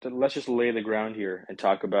let's just lay the ground here and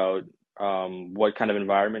talk about what kind of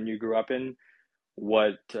environment you grew up in,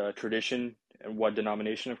 what tradition and what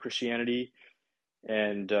denomination of Christianity,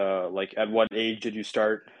 and like at what age did you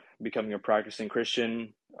start becoming a practicing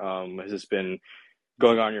Christian? Has this been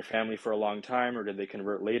going on in your family for a long time, or did they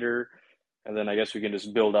convert later? And then I guess we can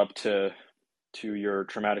just build up to your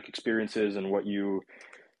traumatic experiences and what you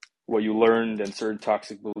learned and certain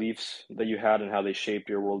toxic beliefs that you had and how they shaped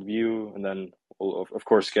your worldview. And then we'll of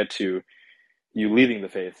course get to you leaving the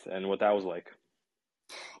faith and what that was like.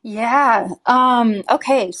 Yeah.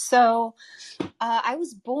 Okay. So I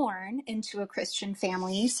was born into a Christian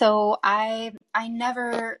family, so I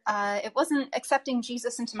never it wasn't accepting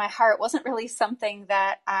Jesus into my heart wasn't really something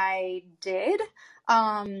that I did.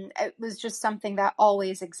 It was just something that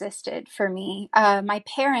always existed for me. My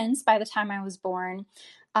parents, by the time I was born,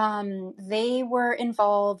 they were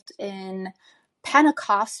involved in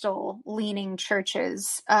Pentecostal leaning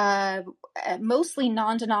churches, mostly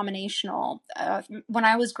non-denominational. When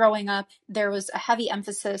I was growing up, there was a heavy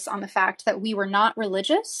emphasis on the fact that we were not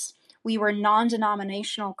religious. We were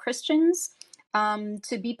non-denominational Christians.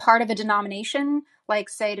 To be part of a denomination, like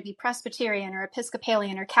say to be Presbyterian or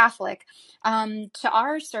Episcopalian or Catholic, to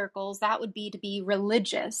our circles, that would be to be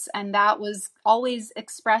religious. And that was always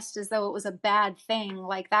expressed as though it was a bad thing.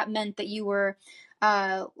 Like that meant that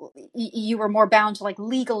uh, you were more bound to like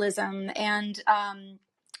legalism and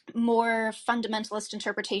more fundamentalist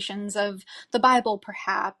interpretations of the Bible,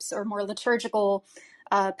 perhaps, or more liturgical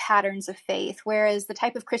patterns of faith. Whereas the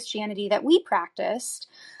type of Christianity that we practiced,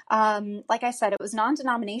 like I said, it was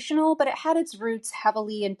non-denominational, but it had its roots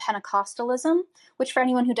heavily in Pentecostalism, which, for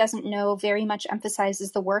anyone who doesn't know, very much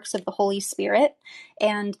emphasizes the works of the Holy Spirit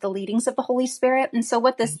and the leadings of the Holy Spirit. And so,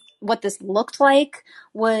 what this looked like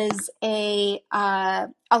was a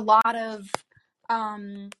lot of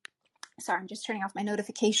sorry, I'm just turning off my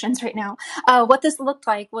notifications right now. What this looked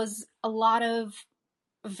like was a lot of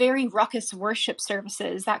very ruckus worship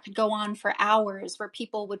services that could go on for hours, where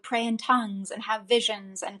people would pray in tongues and have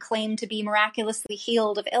visions and claim to be miraculously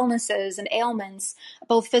healed of illnesses and ailments,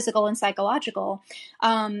 both physical and psychological.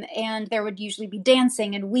 And there would usually be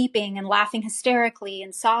dancing and weeping and laughing hysterically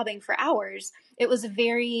and sobbing for hours. It was a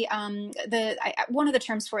very one of the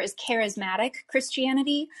terms for it is charismatic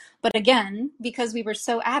Christianity. But again, because we were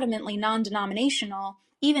so adamantly non-denominational,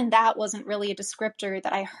 even that wasn't really a descriptor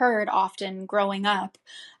that I heard often growing up.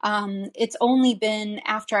 It's only been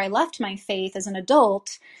after I left my faith as an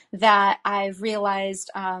adult that I've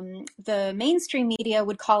realized the mainstream media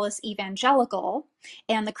would call us evangelical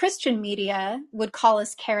and the Christian media would call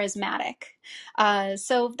us charismatic.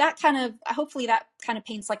 So that hopefully that kind of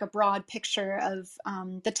paints like a broad picture of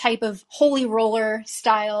the type of holy roller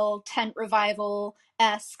style tent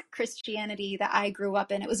revival-esque Christianity that I grew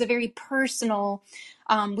up in. It was a very personal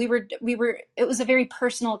it was a very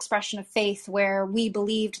personal expression of faith where we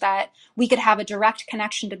believed that we could have a direct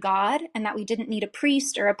connection to God and that we didn't need a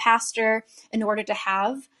priest or a pastor in order to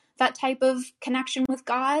have that type of connection with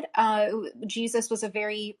God. Jesus was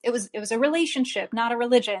it was a relationship, not a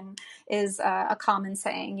religion, is a common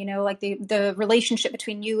saying, like the relationship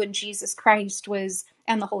between you and Jesus Christ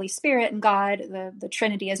and the Holy Spirit and God, the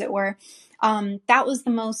Trinity, as it were. That was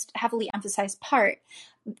the most heavily emphasized part.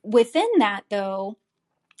 Within that, though,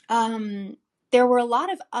 there were a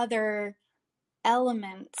lot of other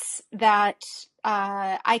elements that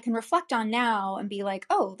I can reflect on now and be like,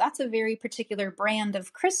 oh, that's a very particular brand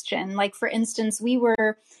of Christian. Like, for instance,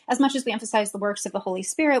 as much as we emphasized the works of the Holy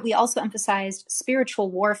Spirit, we also emphasized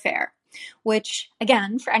spiritual warfare, which,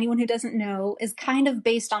 again, for anyone who doesn't know, is kind of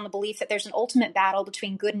based on the belief that there's an ultimate battle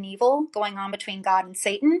between good and evil going on between God and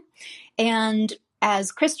Satan. And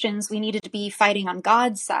as Christians, we needed to be fighting on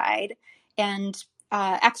God's side and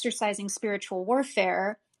exercising spiritual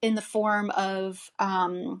warfare in the form of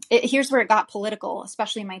here's where it got political,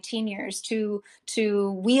 especially in my teen years, to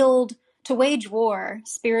wage war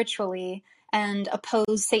spiritually and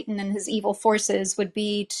oppose Satan and his evil forces would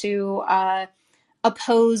be to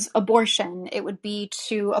oppose abortion. It would be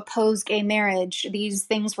to oppose gay marriage. These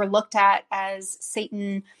things were looked at as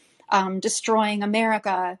Satan destroying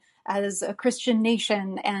America as a Christian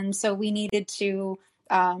nation, and so we needed to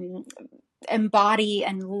embody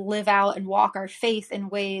and live out and walk our faith in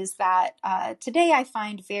ways that today I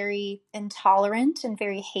find very intolerant and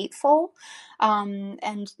very hateful,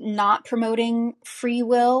 and not promoting free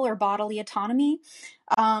will or bodily autonomy.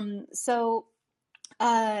 So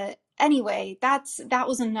anyway, that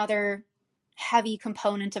was another heavy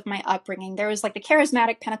component of my upbringing. There was like the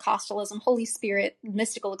charismatic Pentecostalism, Holy Spirit,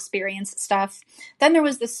 mystical experience stuff. Then there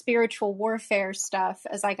was the spiritual warfare stuff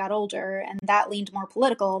as I got older, and that leaned more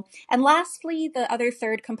political. And lastly, the other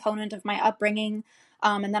third component of my upbringing,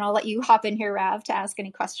 and then I'll let you hop in here, Rav, to ask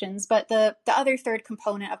any questions. But the other third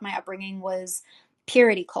component of my upbringing was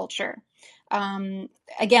purity culture.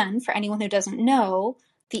 Again, for anyone who doesn't know,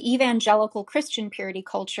 the evangelical Christian purity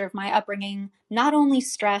culture of my upbringing not only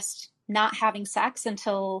stressed not having sex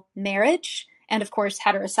until marriage, and of course,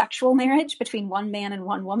 heterosexual marriage between one man and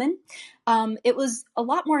one woman. It was a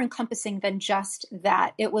lot more encompassing than just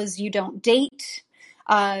that. It was you don't date.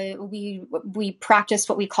 We practiced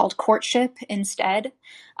what we called courtship instead,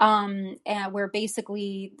 and where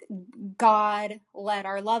basically God led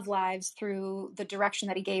our love lives through the direction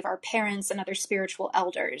that He gave our parents and other spiritual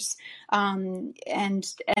elders. And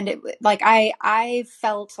it, like I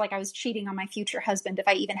felt like I was cheating on my future husband if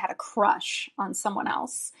I even had a crush on someone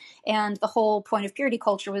else. And the whole point of purity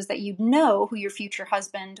culture was that you'd know who your future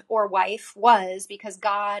husband or wife was because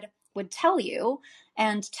God would tell you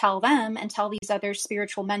and tell them and tell these other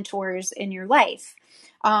spiritual mentors in your life.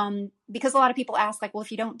 Because a lot of people ask, like, well, if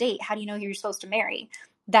you don't date, how do you know who you're supposed to marry?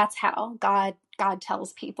 That's how God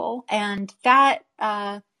tells people. And that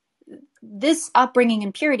this upbringing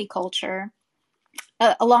in purity culture,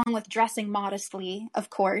 along with dressing modestly, of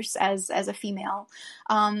course, as a female,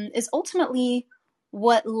 is ultimately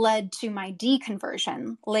what led to my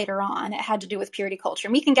deconversion later on. It had to do with purity culture.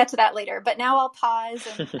 And we can get to that later, but now I'll pause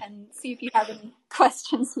and see if you have any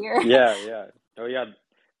questions here. Yeah. Oh, yeah.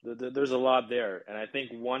 There's a lot there, and I think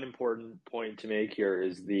one important point to make here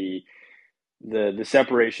is the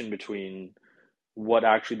separation between what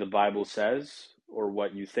actually the Bible says or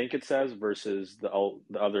what you think it says versus the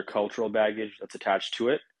other cultural baggage that's attached to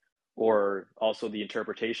it, or also the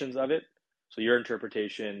interpretations of it. So your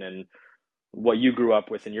interpretation and what you grew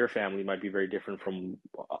up with in your family might be very different from,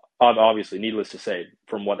 obviously, needless to say,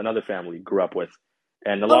 from what another family grew up with.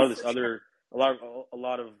 And a lot Oh, of this for sure. other, a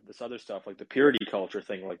lot of this other stuff, like the purity culture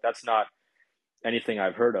thing, like that's not anything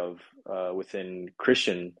I've heard of within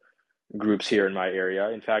Christian groups here in my area.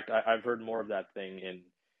 In fact, I've heard more of that thing in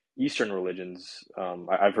Eastern religions.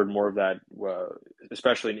 I've heard more of that,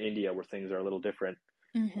 especially in India, where things are a little different.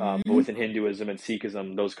 But Mm-hmm. within Hinduism and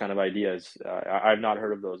Sikhism, those kind of ideas, I've not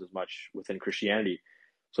heard of those as much within Christianity.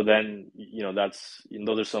 So then,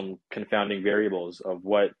 those are some confounding variables of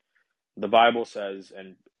what the Bible says,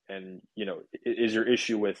 and is your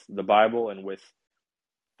issue with the Bible and with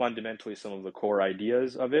fundamentally some of the core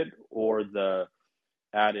ideas of it, or the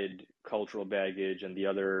added cultural baggage and the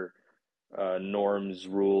other norms,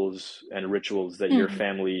 rules, and rituals that your Hmm.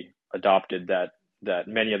 family adopted that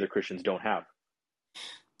many other Christians don't have?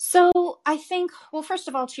 So I think, well, first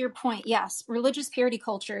of all, to your point, yes, religious purity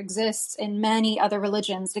culture exists in many other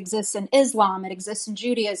religions. It exists in Islam, it exists in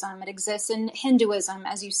Judaism, it exists in Hinduism,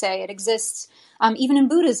 as you say, it exists even in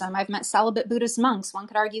Buddhism. I've met celibate Buddhist monks. One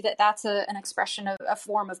could argue that that's an expression of a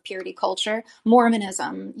form of purity culture.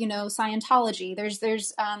 Mormonism, Scientology. There's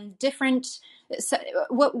different.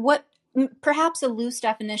 What perhaps a loose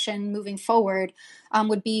definition moving forward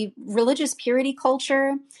would be religious purity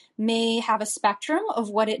culture may have a spectrum of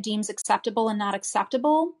what it deems acceptable and not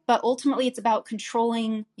acceptable, but ultimately it's about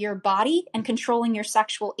controlling your body and controlling your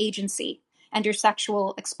sexual agency and your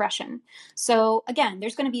sexual expression. So again,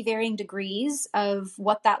 there's going to be varying degrees of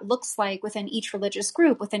what that looks like within each religious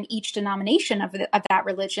group, within each denomination of that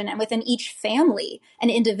religion, and within each family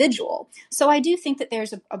and individual. So I do think that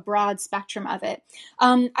there's a broad spectrum of it.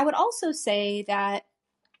 I would also say that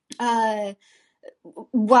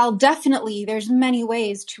while definitely there's many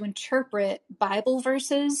ways to interpret Bible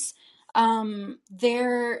verses,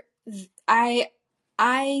 there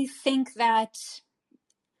I think that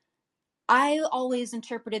I always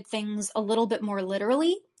interpreted things a little bit more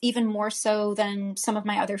literally, even more so than some of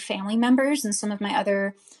my other family members and some of my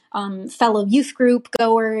other fellow youth group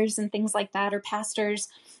goers and things like that, or pastors.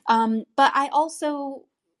 But I also,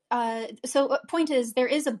 so point is,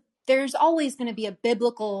 there's always going to be a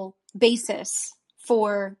biblical basis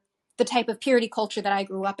for the type of purity culture that I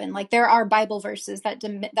grew up in. Like there are Bible verses that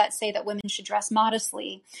say that women should dress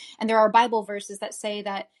modestly, and there are Bible verses that say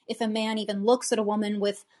that if a man even looks at a woman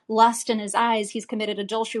with lust in his eyes, he's committed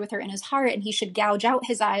adultery with her in his heart, and he should gouge out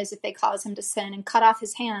his eyes if they cause him to sin, and cut off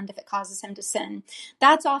his hand if it causes him to sin.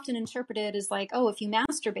 That's often interpreted as like, oh, if you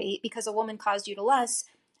masturbate because a woman caused you to lust,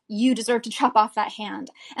 you deserve to chop off that hand.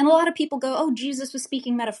 And a lot of people go, oh, Jesus was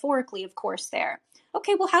speaking metaphorically, of course, there.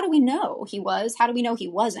 Okay, well, how do we know he was? How do we know he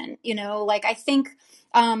wasn't? I think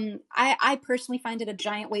I personally find it a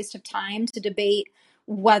giant waste of time to debate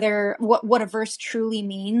whether what a verse truly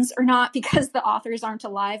means or not, because the authors aren't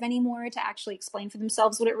alive anymore to actually explain for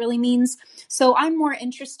themselves what it really means. So I'm more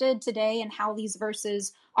interested today in how these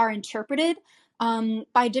verses are interpreted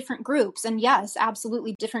by different groups. And yes,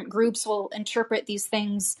 absolutely, different groups will interpret these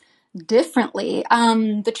things differently.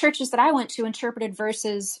 The churches that I went to interpreted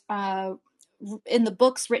verses in the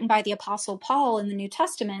books written by the Apostle Paul in the New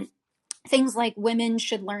Testament. Things like women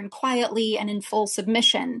should learn quietly and in full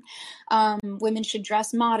submission. Women should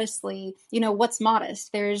dress modestly. What's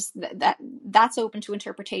modest? There's that's open to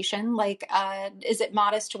interpretation. Like, is it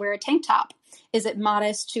modest to wear a tank top? Is it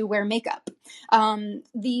modest to wear makeup?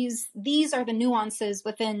 These are the nuances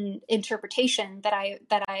within interpretation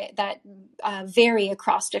that vary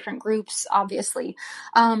across different groups, obviously.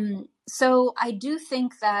 So I do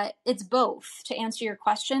think that it's both. To answer your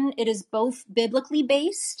question, it is both biblically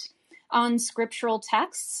based on scriptural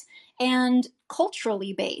texts and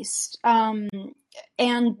culturally based. And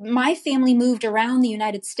my family moved around the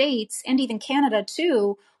United States and even Canada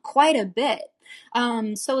too quite a bit.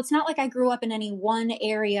 So it's not like I grew up in any one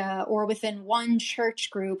area or within one church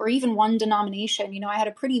group or even one denomination. I had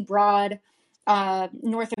a pretty broad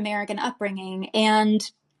North American upbringing,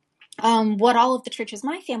 and what all of the churches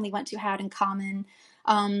my family went to had in common,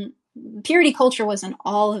 purity culture was in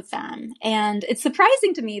all of them. And it's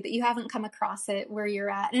surprising to me that you haven't come across it where you're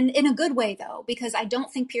at, and in a good way though, because I don't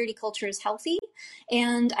think purity culture is healthy.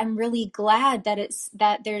 And I'm really glad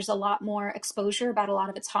that there's a lot more exposure about a lot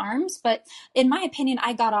of its harms. But in my opinion,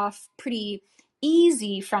 I got off pretty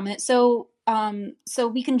easy from it. So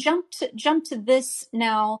we can jump to this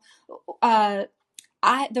now. The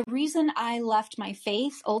reason I left my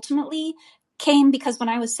faith ultimately came because when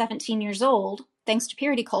I was 17 years old, thanks to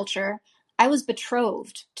purity culture, I was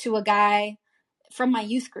betrothed to a guy from my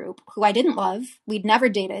youth group who I didn't love. We'd never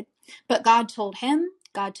dated, but God told him,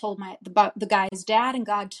 God told the guy's dad, and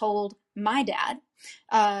God told my dad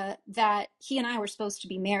that he and I were supposed to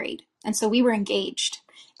be married. And so we were engaged.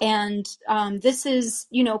 And this is,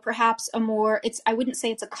 perhaps I wouldn't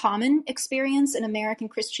say it's a common experience in American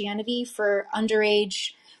Christianity for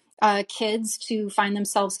underage kids to find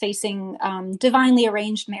themselves facing divinely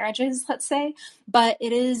arranged marriages, let's say. But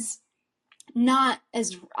it is not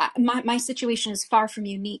as my situation is far from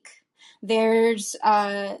unique. There's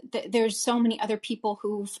so many other people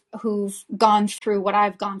who've gone through what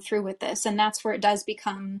I've gone through with this, and that's where it does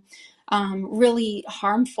become really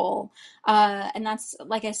harmful. And that's,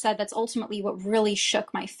 like I said, that's ultimately what really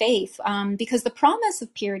shook my faith. Because the promise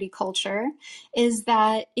of purity culture is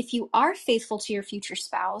that if you are faithful to your future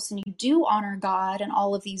spouse and you do honor God in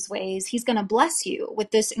all of these ways, He's going to bless you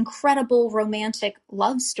with this incredible romantic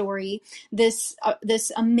love story, this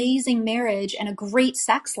amazing marriage, and a great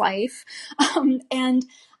sex life. And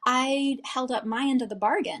I held up my end of the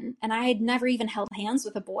bargain, and I had never even held hands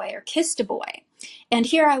with a boy or kissed a boy. And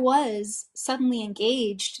here I was suddenly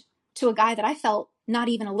engaged to a guy that I felt not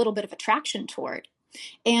even a little bit of attraction toward.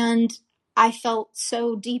 And I felt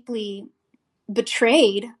so deeply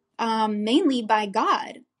betrayed, mainly by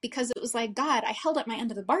God, because it was like, God, I held up my end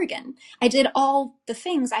of the bargain. I did all the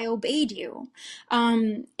things. I obeyed you.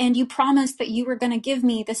 And you promised that you were going to give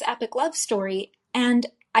me this epic love story. And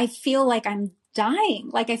I feel like I'm dying.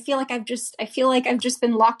 Like, I feel like I've just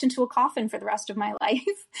been locked into a coffin for the rest of my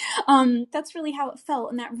life. That's really how it felt.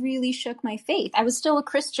 And that really shook my faith. I was still a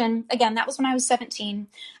Christian. Again, that was when I was 17.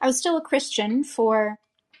 I was still a Christian for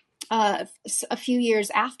a few years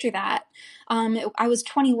after that. I was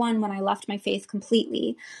 21 when I left my faith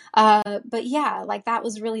completely. But yeah, like that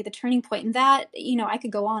was really the turning point. And that, I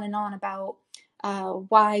could go on and on about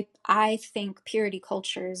why I think purity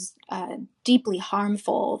culture is deeply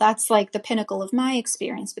harmful. That's like the pinnacle of my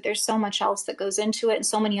experience, but there's so much else that goes into it, and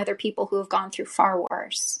so many other people who have gone through far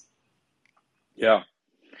worse. Yeah.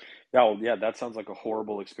 Yeah, well, yeah, that sounds like a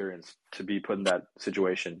horrible experience to be put in that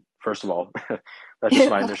situation. First of all, that's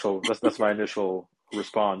my initial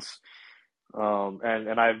response.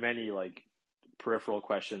 And I have many like peripheral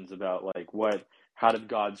questions about like how did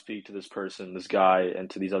God speak to this person, this guy, and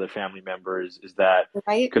to these other family members? Is that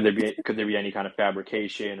Right? could there be any kind of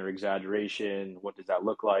fabrication or exaggeration? What does that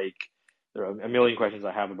look like? There are a million questions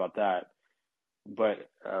I have about that. But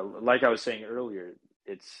like I was saying earlier,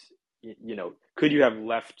 it's could you have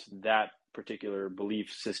left that particular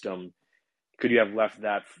belief system? Could you have left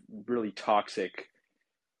that really toxic,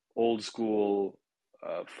 old school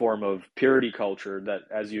form of purity culture that,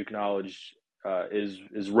 as you acknowledge,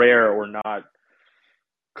 is rare or not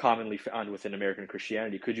commonly found within American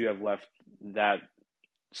Christianity? Could you have left that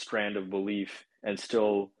strand of belief and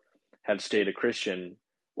still have stayed a Christian,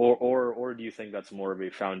 or do you think that's more of a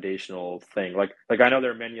foundational thing? Like I know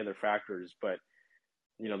there are many other factors, but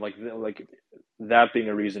like that being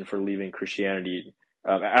a reason for leaving Christianity,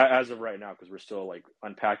 as of right now, because we're still like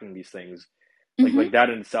unpacking these things, like Hmm. that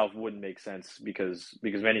in itself wouldn't make sense because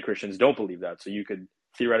many Christians don't believe that. So you could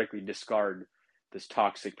theoretically discard this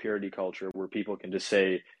toxic purity culture where people can just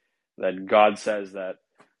say that God says that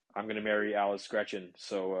I'm going to marry Alice Gretchen,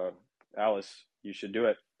 so Alice, you should do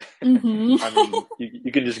it. Hmm. I mean,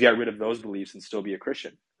 you can just get rid of those beliefs and still be a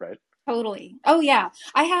Christian, right? Totally. Oh yeah.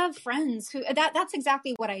 I have friends who that's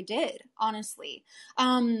exactly what I did, honestly.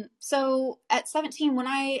 So at 17 when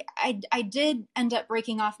I did end up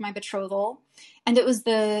breaking off my betrothal, and it was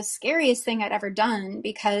the scariest thing I'd ever done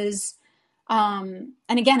because and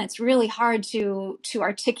again, it's really hard to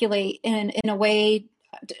articulate in a way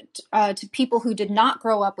to people who did not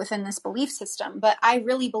grow up within this belief system, but I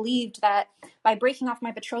really believed that by breaking off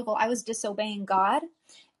my betrothal, I was disobeying God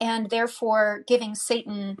and therefore giving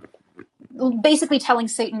Satan, basically telling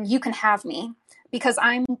Satan, you can have me. Because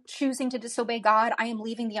I'm choosing to disobey God, I am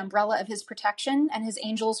leaving the umbrella of his protection, and his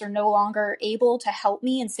angels are no longer able to help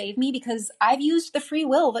me and save me because I've used the free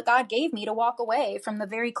will that God gave me to walk away from the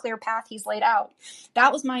very clear path he's laid out.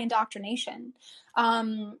 That was my indoctrination.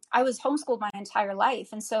 I was homeschooled my entire life,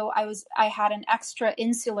 and so I had an extra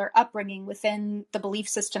insular upbringing within the belief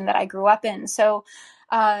system that I grew up in. So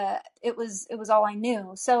it was all I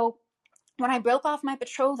knew. So when I broke off my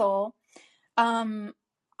betrothal, um,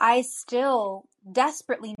 I still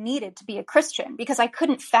desperately needed to be a Christian because I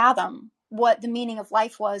couldn't fathom what the meaning of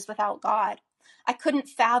life was without God. I couldn't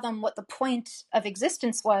fathom what the point of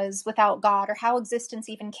existence was without God or how existence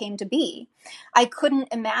even came to be. I couldn't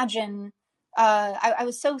imagine, I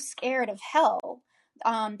was so scared of hell.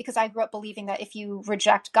 Because I grew up believing that if you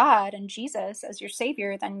reject God and Jesus as your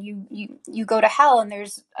savior, then you go to hell. And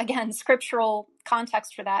there's again scriptural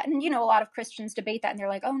context for that. And a lot of Christians debate that, and they're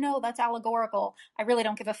like, "Oh no, that's allegorical." I really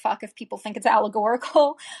don't give a fuck if people think it's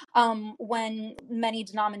allegorical. When many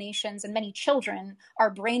denominations and many children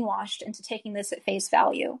are brainwashed into taking this at face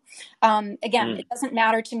value. Again, Mm. it doesn't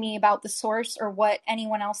matter to me about the source or what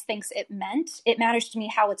anyone else thinks it meant. It matters to me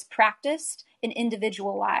how it's practiced in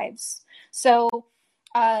individual lives. So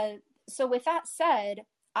uh, so with that said,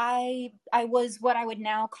 I was what I would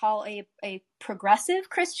now call a progressive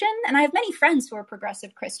Christian, and I have many friends who are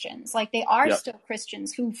progressive Christians. Like they are Yep. still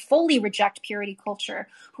Christians who fully reject purity culture,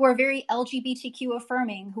 who are very LGBTQ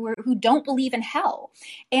affirming, who don't believe in hell.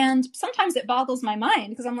 And sometimes it boggles my mind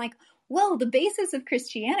because I'm like, well, the basis of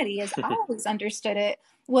Christianity, as I always understood it,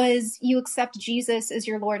 was you accept Jesus as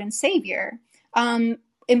your Lord and Savior.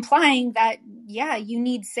 Implying that, yeah, you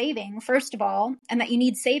need saving, first of all, and that you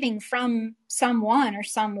need saving from someone or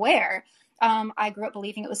somewhere. I grew up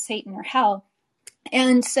believing it was Satan or hell.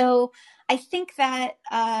 And so I think that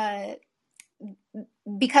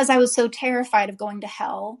because I was so terrified of going to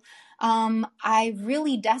hell, I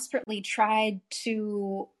really desperately tried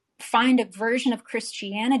to find a version of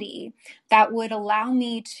Christianity that would allow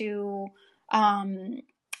me to um,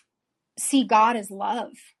 see God as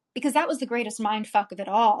love, because that was the greatest mind fuck of it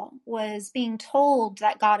all, was being told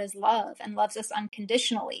that God is love and loves us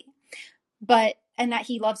unconditionally, but and that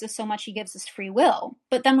he loves us so much he gives us free will.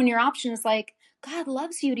 But then when your option is like, God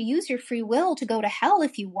loves you to use your free will to go to hell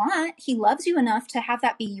if you want, he loves you enough to have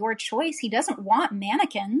that be your choice. He doesn't want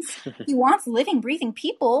mannequins, he wants living breathing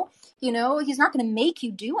people. He's not going to make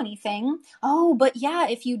you do anything. Oh, but yeah,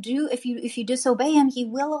 if you disobey him, he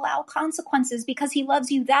will allow consequences because he loves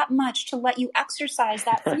you that much to let you exercise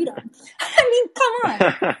that freedom. I mean,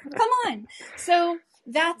 come on. So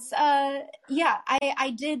that's yeah, I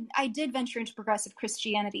did venture into progressive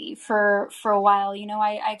Christianity for a while.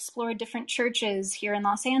 I explored different churches here in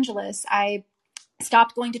Los Angeles. I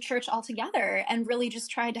stopped going to church altogether and really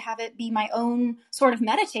just tried to have it be my own sort of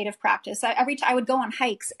meditative practice. I would go on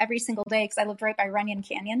hikes every single day because I lived right by Runyon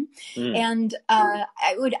Canyon, Mm. and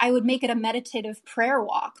I would make it a meditative prayer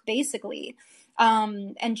walk, basically,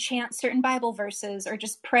 and chant certain Bible verses or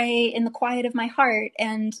just pray in the quiet of my heart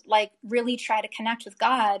and like really try to connect with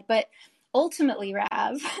God. But ultimately,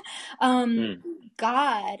 Rav, um, Mm.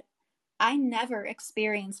 God, I never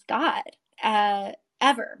experienced God.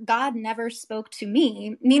 Ever. God never spoke to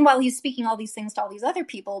me. Meanwhile, he's speaking all these things to all these other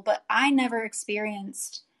people, but I never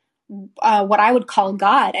experienced what I would call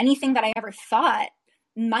God. Anything that I ever thought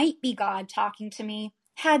might be God talking to me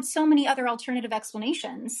had so many other alternative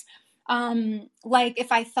explanations. Like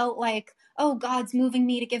if I felt like, oh, God's moving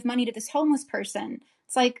me to give money to this homeless person,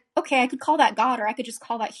 it's like, okay, I could call that God, or I could just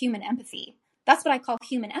call that human empathy. that's what I call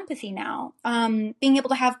human empathy now. Being able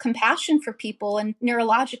to have compassion for people, and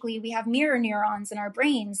neurologically, we have mirror neurons in our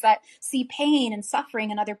brains that see pain and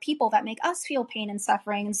suffering in other people that make us feel pain and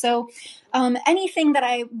suffering. And so, anything that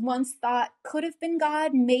I once thought could have been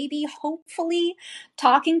God, maybe, hopefully,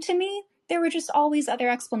 talking to me, there were just always other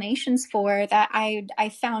explanations for that I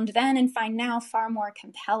found then and find now far more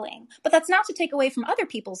compelling. But that's not to take away from other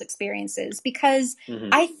people's experiences, because Hmm.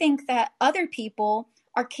 I think that other people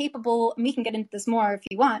are capable, and we can get into this more if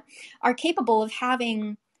you want, are capable of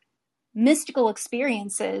having mystical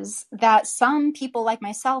experiences that some people like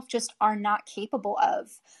myself just are not capable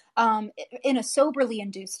of, in a soberly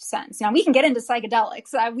induced sense. Now we can get into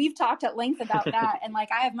psychedelics. We've talked at length about that, and like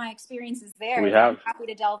I have my experiences We there that I'm have. happy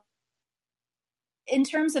to delve. In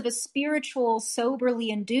terms of a spiritual, soberly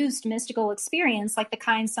induced mystical experience, like the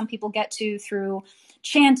kind some people get to through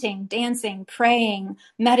chanting, dancing, praying,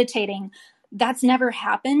 meditating, that's never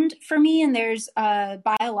happened for me. And there's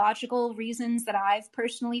biological reasons that I've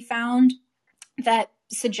personally found that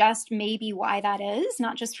suggest maybe why that is,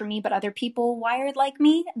 not just for me, but other people wired like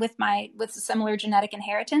me with a similar genetic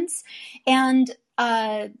inheritance. And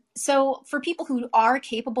so for people who are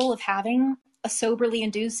capable of having a soberly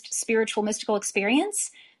induced spiritual mystical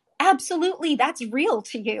experience, absolutely, that's real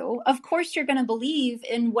to you. Of course, you're going to believe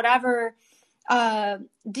in whatever uh,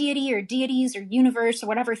 deity or deities or universe or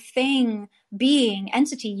whatever thing, being,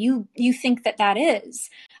 entity you think that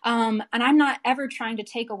is. And I'm not ever trying to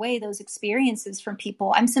take away those experiences from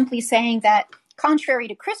people. I'm simply saying that, contrary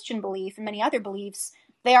to Christian belief and many other beliefs,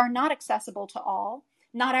 they are not accessible to all.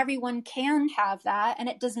 Not everyone can have that, and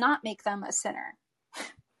it does not make them a sinner.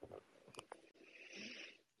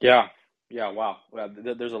 Yeah. Yeah. Wow. Well,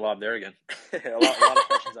 there's a lot there again. A lot of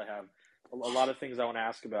questions I have. A lot of things I want to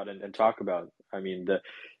ask about and talk about. I mean,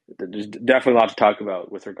 there's definitely a lot to talk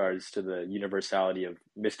about with regards to the universality of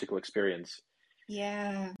mystical experience.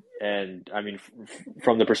 Yeah. And I mean,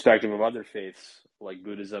 from the perspective of other faiths like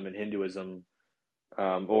Buddhism and Hinduism,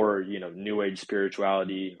 or New Age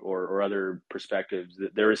spirituality, or other perspectives,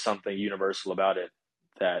 there is something universal about it,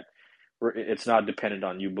 that it's not dependent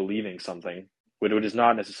on you believing something, which is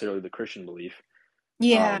not necessarily the Christian belief,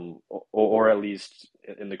 Yeah. or at least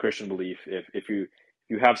in the Christian belief, if you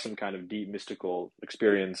have some kind of deep mystical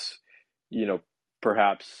experience, you know,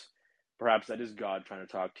 perhaps that is God trying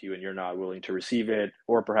to talk to you, and you're not willing to receive it,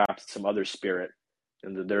 or perhaps it's some other spirit,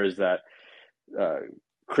 and there is that uh,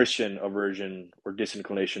 Christian aversion or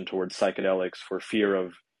disinclination towards psychedelics for fear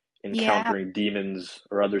of Yeah. encountering demons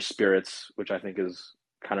or other spirits, which I think is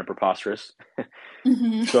kind of preposterous.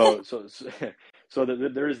 Hmm. So so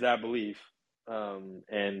there is that belief,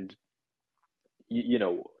 and you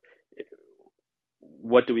know,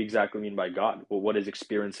 what do we exactly mean by God? Well, what is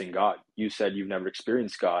experiencing God? You said you've never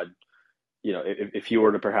experienced God. If you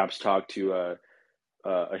were to perhaps talk to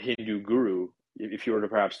a Hindu guru, if you were to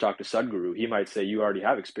perhaps talk to Sadhguru, he might say you already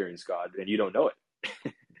have experienced God and you don't know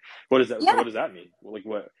it. What is that? So Yeah. what does that mean? Like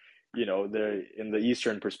what, the in the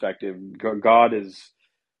Eastern perspective, God is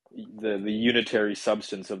the unitary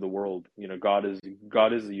substance of the world. God is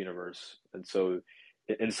the universe, and so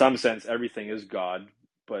in some sense everything is God.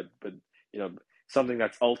 But you know something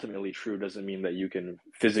that's ultimately true doesn't mean that you can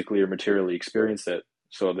physically or materially experience it.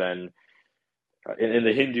 So then, in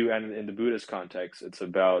the Hindu and in the Buddhist context, it's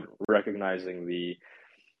about recognizing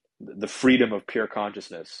the freedom of pure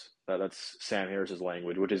consciousness. That's Sam Harris's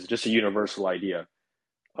language, which is just a universal idea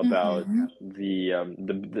about Hmm.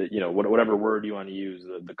 whatever word you want to use,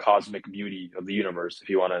 the cosmic beauty of the universe, if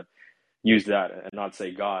you want to use that and not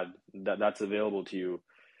say God, that's available to you,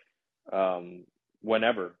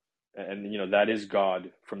 whenever. And that is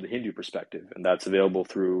God from the Hindu perspective, and that's available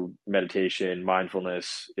through meditation,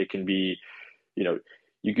 mindfulness. It can be, you know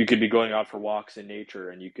you could be going out for walks in nature,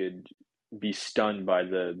 and you could be stunned by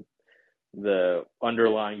the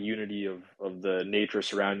underlying unity of the nature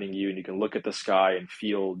surrounding you, and you can look at the sky and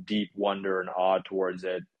feel deep wonder and awe towards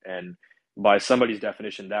it, and by somebody's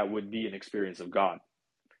definition that would be an experience of God.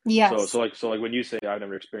 so Yes. so like so like when you say I've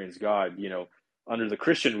never experienced God, under the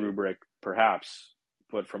Christian rubric perhaps,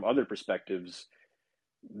 but from other perspectives,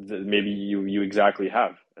 maybe you exactly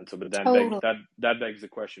have. And so, but then Totally. that begs the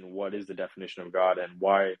question, what is the definition of God, and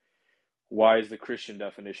why is the Christian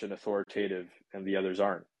definition authoritative and the others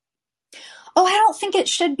aren't? Oh, I don't think it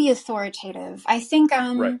should be authoritative. I think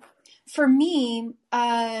Right. for me,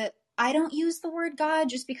 I don't use the word God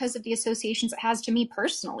just because of the associations it has to me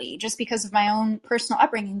personally, just because of my own personal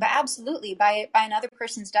upbringing. But absolutely, by another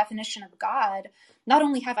person's definition of God, not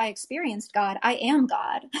only have I experienced God, I am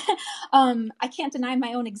God. I can't deny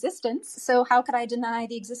my own existence. So how could I deny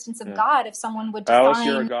the existence of Yeah. God if someone would Alice,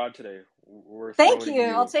 you're a define? god today. we're Thank throwing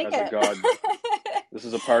you. I'll you take as a it. god. This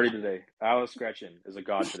is a party today. Alice Gretchen is a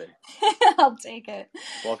god today. I'll take it.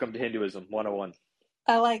 Welcome to Hinduism 101.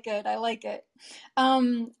 I like it. I like it.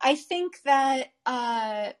 I think that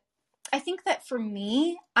for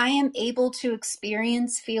me, I am able to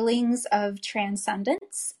experience feelings of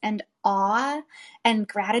transcendence and awe and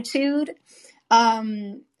gratitude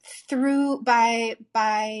through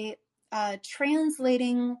by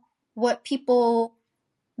translating what people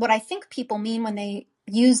what I think people mean when they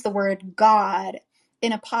use the word God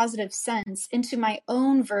in a positive sense into my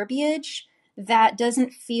own verbiage that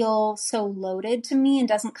doesn't feel so loaded to me and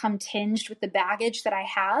doesn't come tinged with the baggage that I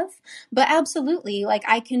have. But absolutely, like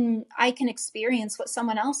I can experience what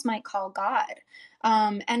someone else might call God.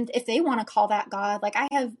 And if they want to call that God, like I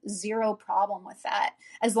have zero problem with that,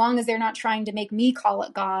 as long as they're not trying to make me call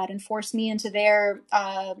it God and force me into their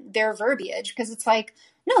verbiage, because it's like,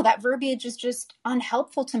 no, that verbiage is just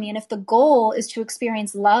unhelpful to me. And if the goal is to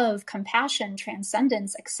experience love, compassion,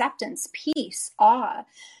 transcendence, acceptance, peace, awe,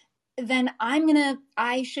 then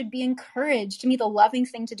I should be encouraged. To me, the loving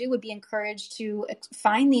thing to do would be encouraged to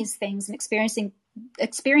find these things and experience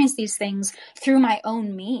these things through my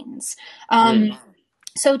own means. Mm.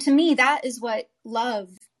 So to me, that is what love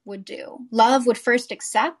would do. Love would first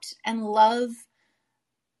accept, and love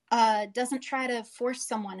doesn't try to force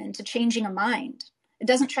someone into changing a mind. It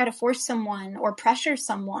doesn't try to force someone or pressure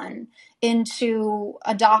someone into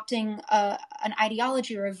adopting an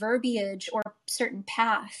ideology or a verbiage or a certain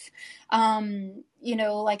path.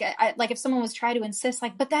 Like if someone was trying to insist,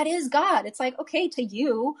 like, but that is God. It's like, okay, to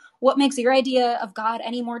you, what makes your idea of God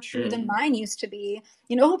any more true Mm. than mine used to be?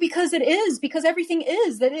 Because it is, because everything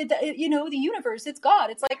is the universe, it's God.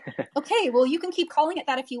 It's like, okay, well, you can keep calling it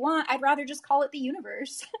that if you want. I'd rather just call it the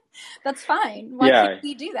universe. That's fine. Why can't Yeah,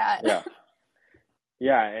 we do that? yeah.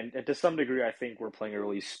 Yeah, and to some degree, I think we're playing a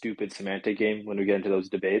really stupid semantic game when we get into those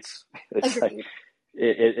debates. It's like Agreed.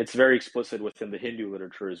 it's very explicit within the Hindu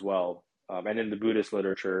literature as well, and in the Buddhist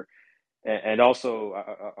literature, and also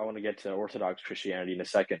I want to get to Orthodox Christianity in a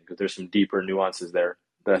second because there's some deeper nuances there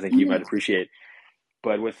that I think you might Mhm. appreciate.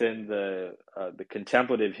 But within the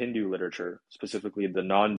contemplative Hindu literature, specifically the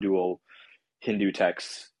non-dual Hindu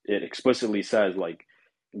texts, it explicitly says like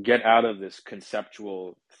get out of this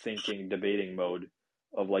conceptual thinking debating mode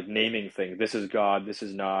of like naming things. This is God, this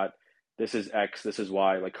is not, this is X, this is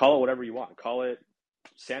Y. Like call it whatever you want. Call it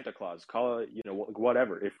Santa Claus, call it,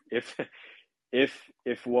 whatever. If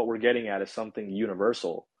what we're getting at is something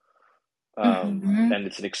universal, Mhm. and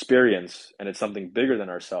it's an experience and it's something bigger than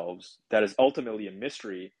ourselves, that is ultimately a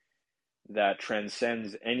mystery that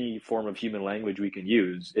transcends any form of human language we can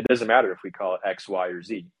use. It doesn't matter if we call it X, Y, or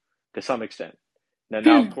Z to some extent.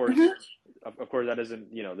 Now, of course, Mhm. that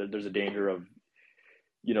isn't, there's a danger of,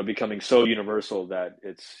 becoming so universal that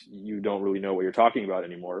you don't really know what you're talking about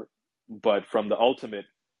anymore. But from the ultimate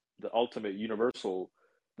universal,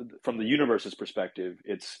 from the universe's perspective,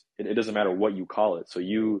 it doesn't matter what you call it. So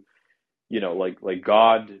like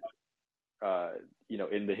God, uh,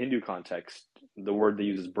 in the Hindu context, the word they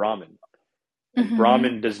use is Brahman, and Mhm.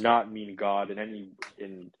 Brahman does not mean God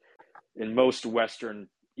in most Western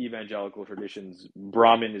evangelical traditions.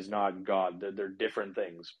 Brahmin is not God. They're different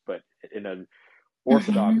things, but in an Mhm.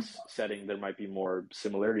 Orthodox setting, there might be more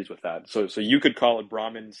similarities with that. So you could call it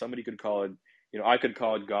Brahmin. Somebody could call it, I could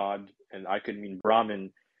call it God, and I could mean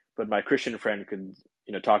Brahmin, but my Christian friend could,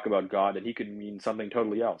 talk about God, and he could mean something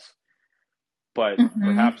totally else. But Mhm.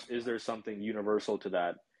 perhaps is there something universal to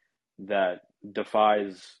that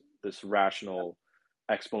defies this rational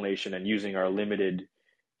explanation and using our limited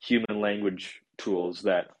human language tools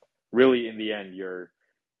that really in the end you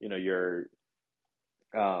know you're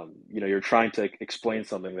you're trying to explain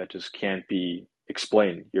something that just can't be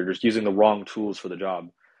explained. You're just using the wrong tools for the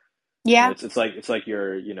job. Yeah. It's like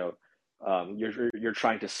you're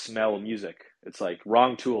trying to smell music. It's like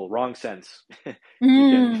wrong tool, wrong sense. You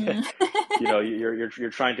can Mm. you're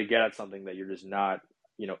trying to get at something that you're just not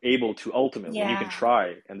able to ultimately. And you can Yeah.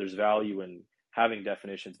 try, and there's value in having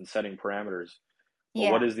definitions and setting parameters.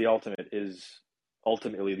 But what Yeah. is the ultimate is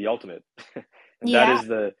ultimately the ultimate. And that Yeah. is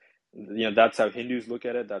that's how Hindus look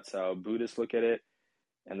at it, that's how Buddhists look at it,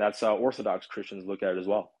 and that's how Orthodox Christians look at it as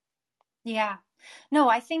well. Yeah. No,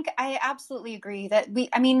 I think I absolutely agree that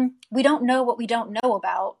I mean, we don't know what we don't know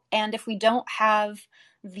about. And if we don't have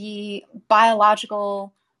the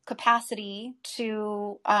biological capacity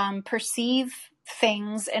to perceive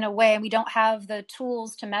things in a way, and we don't have the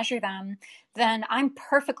tools to measure them, then I'm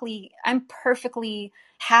perfectly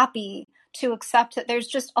happy to accept that there's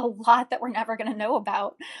just a lot that we're never going to know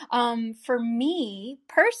about. For me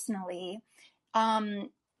personally, um,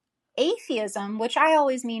 atheism, which I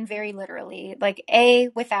always mean very literally, like a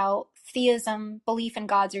without, theism, belief in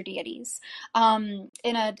gods or deities,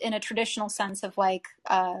 in a traditional sense of like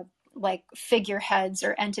figureheads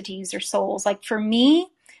or entities or souls. Like for me,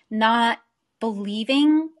 not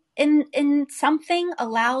believing in something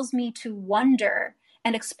allows me to wonder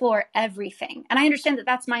and explore everything. And I understand that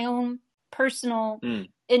that's my own personal Mm.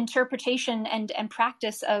 interpretation and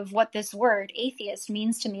practice of what this word atheist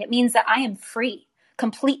means to me. It means that I am free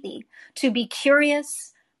completely to be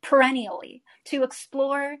curious perennially, to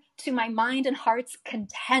explore to my mind and heart's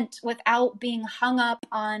content without being hung up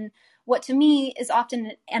on what to me is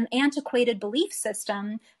often an antiquated belief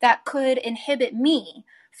system that could inhibit me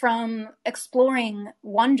from exploring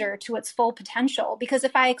wonder to its full potential. Because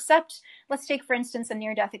if I accept, let's take for instance a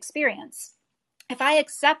near-death experience, if I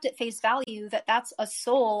accept at face value that that's a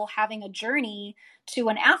soul having a journey to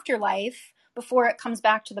an afterlife before it comes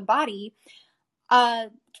back to the body,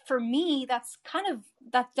 for me, that's kind of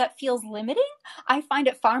that feels limiting. I find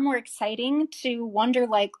it far more exciting to wonder,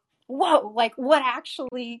 like, whoa, like what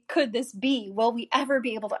actually could this be? Will we ever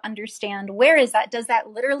be able to understand where is that? Does that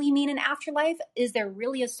literally mean an afterlife? Is there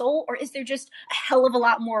really a soul, or is there just a hell of a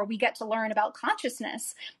lot more we get to learn about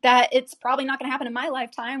consciousness that it's probably not going to happen in my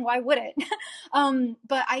lifetime? Why would it?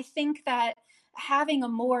 But I think that having a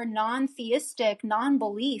more non-theistic,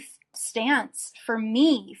 non-belief stance for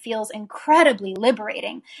me feels incredibly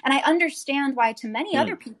liberating. And I understand why to many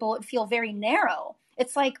other Mm. people it would feel very narrow.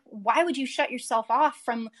 It's like, why would you shut yourself off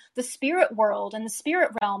from the spirit world and the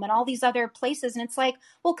spirit realm and all these other places? And it's like,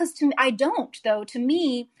 well, because I don't, though. To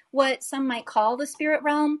me, what some might call the spirit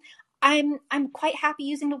realm, I'm quite happy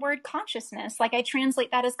using the word consciousness. Like I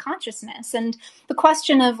translate that as consciousness. And the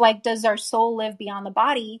question of like, does our soul live beyond the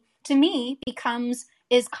body, to me becomes,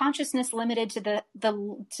 is consciousness limited to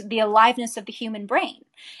the aliveness of the human brain?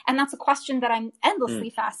 And that's a question that I'm endlessly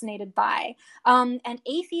Mm. fascinated by. And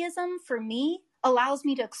atheism for me allows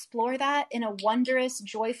me to explore that in a wondrous,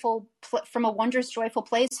 joyful, from a wondrous, joyful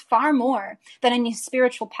place, far more than any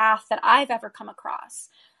spiritual path that I've ever come across.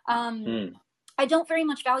 Mm. I don't very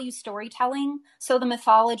much value storytelling, so the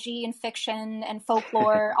mythology and fiction and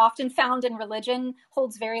folklore often found in religion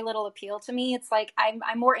holds very little appeal to me. It's like I'm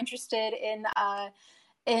more interested in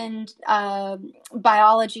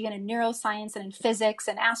biology and in neuroscience and in physics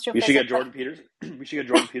and We should get astrophysics. Like, Jordan Peterson. We should get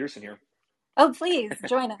Jordan Peterson here. oh, please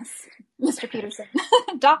join us, Mr. Peterson,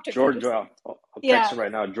 Dr. Jordan, Peterson. I'll text Yeah. him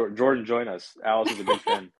right now. Jordan, join us. Alice is a big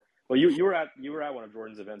fan. Well, you were at one of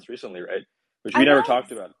Jordan's events recently, right? Which I we never was.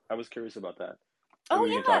 talked about. I was curious about that. Maybe Oh,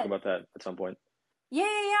 we can talk yeah. about that at some point.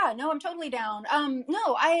 Yeah. No, I'm totally down.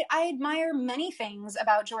 No, I admire many things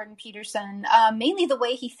about Jordan Peterson, mainly the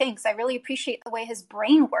way he thinks. I really appreciate the way his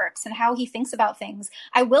brain works and how he thinks about things.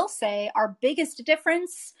 I will say our biggest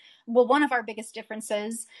difference, well, one of our biggest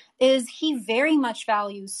differences is he very much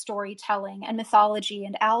values storytelling and mythology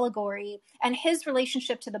and allegory. And his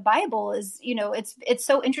relationship to the Bible is, it's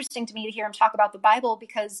so interesting to me to hear him talk about the Bible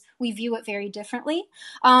because we view it very differently.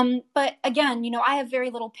 But again, I have very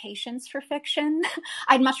little patience for fiction.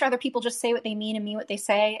 I'd much rather people just say what they mean and mean what they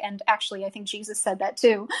say. And actually, I think Jesus said that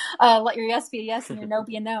too. Let your yes be a yes and your no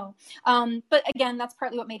be a no. But again, that's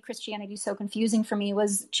partly what made Christianity so confusing for me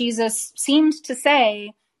was Jesus seemed to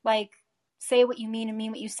say, like, say what you mean and mean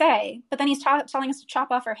what you say. But then he's telling us to chop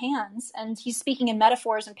off our hands. And he's speaking in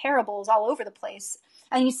metaphors and parables all over the place.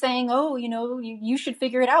 And he's saying, oh, you should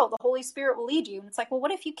figure it out. The Holy Spirit will lead you. And it's like, well, what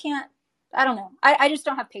if you can't? I don't know. I just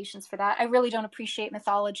don't have patience for that. I really don't appreciate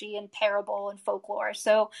mythology and parable and folklore.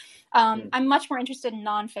 So Mm. I'm much more interested in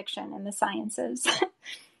nonfiction and the sciences.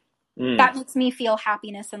 Mm. That makes me feel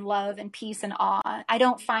happiness and love and peace and awe. I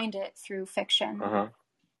don't find it through fiction. Uh-huh.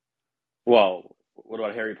 Well, what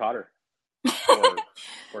about Harry Potter or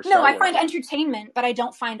No, Star I find Wars? entertainment, but I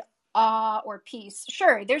don't find awe or peace.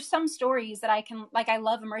 Sure, there's some stories that I can, like, I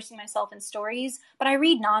love immersing myself in stories, but I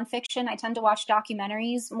read nonfiction. I tend to watch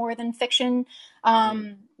documentaries more than fiction,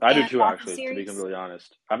 Mm. I do and too, actually, to be docuseries. completely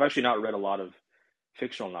honest. I've actually not read a lot of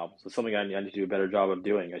fictional novels. It's something I need to do a better job of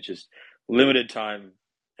doing. It's just limited time.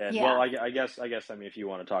 And well, Yeah. I mean, if you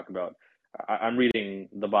want to talk about, I'm reading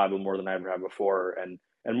the Bible more than I ever have before, and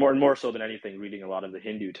more so than anything, reading a lot of the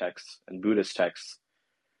Hindu texts and Buddhist texts.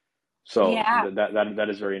 So Yeah. that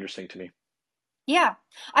is very interesting to me. Yeah,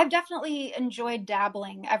 I've definitely enjoyed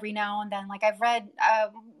dabbling every now and then. Like I've read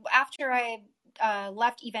after I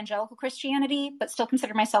left evangelical Christianity, but still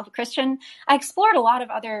consider myself a Christian. I explored a lot of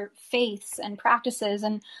other faiths and practices,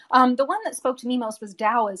 and the one that spoke to me most was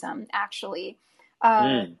Taoism, actually. Uh,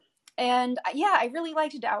 Mm. and yeah, I really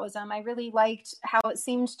liked Taoism. I really liked how it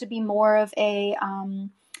seemed to be more of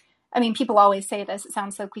I mean, people always say this. It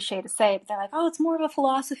sounds so cliche to say, but they're like, "Oh, it's more of a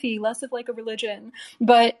philosophy, less of like a religion."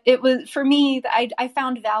 But it was for me. I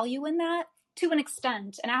found value in that to an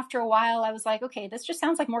extent, and after a while, I was like, "Okay, this just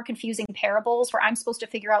sounds like more confusing parables where I'm supposed to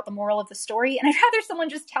figure out the moral of the story, and I'd rather someone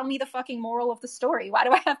just tell me the fucking moral of the story. Why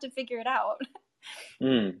do I have to figure it out?"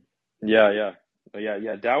 Mm. Yeah, yeah.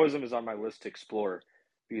 Yeah. Taoism is on my list to explore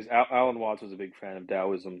because Alan Watts was a big fan of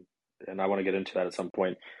Taoism, and I want to get into that at some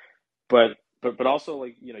point. But but also,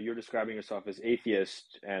 like, you're describing yourself as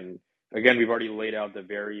atheist, and again, we've already laid out the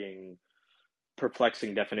varying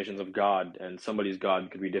perplexing definitions of God, and somebody's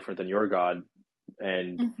God could be different than your God.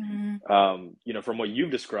 And Mm-hmm. from what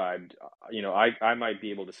you've described, I might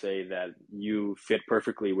be able to say that you fit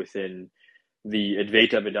perfectly within the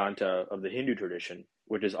Advaita Vedanta of the Hindu tradition,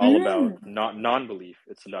 which is all about Mm. not non-belief.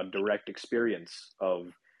 It's about direct experience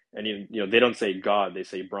of, and they don't say God, they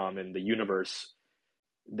say Brahman, the universe.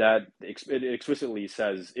 That it explicitly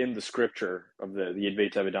says in the scripture of the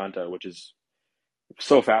Advaita Vedanta, which is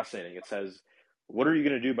so fascinating. It says, "What are you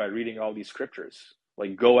going to do by reading all these scriptures?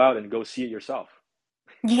 Like, go out and go see it yourself.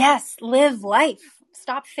 Yes, live life.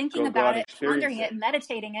 Stop thinking Go about out and it, experience pondering it, it."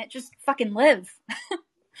 meditating it. Just fucking live.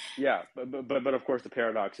 Yeah, but of course the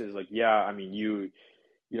paradox is like, yeah, I mean,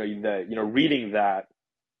 reading that,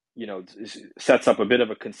 sets up a bit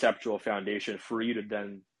of a conceptual foundation for you to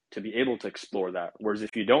then to be able to explore that. Whereas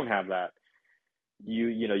if you don't have that,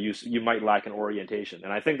 you might lack an orientation,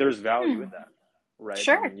 and I think there's value Hmm. in that, right? I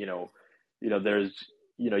Sure. mean, there's,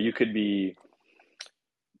 you could be,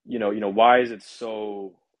 why is it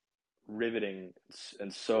so riveting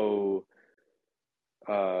and so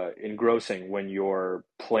engrossing when you're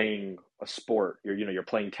playing a sport, you're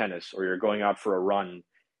playing tennis or you're going out for a run,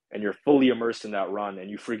 and you're fully immersed in that run, and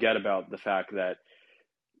you forget about the fact that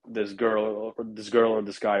this girl or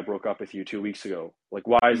this guy broke up with you 2 weeks ago. Like,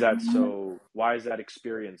 Mm-hmm. why is that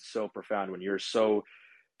experience so profound when you're so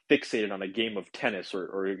fixated on a game of tennis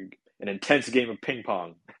or an intense game of ping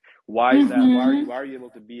pong? Why is that? Mm-hmm. Why are you able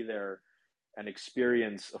to be there and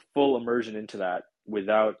experience a full immersion into that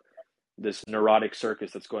without this neurotic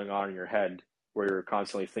circus that's going on in your head, where you're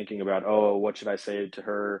constantly thinking about, oh, what should I say to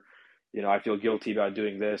her? I feel guilty about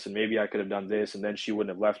doing this, and maybe I could have done this, and then she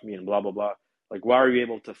wouldn't have left me, and blah blah blah. Like, why are you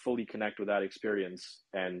able to fully connect with that experience?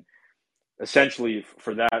 And essentially,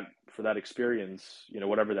 for that experience,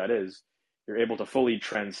 whatever that is, you're able to fully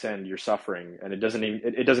transcend your suffering, and it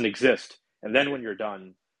doesn't exist. And then when you're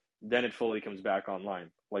done, then it fully comes back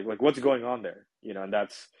online. Like what's going on there? And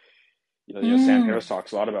that's, Sam Mm. Harris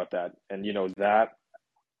talks a lot about that, and that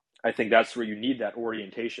I think that's where you need that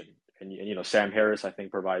orientation, and Sam Harris, I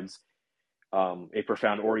think, provides a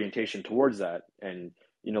profound orientation towards that, and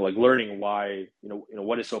like learning why,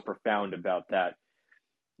 what is so profound about that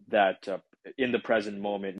in the present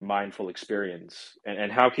moment mindful experience,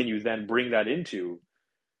 and how can you then bring that into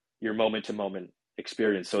your moment to moment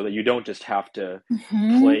experience, so that you don't just have to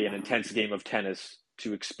Mm-hmm. play an intense game of tennis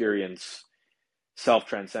to experience self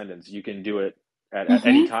transcendence. You can do it at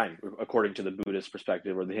any Mm-hmm. time, according to the Buddhist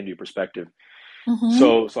perspective or the Hindu perspective. Mm-hmm.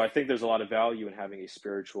 So I think there's a lot of value in having a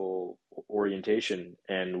spiritual orientation,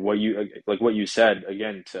 and what you said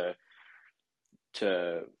again,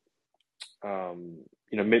 to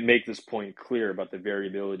make this point clear about the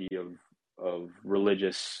variability of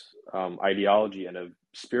religious ideology and of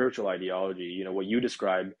spiritual ideology. What you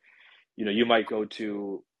described, you might go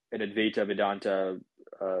to an Advaita Vedanta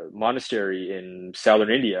monastery in southern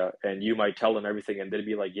India, and you might tell them everything, and they'd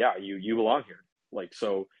be like, "Yeah, you belong here." Like,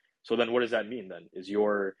 so then what does that mean then? Is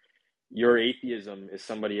your atheism is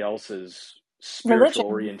somebody else's spiritual Religion.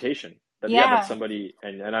 orientation? That's Yeah. somebody,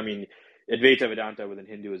 and I mean, Advaita Vedanta within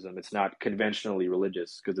Hinduism, it's not conventionally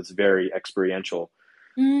religious because it's very experiential.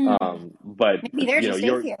 Mm. But Maybe they're just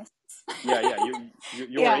your atheists. yeah, yeah,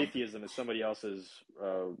 your Yeah. atheism is somebody else's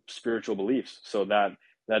spiritual beliefs. So that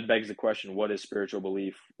begs the question: what is spiritual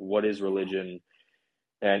belief? What is religion?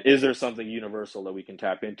 And is there something universal that we can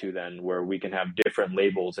tap into then, where we can have different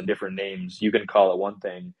labels and different names? You can call it one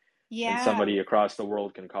thing, and Yeah. somebody across the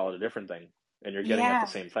world can call it a different thing, and you're getting at the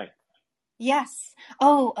Yeah. same thing. Yes.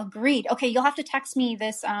 Oh, agreed. Okay, you'll have to text me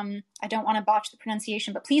this. I don't want to botch the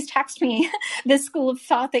pronunciation, but please text me this school of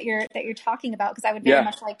thought that you're talking about, because I would very Yeah,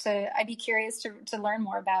 much like to. I'd be curious to learn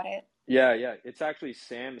more about it. yeah. It's actually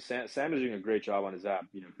Sam. Sam is doing a great job on his app.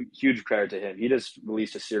 Huge credit to him. He just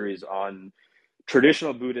released a series on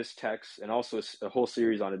traditional Buddhist texts, and also a whole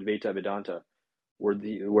series on Advaita Vedanta,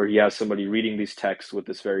 where he has somebody reading these texts with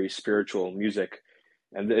this very spiritual music,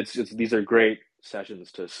 and these are great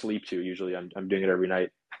sessions to sleep to. Usually, I'm doing it every night.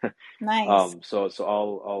 Nice. So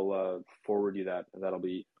I'll forward you that, and I'll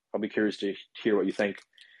be curious to hear what you think.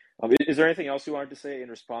 Is there anything else you wanted to say in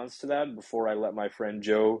response to that before I let my friend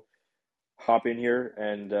Joe hop in here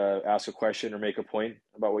and ask a question or make a point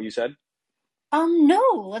about what you said? No,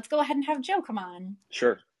 let's go ahead and have Joe come on.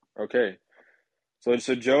 Sure. Okay. So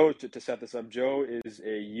Joe, to set this up, Joe is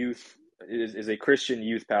a Christian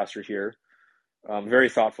youth pastor here. Very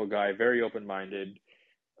thoughtful guy, very open-minded,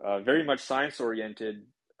 very much science-oriented,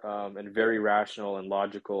 and very rational and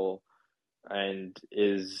logical, and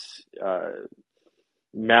is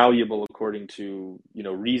malleable according to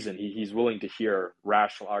reason. He's willing to hear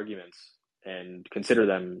rational arguments and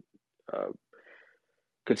uh,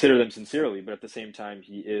 consider them sincerely, but at the same time,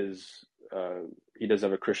 he does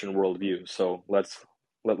have a Christian worldview. So let's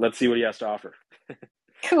see what he has to offer.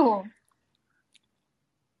 Cool.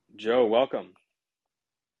 Joe, welcome.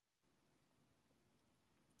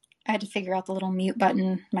 I had to figure out the little mute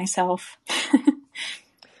button myself.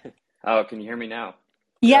 Oh, can you hear me now?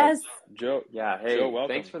 Yes. Joe. Yeah, Joe, hey, welcome.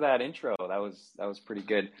 thanks for that intro. That was pretty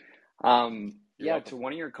good. You're Yeah, welcome. to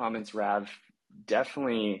one of your comments, Rav,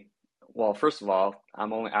 definitely. Well, first of all, I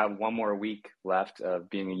have one more week left of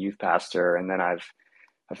being a youth pastor, and then I've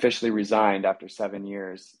officially resigned after 7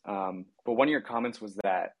 years. But one of your comments was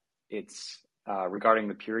that it's regarding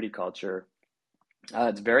the purity culture.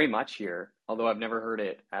 It's very much here, although I've never heard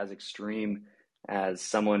it as extreme as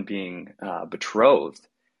someone being betrothed.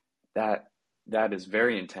 That that is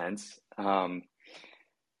very intense.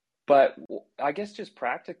 But I guess just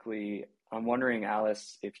practically, I'm wondering,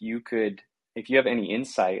 Alice, if you have any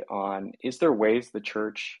insight on, is there ways the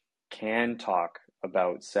church can talk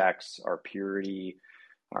about sex or purity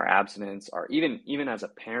or abstinence, or even as a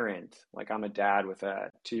parent, like I'm a dad with a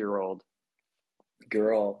 2-year-old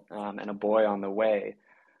girl and a boy on the way,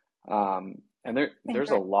 and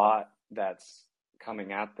there's a lot that's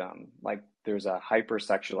coming at them. Like there's a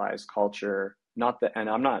hypersexualized culture. Not that, and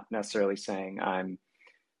I'm not necessarily saying I'm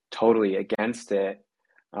totally against it,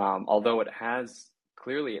 although it has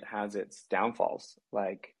its downfalls,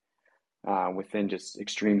 like within just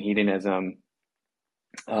extreme hedonism.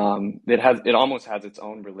 It almost has its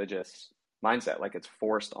own religious mindset, like it's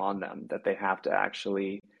forced on them that they have to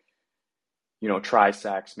actually try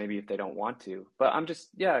sex, maybe if they don't want to. But I'm just,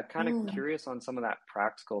 yeah, kind of Mm. curious on some of that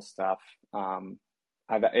practical stuff.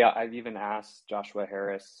 I've even asked Joshua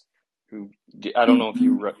Harris, who I don't know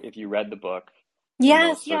Mhm. if you read the book in those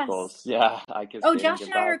Yes, yes. circles. Yeah, I Kiss Oh, Dating Josh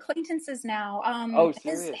and I are Goodbye. acquaintances now. Oh,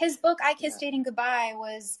 His serious? book "I Kiss Yeah. Dating Goodbye"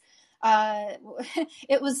 was, uh,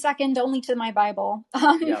 it was second only to my Bible.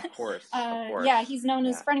 Yeah, of course. Of Yeah, course. he's known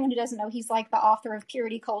as, Yeah. for anyone who doesn't know, he's like the author of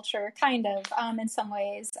Purity Culture, kind of, in some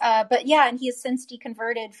ways. But yeah, and he has since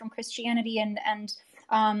deconverted from Christianity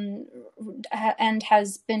um, and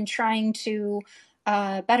has been trying to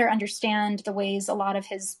better understand the ways a lot of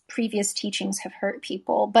his previous teachings have hurt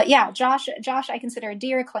people. But yeah, Josh, I consider a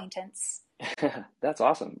dear acquaintance. That's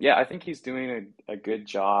awesome. Yeah, I think he's doing a good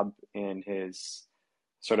job in his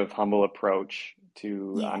sort of humble approach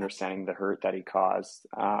to Yeah. understanding the hurt that he caused.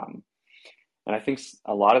 And I think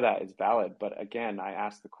a lot of that is valid. But again, I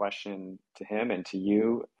asked the question to him and to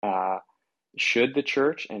you, should the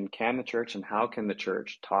church and can the church and how can the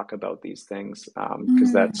church talk about these things?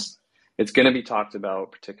 Because Mm. it's going to be talked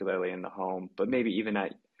about, particularly in the home, but maybe even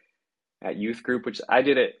at youth group, which I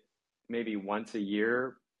did it maybe once a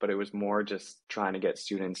year, but it was more just trying to get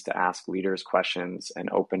students to ask leaders questions and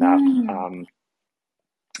open up. Mm.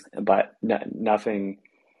 But nothing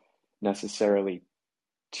necessarily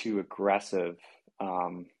too aggressive.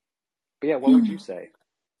 But yeah, what would you Mm. say?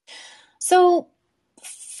 So,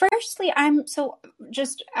 firstly, I'm so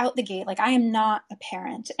just out the gate, like I am not a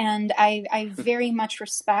parent, and I very much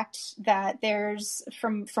respect that there's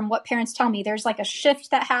from what parents tell me, there's like a shift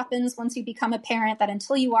that happens once you become a parent, that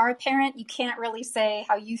until you are a parent, you can't really say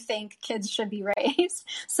how you think kids should be raised.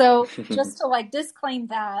 So just to like disclaim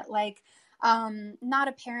that, like not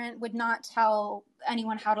a parent would not tell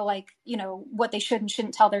anyone how to, like, what they should and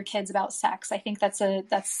shouldn't tell their kids about sex. I think that's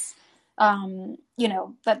that's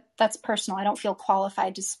personal. I don't feel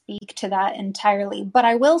qualified to speak to that entirely, but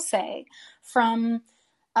I will say from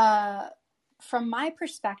uh, from my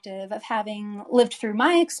perspective of having lived through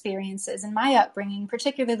my experiences and my upbringing,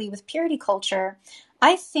 particularly with purity culture,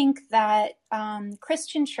 I think that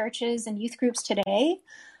Christian churches and youth groups today,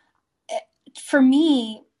 for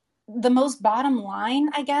me, the most bottom line,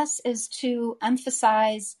 I guess, is to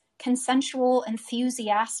emphasize consensual,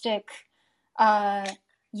 enthusiastic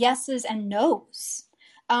yeses and nos.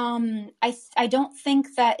 I don't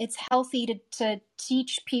think that it's healthy to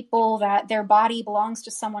teach people that their body belongs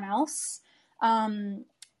to someone else. Um,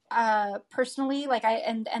 personally, like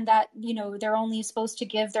and that, they're only supposed to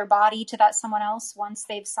give their body to that someone else once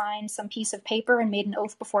they've signed some piece of paper and made an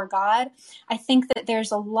oath before God. I think that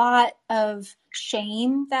there's a lot of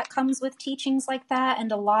shame that comes with teachings like that,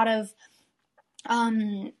 and a lot of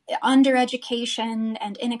undereducation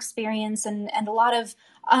and inexperience, and a lot of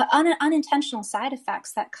unintentional side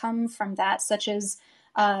effects that come from that, such as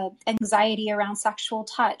anxiety around sexual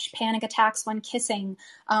touch, panic attacks when kissing,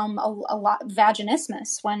 a lot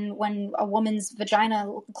vaginismus, when a woman's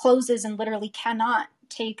vagina closes and literally cannot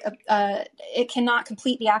it cannot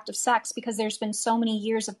complete the act of sex, because there's been so many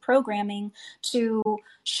years of programming to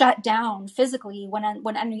shut down physically when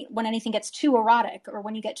anything gets too erotic or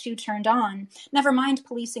when you get too turned on, never mind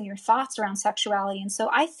policing your thoughts around sexuality. And so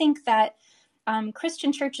I think that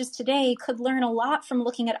Christian churches today could learn a lot from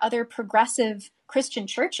looking at other progressive Christian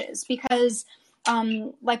churches, because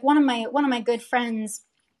like one of my good friends,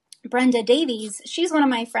 Brenda Davies, she's one of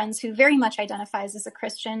my friends who very much identifies as a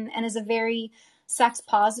Christian and is a very sex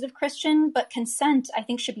positive Christian, but consent, I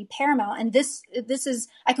think, should be paramount. And this is,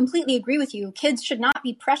 I completely agree with you. Kids should not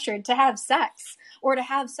be pressured to have sex or to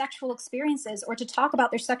have sexual experiences or to talk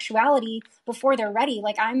about their sexuality before they're ready.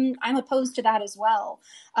 Like I'm opposed to that as well.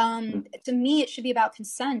 To me, it should be about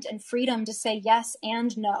consent and freedom to say yes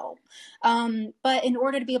and no. But in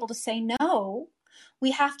order to be able to say no,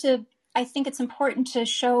 we have to, I think it's important to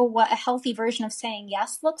show what a healthy version of saying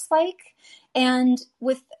yes looks like. And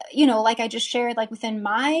with, like I just shared, like within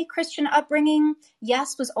my Christian upbringing,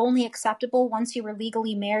 yes was only acceptable once you were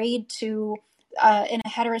legally married to in a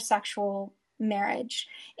heterosexual marriage.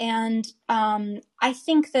 And I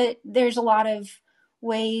think that there's a lot of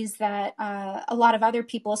ways that a lot of other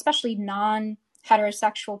people, especially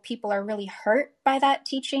non-heterosexual people, are really hurt by that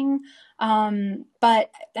teaching. And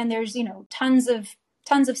there's,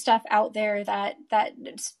 tons of stuff out there that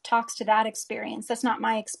talks to that experience. That's not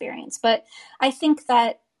my experience. But I think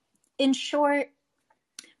that, in short,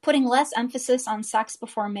 putting less emphasis on sex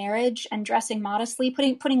before marriage and dressing modestly,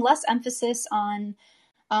 putting less emphasis on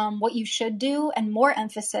what you should do and more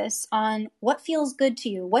emphasis on what feels good to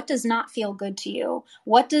you, what does not feel good to you,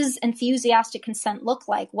 what does enthusiastic consent look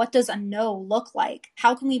like, what does a no look like,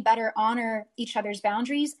 how can we better honor each other's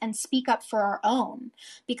boundaries and speak up for our own.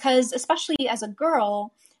 Because especially as a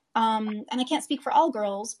girl, and I can't speak for all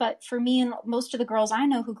girls, but for me and most of the girls I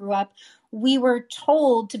know who grew up, we were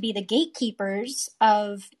told to be the gatekeepers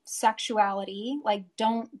of sexuality. Like,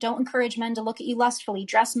 don't encourage men to look at you lustfully,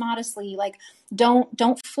 dress modestly, like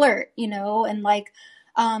don't flirt, and like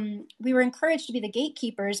we were encouraged to be the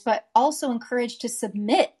gatekeepers, but also encouraged to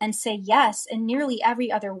submit and say yes in nearly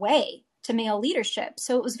every other way to male leadership.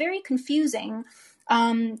 So it was very confusing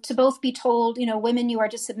to both be told, women, you are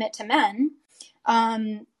to submit to men,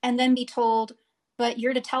 and then be told, but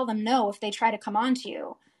you're to tell them no if they try to come on to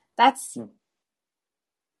you. That's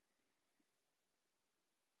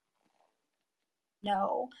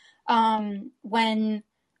no.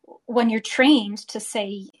 When you're trained to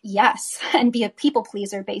say yes and be a people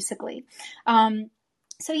pleaser, basically.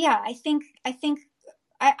 So yeah, I think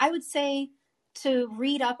I would say to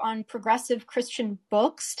read up on progressive Christian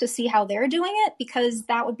books to see how they're doing it, because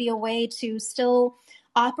that would be a way to still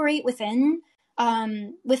operate within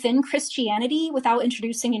Christianity without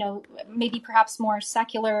introducing, maybe perhaps more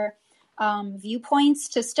secular viewpoints,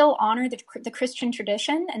 to still honor the Christian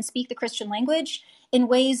tradition and speak the Christian language in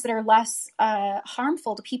ways that are less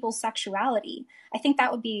harmful to people's sexuality. I think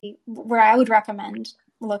that would be where I would recommend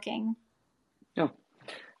looking. Yeah.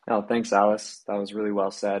 No, thanks, Alice. That was really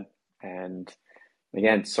well said. And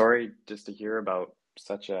again, sorry just to hear about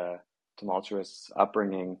such a tumultuous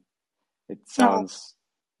upbringing. It sounds,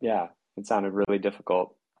 it sounded really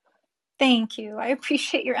difficult. Thank you. I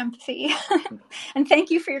appreciate your empathy. And thank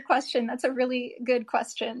you for your question. That's a really good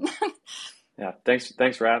question. Yeah.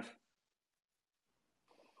 Thanks, Rav.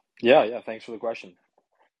 Yeah. Thanks for the question.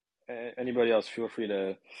 Anybody else, feel free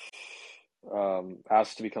to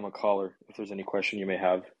ask to become a caller if there's any question you may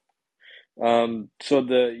have. So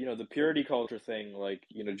the purity culture thing, like,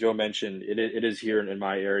 Joe mentioned, it is here in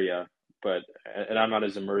my area, and I'm not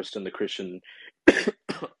as immersed in the Christian,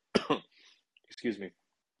 excuse me,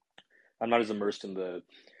 I'm not as immersed in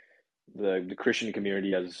the Christian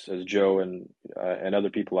community as Joe and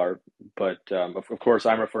other people are. But of course,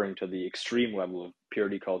 I'm referring to the extreme level of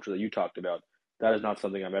purity culture that you talked about. That is not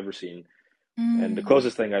something I've ever seen. And the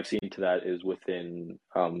closest thing I've seen to that is within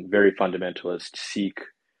very fundamentalist Sikh,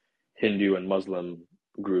 Hindu, and Muslim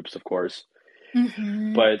groups, of course.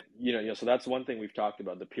 Mm-hmm. But so that's one thing we've talked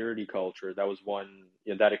about, the purity culture. That was one,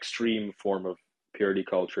 that extreme form of purity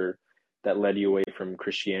culture that led you away from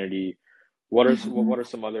Christianity. What are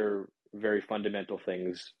some other very fundamental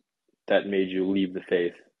things that made you leave the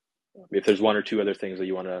faith? If there's one or two other things that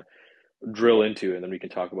you want to drill into, and then we can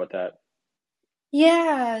talk about that.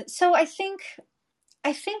 Yeah. So I think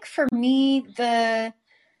for me, the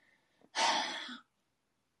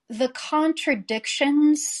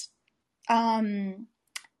contradictions um,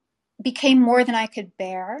 became more than I could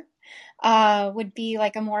bear. Would be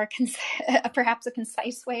like a more perhaps a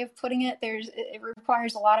concise way of putting it. It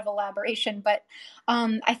requires a lot of elaboration, but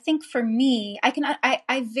I think for me,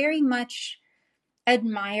 I very much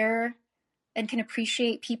admire and can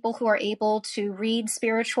appreciate people who are able to read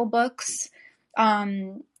spiritual books.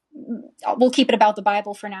 We'll keep it about the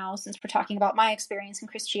Bible for now, since we're talking about my experience in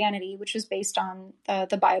Christianity, which was based on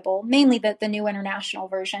the Bible, mainly the New International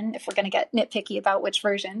Version, if we're going to get nitpicky about which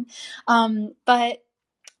version. But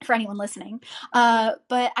for anyone listening,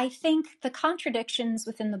 but I think the contradictions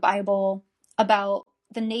within the Bible about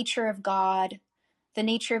the nature of God, the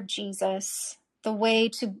nature of Jesus, the way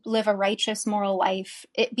to live a righteous moral life,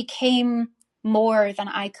 it became more than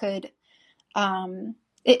I could.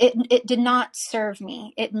 It did not serve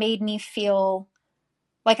me. It made me feel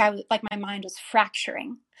like my mind was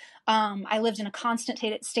fracturing. I lived in a constant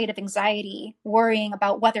state of anxiety, worrying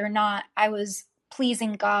about whether or not I was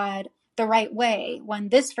pleasing God the right way. When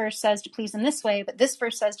this verse says to please him this way, but this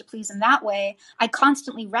verse says to please him that way, I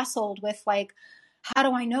constantly wrestled with like, how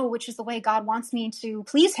do I know which is the way God wants me to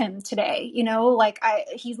please him today? You know, like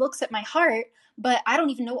he looks at my heart, but I don't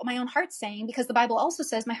even know what my own heart's saying, because the Bible also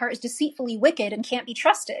says my heart is deceitfully wicked and can't be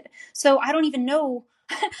trusted. So I don't even know.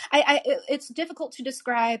 It's difficult to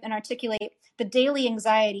describe and articulate the daily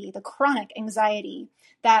anxiety, the chronic anxiety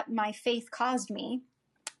that my faith caused me.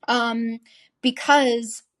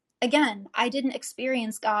 Because again, I didn't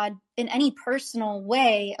experience God in any personal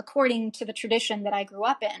way according to the tradition that I grew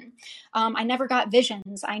up in. I never got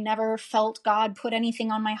visions. I never felt God put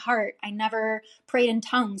anything on my heart. I never prayed in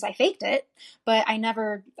tongues. I faked it, but I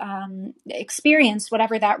never experienced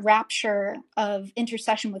whatever that rapture of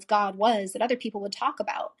intercession with God was that other people would talk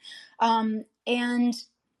about. And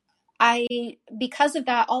because of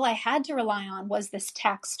that, all I had to rely on was this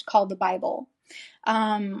text called the Bible.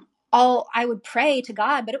 I would pray to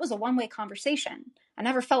God, but it was a one-way conversation. I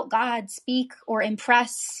never felt God speak or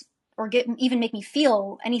impress or even make me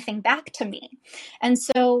feel anything back to me. And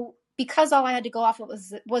so because all I had to go off of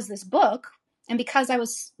was this book, and because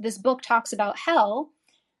this book talks about hell,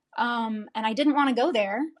 and I didn't want to go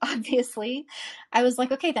there, obviously, I was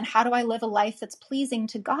like, okay, then how do I live a life that's pleasing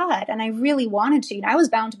to God? And I really wanted to. I was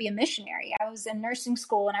bound to be a missionary. I was in nursing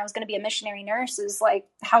school and I was going to be a missionary nurse. Is like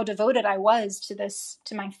how devoted I was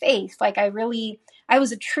to my faith. Like I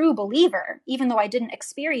was a true believer, even though I didn't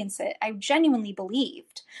experience it. I genuinely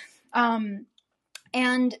believed.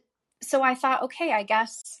 And so I thought, okay, I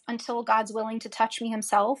guess until God's willing to touch me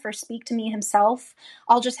himself or speak to me himself,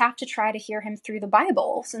 I'll just have to try to hear him through the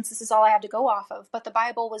Bible, since this is all I have to go off of. But the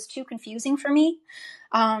Bible was too confusing for me.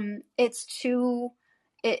 It's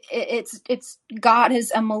God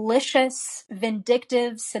is a malicious,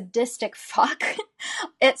 vindictive, sadistic fuck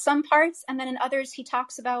at some parts. And then in others, he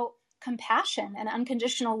talks about compassion and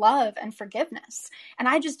unconditional love and forgiveness. And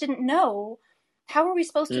I just didn't know, how are we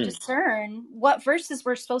supposed to discern what verses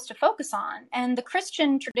we're supposed to focus on? And the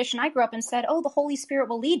Christian tradition I grew up in said, oh, the Holy Spirit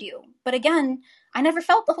will lead you. But again, I never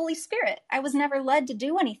felt the Holy Spirit. I was never led to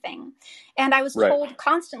do anything. And I was told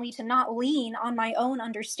constantly to not lean on my own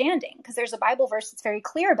understanding, because there's a Bible verse that's very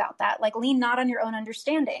clear about that. Like, lean not on your own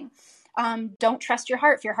understanding. Don't trust your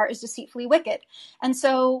heart, for your heart is deceitfully wicked. And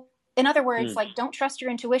so, in other words, like, don't trust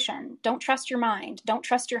your intuition. Don't trust your mind. Don't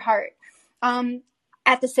trust your heart.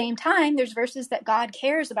 At the same time, there's verses that God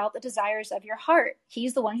cares about the desires of your heart.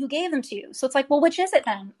 He's the one who gave them to you. So it's like, well, which is it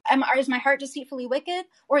then? Is my heart deceitfully wicked?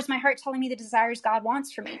 Or is my heart telling me the desires God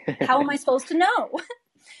wants for me? How am I supposed to know?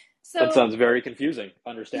 So that sounds very confusing,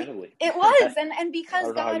 understandably. It was. And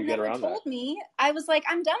because God never told me, I was like,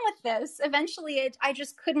 I'm done with this. Eventually, I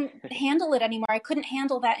just couldn't handle it anymore. I couldn't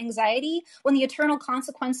handle that anxiety when the eternal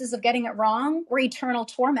consequences of getting it wrong were eternal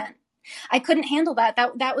torment. I couldn't handle that.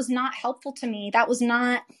 That was not helpful to me. That was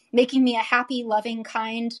not making me a happy, loving,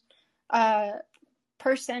 kind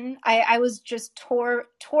person. I was just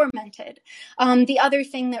tormented. The other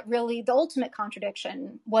thing that really, the ultimate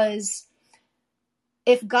contradiction was,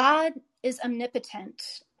 if God is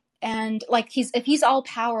omnipotent and if he's all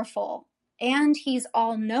powerful and he's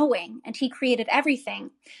all knowing and he created everything,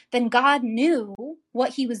 then God knew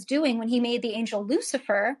what he was doing when he made the angel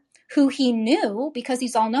Lucifer, who he knew, because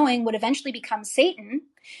he's all knowing, would eventually become Satan.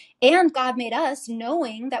 And God made us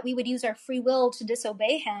knowing that we would use our free will to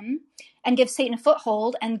disobey him and give Satan a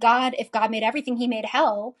foothold. And if God made everything, he made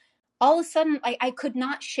hell. All of a sudden, I could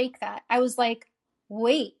not shake that. I was like,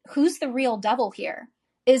 wait, who's the real devil here?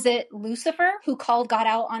 Is it Lucifer, who called God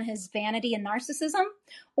out on his vanity and narcissism?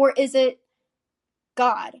 Or is it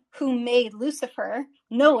God, who made Lucifer,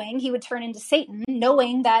 knowing he would turn into Satan,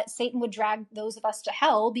 knowing that Satan would drag those of us to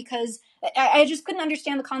hell? Because I just couldn't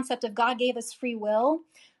understand the concept of God gave us free will,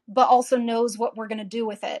 but also knows what we're going to do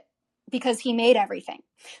with it because he made everything.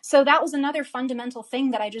 So that was another fundamental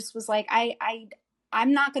thing that I just was like,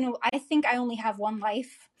 I'm not going to, I think I only have one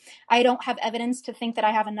life. I don't have evidence to think that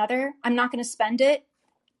I have another. I'm not going to spend it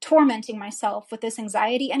tormenting myself with this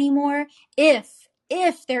anxiety anymore. If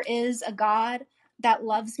there is a God that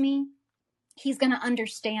loves me, he's going to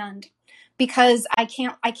understand, because I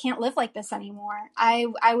can't live like this anymore. I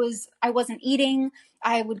wasn't eating.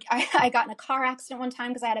 I got in a car accident one time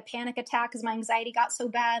because I had a panic attack because my anxiety got so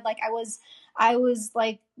bad. Like I was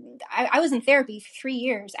in therapy for 3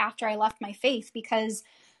 years after I left my faith, because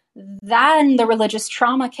then the religious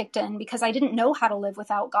trauma kicked in, because I didn't know how to live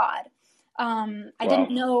without God. I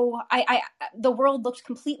didn't Wow. know, the world looked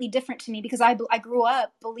completely different to me, because I grew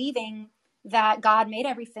up believing that God made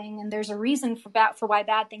everything and there's a reason for why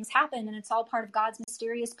bad things happen. And it's all part of God's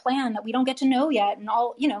mysterious plan that we don't get to know yet, and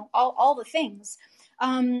all the things.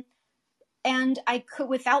 And I could,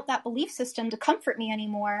 without that belief system to comfort me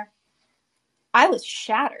anymore, I was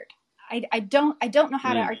shattered. I don't know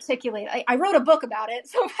how to Mm. articulate. I wrote a book about it.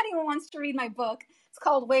 So if anyone wants to read my book, it's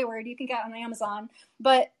called Wayward. You can get it on Amazon,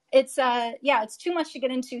 but it's too much to get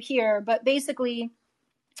into here. But basically,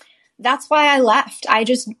 that's why I left. I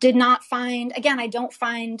just did not find, again, I don't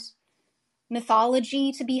find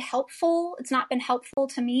mythology to be helpful. It's not been helpful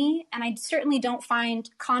to me. And I certainly don't find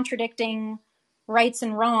contradicting rights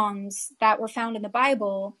and wrongs that were found in the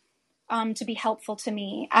Bible to be helpful to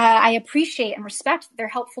me. I appreciate and respect that they're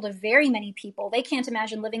helpful to very many people. They can't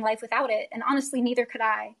imagine living life without it. And honestly, neither could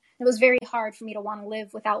I. It was very hard for me to want to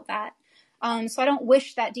live without that. So I don't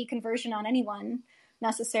wish that deconversion on anyone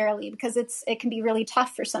necessarily, because it can be really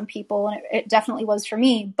tough for some people, and it definitely was for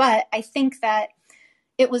me. But I think that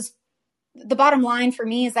the bottom line for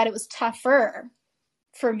me is that it was tougher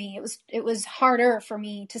for me. It was harder for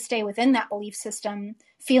me to stay within that belief system,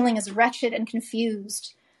 feeling as wretched and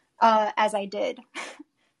confused as I did.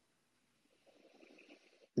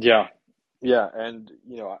 Yeah. Yeah. And,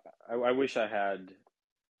 I wish I had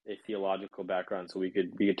a theological background so we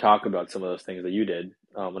could talk about some of those things that you did.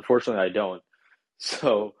 Unfortunately, I don't.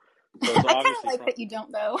 So, I so kind of obviously, like that you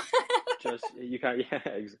don't, though. just you kind of,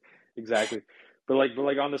 yeah, exactly. But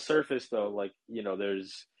like on the surface though, like,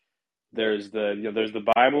 there's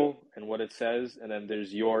the Bible and what it says, and then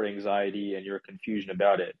there's your anxiety and your confusion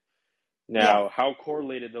about it. Yeah. Now, how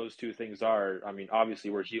correlated those two things are, I mean,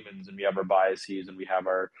 obviously we're humans and we have our biases and we have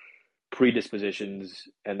our predispositions,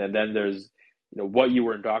 and then there's what you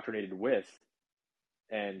were indoctrinated with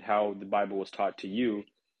and how the Bible was taught to you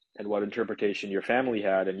and what interpretation your family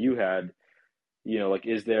had and you had. Like,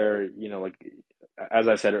 is there, like, as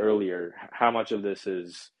I said earlier, how much of this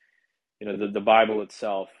is the Bible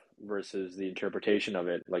itself versus the interpretation of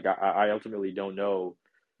it? Like, I ultimately don't know,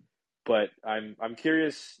 but I'm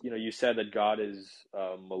curious. You said that God is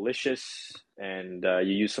malicious, and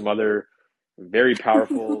you use some other very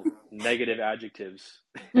powerful negative adjectives.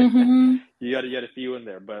 Mm-hmm. You had a few in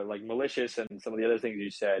there, but like malicious and some of the other things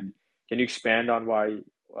you said. Can you expand on why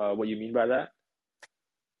what you mean by that?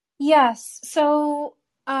 Yes. So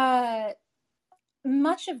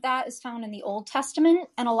much of that is found in the Old Testament,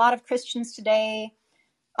 and a lot of Christians today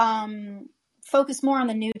focus more on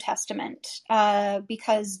the New Testament,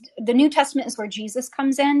 because the New Testament is where Jesus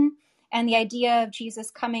comes in, and the idea of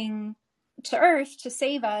Jesus coming to earth to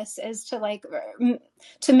save us is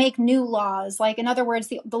to make new laws. Like, in other words,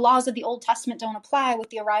 the laws of the Old Testament don't apply with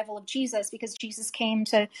the arrival of Jesus, because Jesus came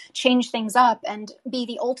to change things up and be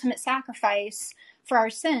the ultimate sacrifice for our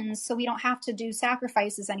sins, so we don't have to do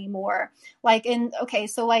sacrifices anymore.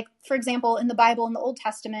 So for example, in the Bible, in the Old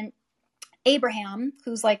Testament, Abraham,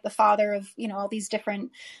 who's like the father of all these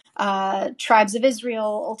different tribes of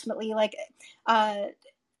Israel, ultimately,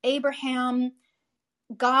 Abraham,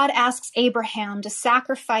 God asks Abraham to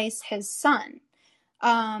sacrifice his son.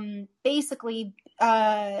 Basically,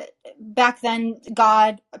 back then,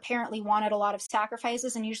 God apparently wanted a lot of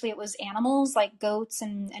sacrifices, and usually it was animals like goats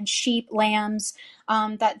and sheep, lambs,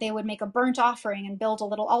 that they would make a burnt offering and build a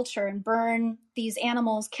little altar and burn these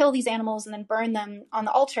animals, kill these animals, and then burn them on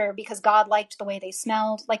the altar because God liked the way they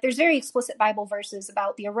smelled. Like, there's very explicit Bible verses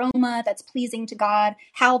about the aroma that's pleasing to God,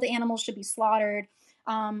 how the animals should be slaughtered,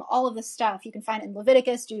 all of this stuff. You can find it in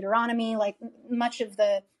Leviticus, Deuteronomy, like much of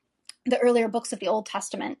the earlier books of the Old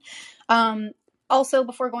Testament. Also,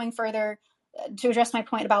 before going further, to address my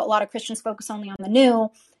point about a lot of Christians focus only on the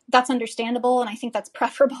new, that's understandable, and I think that's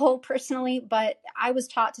preferable personally, but I was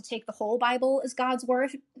taught to take the whole Bible as God's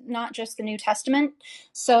word, not just the New Testament.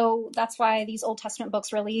 So that's why these Old Testament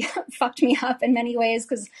books really fucked me up in many ways,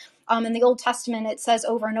 because in the Old Testament, it says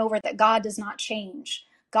over and over that God does not change.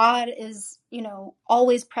 God is,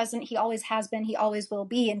 always present. He always has been. He always will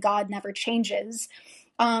be. And God never changes.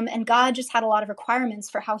 And God just had a lot of requirements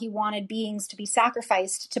for how he wanted beings to be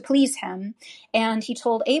sacrificed to please him. And he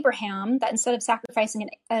told Abraham that instead of sacrificing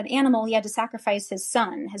an animal, he had to sacrifice his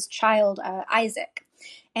son, his child, Isaac.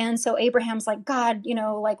 And so Abraham's like, God,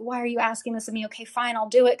 why are you asking this of me? Okay, fine, I'll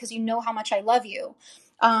do it because you know how much I love you.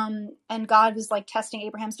 And God was like testing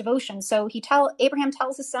Abraham's devotion. So Abraham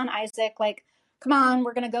tells his son Isaac, like, come on,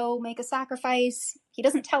 we're going to go make a sacrifice. He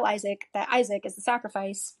doesn't tell Isaac that Isaac is the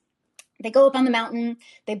sacrifice. They go up on the mountain,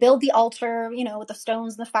 they build the altar, with the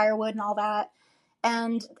stones and the firewood and all that.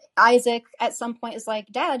 And Isaac at some point is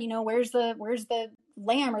like, Dad, where's the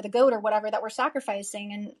lamb or the goat or whatever that we're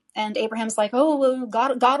sacrificing? And Abraham's like, oh, well,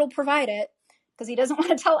 God will provide it, because he doesn't want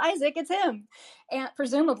to tell Isaac it's him, and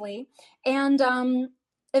presumably. And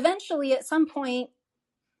eventually at some point,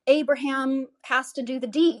 Abraham has to do the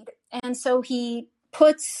deed. And so he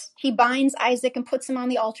binds Isaac and puts him on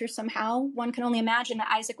the altar somehow. One can only imagine that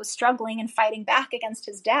Isaac was struggling and fighting back against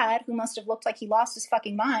his dad, who must have looked like he lost his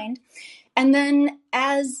fucking mind. And then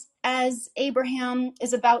as Abraham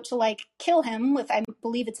is about to kill him with, I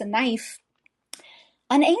believe it's a knife,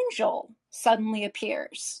 an angel suddenly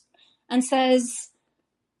appears and says,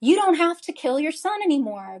 you don't have to kill your son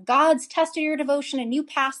anymore. God's tested your devotion and you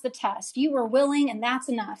passed the test. You were willing, and that's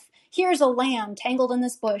enough. Here's a lamb tangled in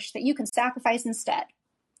this bush that you can sacrifice instead.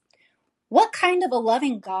 What kind of a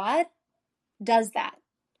loving God does that?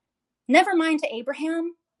 Never mind to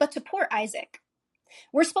Abraham, but to poor Isaac.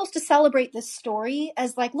 We're supposed to celebrate this story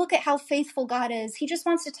as look at how faithful God is. He just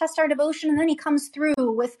wants to test our devotion, and then he comes through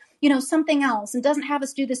with, something else and doesn't have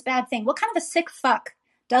us do this bad thing. What kind of a sick fuck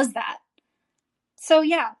does that? So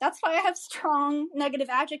yeah, that's why I have strong negative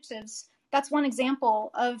adjectives. That's one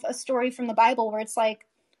example of a story from the Bible where it's like,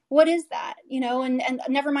 what is that? And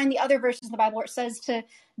never mind the other verses in the Bible where it says to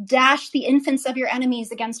dash the infants of your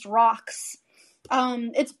enemies against rocks.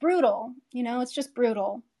 It's brutal, it's just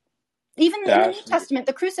brutal. Even in the New Testament,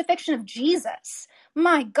 the crucifixion of Jesus,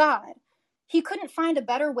 my God, he couldn't find a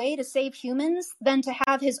better way to save humans than to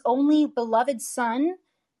have his only beloved son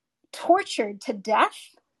tortured to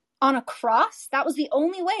death on a cross. That was the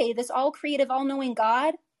only way this all-creative, all-knowing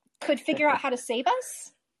God could figure out how to save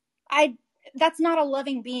us. That's not a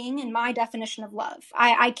loving being in my definition of love.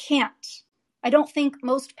 I can't. I don't think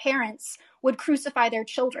most parents would crucify their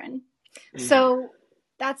children. So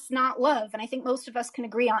that's not love. And I think most of us can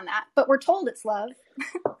agree on that. But we're told it's love.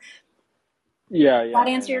 Yeah. That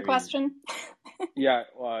answer your question? Yeah.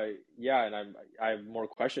 And I have more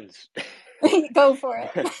questions. Go for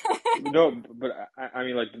it. No, but I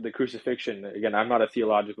mean, the crucifixion, again, I'm not a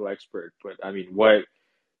theological expert, but I mean, what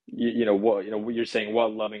you're saying,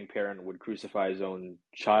 what loving parent would crucify his own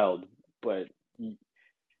child? But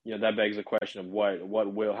that begs the question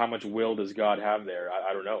of how much will does God have there?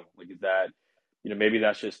 I don't know. Is that, maybe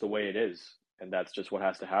that's just the way it is, and that's just what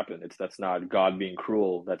has to happen. That's not God being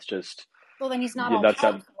cruel. That's just, well, then he's not all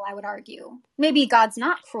powerful, I would argue. Maybe God's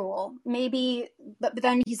not cruel. Maybe, but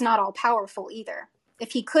then he's not all powerful either,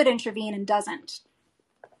 if he could intervene and doesn't.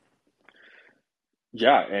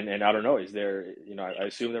 Yeah, and I don't know, is there, I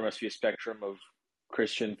assume there must be a spectrum of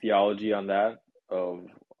Christian theology on that, of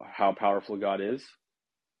how powerful God is.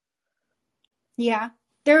 Yeah,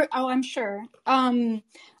 I'm sure.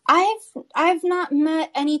 I've not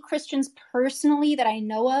met any Christians personally that I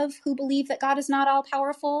know of who believe that God is not all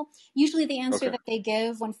powerful. Usually the answer that they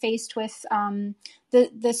give when faced with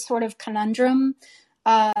this sort of conundrum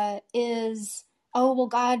is, oh, well,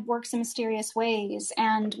 God works in mysterious ways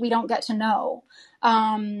and we don't get to know.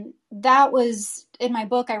 That was, in my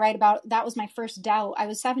book I write about, that was my first doubt. I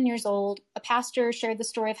was 7 years old. A pastor shared the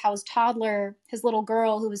story of how his toddler, his little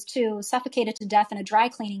girl who was 2, suffocated to death in a dry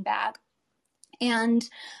cleaning bag. And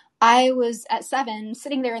I was at 7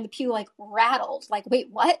 sitting there in the pew, rattled, wait,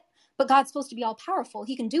 what? But God's supposed to be all powerful.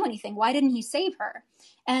 He can do anything. Why didn't he save her?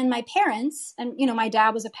 And my parents, and, my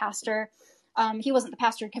dad was a pastor. He wasn't the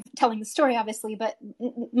pastor telling the story, obviously, but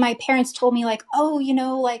my parents told me oh,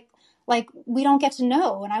 we don't get to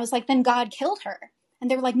know. And I was like, then God killed her. And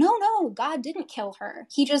they were like, no, God didn't kill her.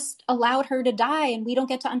 He just allowed her to die and we don't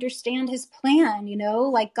get to understand his plan,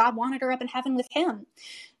 God wanted her up in heaven with him.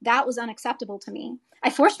 That was unacceptable to me. I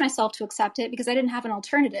forced myself to accept it because I didn't have an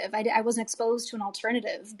alternative. I wasn't exposed to an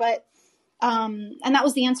alternative. But And that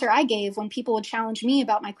was the answer I gave when people would challenge me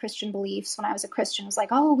about my Christian beliefs when I was a Christian. It was like,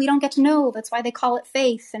 oh, we don't get to know. That's why they call it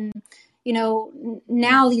faith. And,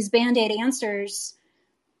 now these Band-Aid answers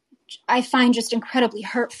I find just incredibly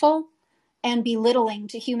hurtful and belittling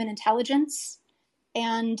to human intelligence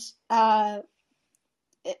and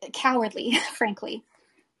cowardly, frankly.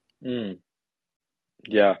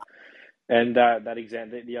 Yeah. And that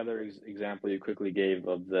the other example you quickly gave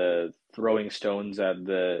of the throwing stones at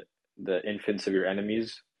the infants of your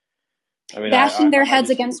enemies. I mean, Bashing their I heads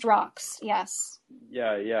just, against rocks. Yes.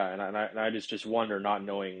 yeah, and I just wonder, not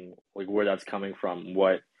knowing like where that's coming from,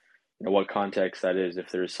 what context that is, if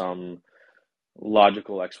there's some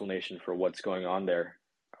logical explanation for what's going on there.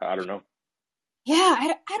 I don't know. Yeah, I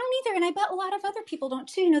don't either. And I bet a lot of other people don't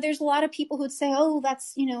too. There's a lot of people who'd say, oh,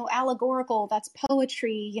 that's, allegorical. That's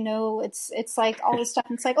poetry. It's like all this stuff.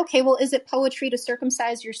 And it's like, okay, well, is it poetry to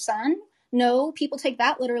circumcise your son? No, people take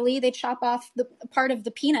that literally. They chop off the part of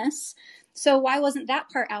the penis. So why wasn't that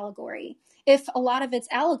part allegory? If a lot of it's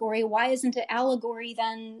allegory, why isn't it allegory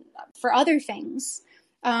then for other things?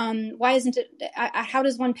 Why isn't it, how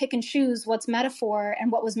does one pick and choose what's metaphor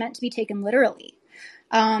and what was meant to be taken literally?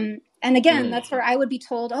 And again, that's where I would be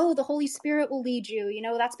told, oh, the Holy Spirit will lead you.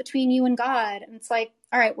 That's between you and God. And it's like,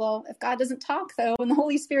 all right, well, if God doesn't talk though, and the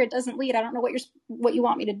Holy Spirit doesn't lead, I don't know what you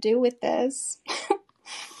want me to do with this.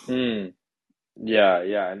 Yeah,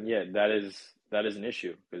 and yeah, that is an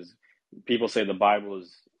issue because people say the Bible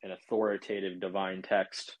is an authoritative divine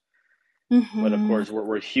text, but of Mm-hmm. course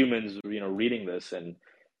we're humans, reading this, and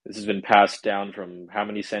this has been passed down from how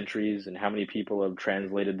many centuries, and how many people have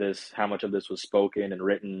translated this, how much of this was spoken and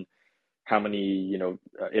written, how many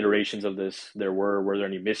iterations of this were there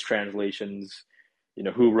any mistranslations,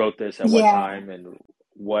 who wrote this at what Yeah. time, and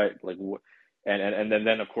what, and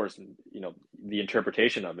then of course the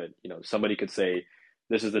interpretation of it. Somebody could say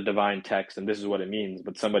this is the divine text and this is what it means,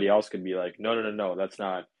 but somebody else could be like, no, that's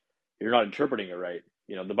not, you're not interpreting it right.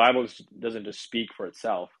 The Bible doesn't just speak for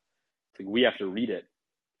itself. It's like we have to read it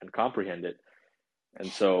and comprehend it.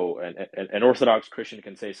 And so an Orthodox Christian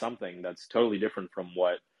can say something that's totally different from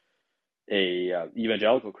what a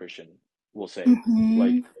evangelical Christian will say.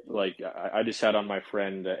 Mm-hmm. I just had on my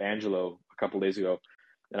friend Angelo a couple days ago,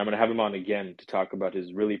 and I'm going to have him on again to talk about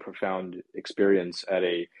his really profound experience at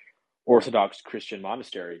a Orthodox Christian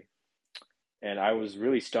monastery. And I was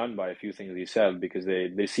really stunned by a few things he said because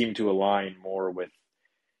they seem to align more with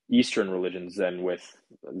Eastern religions than with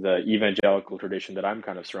the evangelical tradition that I'm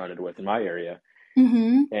kind of surrounded with in my area.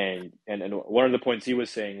 Mm-hmm. And one of the points he was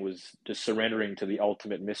saying was just surrendering to the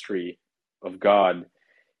ultimate mystery of God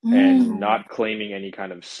and Mm. not claiming any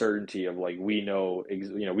kind of certainty of like we know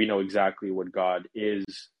exactly what God is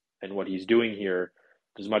and what He's doing here.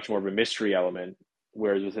 There's much more of a mystery element,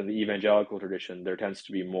 whereas within the evangelical tradition there tends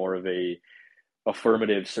to be more of a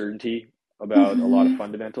affirmative certainty about a lot of Mm-hmm.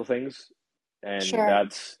 fundamental things, and Sure.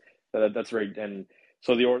 that's very. And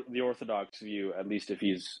so the Orthodox view, at least if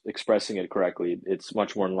he's expressing it correctly, it's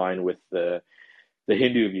much more in line with the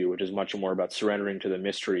Hindu view, which is much more about surrendering to the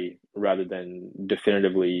mystery rather than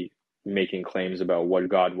definitively making claims about what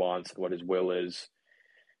God wants and what His will is,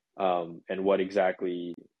 and what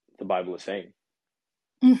exactly the Bible is saying.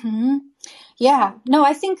 Mm-hmm. Yeah. No,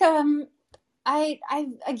 I think I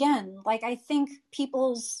again, like I think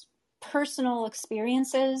people's personal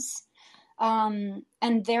experiences and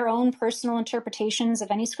their own personal interpretations of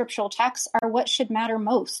any scriptural text are what should matter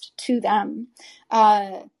most to them.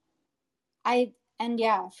 Uh,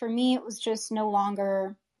 for me, it was just no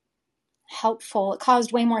longer helpful. It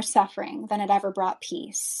caused way more suffering than it ever brought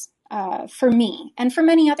peace. For me and for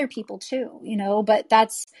many other people too, but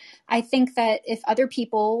I think that if other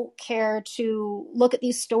people care to look at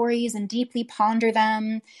these stories and deeply ponder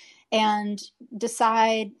them and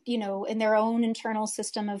decide, in their own internal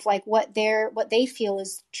system of like what they feel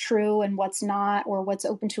is true and what's not, or what's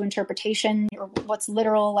open to interpretation or what's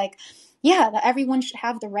literal, like, yeah, that everyone should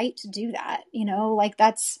have the right to do that, like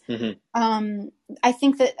that's, Mm-hmm. I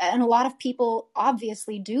think that, and a lot of people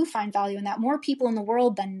obviously do find value in that. More people in the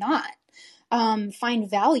world than not find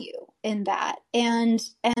value in that, and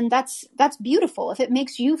that's beautiful. If it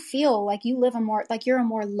makes you feel like you live you're a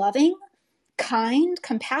more loving, kind,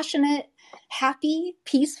 compassionate, happy,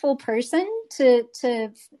 peaceful person to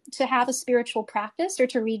have a spiritual practice or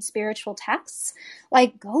to read spiritual texts,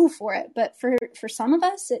 like go for it. But for some of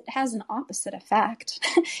us, it has an opposite effect.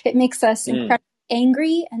 It makes us incredibly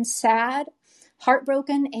angry and sad,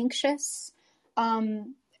 heartbroken, anxious,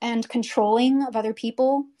 and controlling of other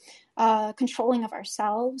people, controlling of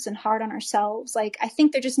ourselves and hard on ourselves. Like, I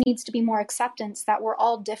think there just needs to be more acceptance that we're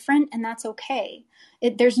all different and that's okay.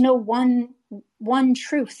 There's no one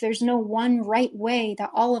truth. There's no one right way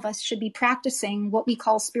that all of us should be practicing what we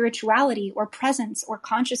call spirituality or presence or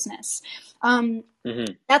consciousness. Hmm.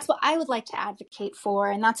 That's what I would like to advocate for.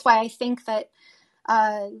 And that's why I think that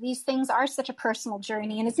these things are such a personal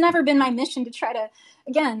journey. And it's never been my mission to try to,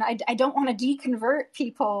 again, I don't want to deconvert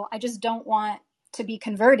people. I just don't want to be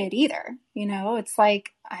converted either. It's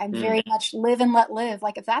like I'm very much live and let live.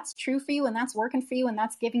 Like if that's true for you and that's working for you and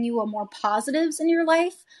that's giving you a more positives in your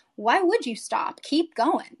life, why would you stop? Keep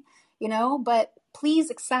going, but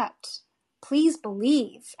please accept, please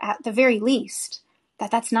believe at the very least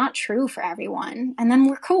that that's not true for everyone. And then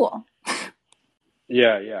we're cool.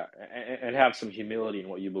 Yeah, yeah, and have some humility in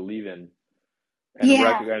what you believe in, and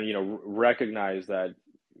Yeah. recognize that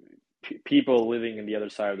people living in the other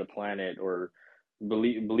side of the planet or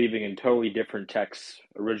believing in totally different texts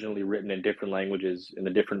originally written in different languages in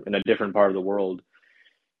a different part of the world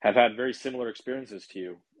have had very similar experiences to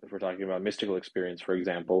you. If we're talking about mystical experience, for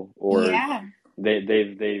example, or Yeah.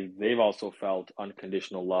 they've also felt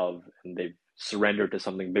unconditional love and they've surrendered to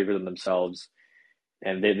something bigger than themselves,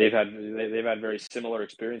 and they've had very similar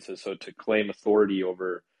experiences. So to claim authority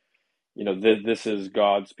over, this is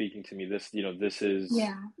God speaking to me, this is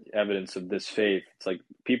Yeah. evidence of this faith. It's like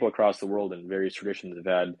people across the world in various traditions have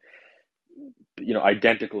had,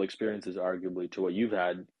 identical experiences arguably to what you've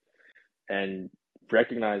had, and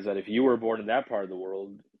recognize that if you were born in that part of the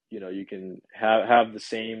world, you can have the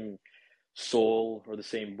same soul or the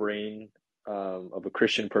same brain of a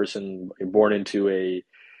Christian person born into a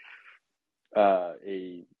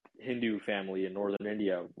Hindu family in northern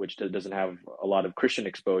India, which doesn't have a lot of Christian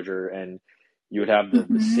exposure, and you would have the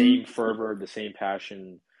Mm-hmm. same fervor, the same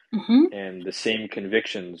passion, Mm-hmm. and the same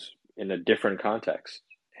convictions in a different context.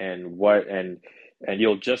 And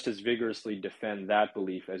you'll just as vigorously defend that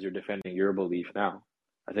belief as you're defending your belief now.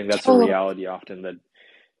 I think that's a Totally. reality often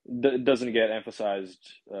that doesn't get emphasized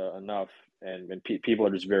enough, and people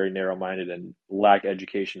are just very narrow-minded and lack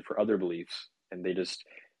education for other beliefs, and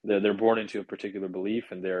they're born into a particular belief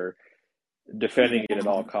and they're defending it at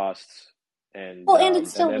all costs, and Well, and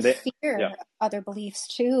instill the they fear yeah, of other beliefs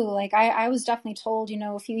too. Like I was definitely told,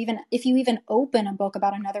 if you even open a book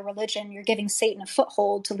about another religion, you're giving Satan a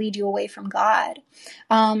foothold to lead you away from God.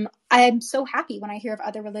 I'm so happy when I hear of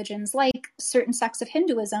other religions, like certain sects of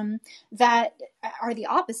Hinduism, that are the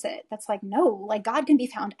opposite. That's like, no, like God can be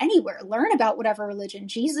found anywhere. Learn about whatever religion.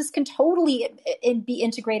 Jesus can totally be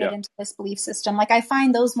integrated yeah, into this belief system. Like I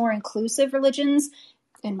find those more inclusive religions,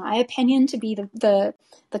 in my opinion, to be the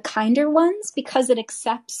kinder ones, because it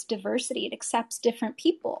accepts diversity, it accepts different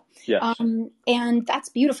people, yes, and that's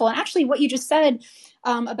beautiful. And actually, what you just said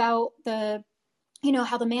about the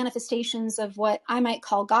how the manifestations of what I might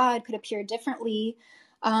call God could appear differently.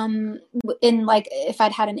 In like if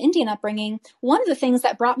I'd had an Indian upbringing, one of the things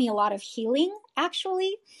that brought me a lot of healing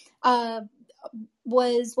actually uh,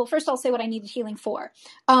 was, well, first I'll say what I needed healing for.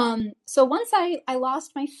 So once I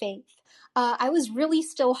lost my faith, I was really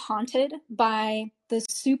still haunted by the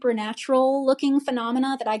supernatural looking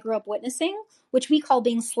phenomena that I grew up witnessing, which we call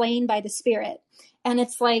being slain by the spirit. And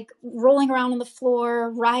it's like rolling around on the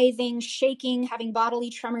floor, writhing, shaking, having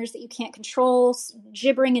bodily tremors that you can't control,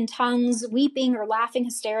 gibbering in tongues, weeping or laughing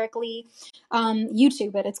hysterically.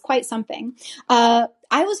 YouTube it. It's quite something. I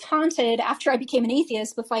was haunted after I became an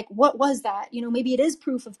atheist with like, what was that? Maybe it is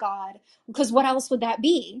proof of God, because what else would that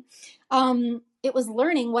be? It was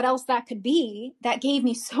learning what else that could be that gave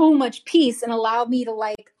me so much peace and allowed me to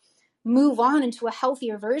like move on into a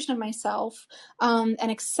healthier version of myself, and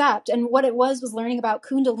accept. And what it was learning about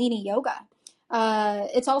Kundalini yoga.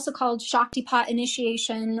 It's also called Shaktipat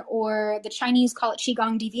initiation, or the Chinese call it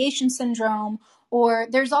Qigong deviation syndrome, or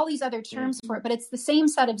there's all these other terms for it, but it's the same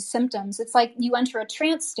set of symptoms. It's like you enter a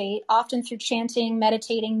trance state, often through chanting,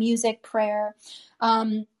 meditating, music, prayer.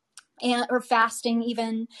 Or fasting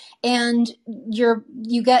even, and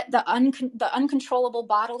you get the uncontrollable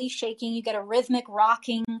bodily shaking, you get a rhythmic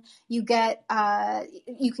rocking, you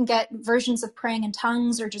can get versions of praying in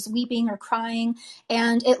tongues or just weeping or crying,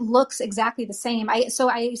 and it looks exactly the same.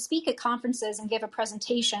 I speak at conferences and give a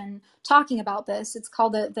presentation talking about this. It's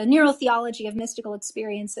called the neurotheology of mystical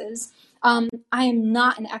experiences. I am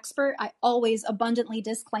not an expert. I always abundantly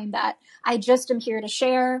disclaim that. I just am here to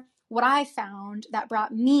share what I found that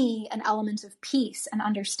brought me an element of peace and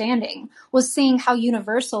understanding, was seeing how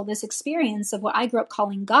universal this experience of what I grew up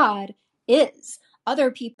calling God is.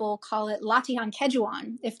 Other people call it latihan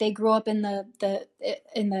kejuan if they grew up in the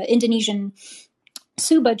Indonesian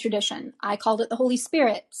Suba tradition. I called it the Holy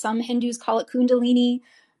Spirit. Some Hindus call it Kundalini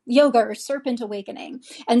yoga or serpent awakening.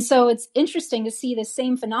 And so it's interesting to see the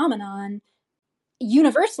same phenomenon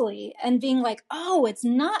universally, and being like, oh, it's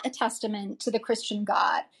not a testament to the Christian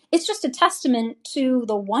God. It's just a testament to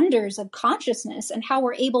the wonders of consciousness and how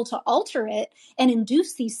we're able to alter it and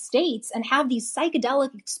induce these states and have these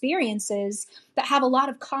psychedelic experiences that have a lot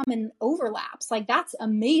of common overlaps. Like, that's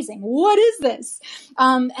amazing. What is this?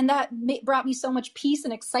 And that brought me so much peace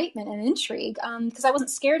and excitement and intrigue, because I wasn't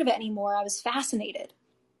scared of it anymore. I was fascinated.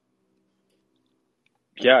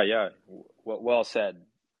 Yeah, yeah. Well said.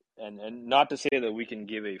 And not to say that we can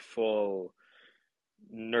give a full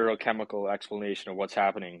neurochemical explanation of what's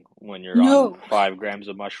happening when you're on No. 5 grams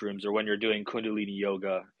of mushrooms or when you're doing Kundalini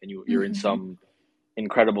yoga and you're in Mm-hmm. some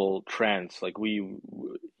incredible trance. Like as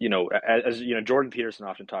you know, Jordan Peterson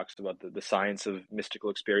often talks about the science of mystical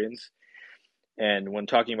experience. And when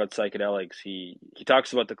talking about psychedelics, he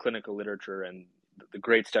talks about the clinical literature and the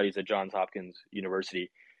great studies at Johns Hopkins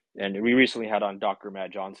University. And we recently had on Dr.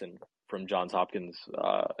 Matt Johnson from Johns Hopkins,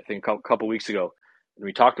 I think a couple weeks ago, and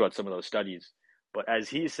we talked about some of those studies. But as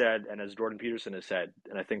he said, and as Jordan Peterson has said,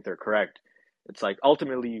 and I think they're correct, it's like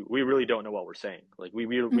ultimately we really don't know what we're saying. Like we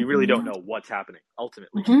really don't Mm-hmm. know what's happening.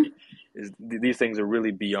 Ultimately, Mm-hmm. these things are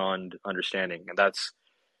really beyond understanding, and that's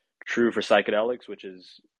true for psychedelics, which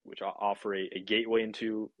offer a gateway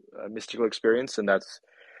into a mystical experience, and that's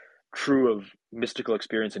true of mystical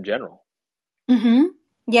experience in general. Mm-hmm.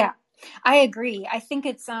 Yeah, I agree. I think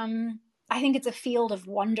it's a field of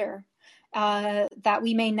wonder, that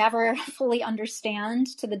we may never fully understand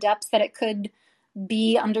to the depths that it could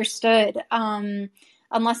be understood,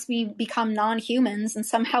 unless we become non-humans and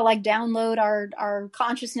somehow like download our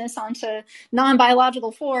consciousness onto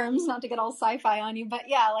non-biological forms. Not to get all sci-fi on you, but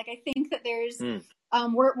yeah, like I think that there's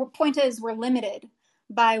Mm. point is we're limited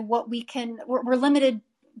by what we can. We're limited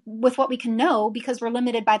with what we can know because we're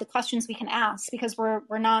limited by the questions we can ask, because we're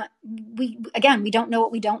not, we don't know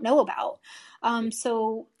what we don't know about.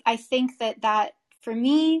 So I think that for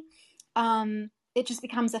me, it just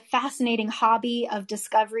becomes a fascinating hobby of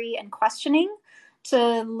discovery and questioning,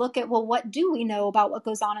 to look at, well, what do we know about what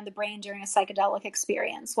goes on in the brain during a psychedelic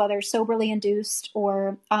experience, whether soberly induced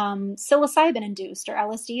or psilocybin induced or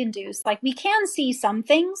LSD induced. Like, we can see some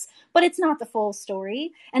things, but it's not the full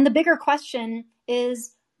story. And the bigger question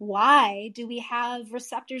is, why do we have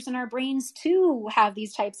receptors in our brains to have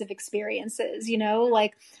these types of experiences?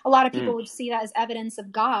 Like, a lot of people Mm. would see that as evidence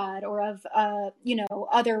of God or of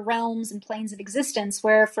other realms and planes of existence,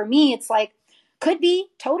 where for me it's like, could be,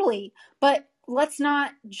 totally, but let's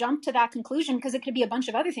not jump to that conclusion, because it could be a bunch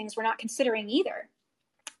of other things we're not considering either.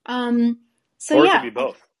 So Or it could yeah, be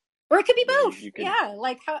both. or it could be both. You could, Yeah,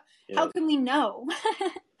 like you how know, can we know?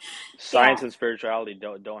 science Yeah, and spirituality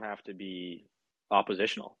don't have to be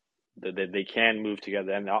oppositional. They can move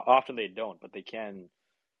together, and often they don't, but they can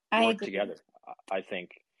I work agree. together, I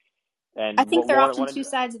think. I And think they're often two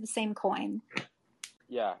sides of the same coin.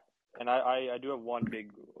 yeah, and I do have one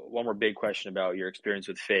more big question about your experience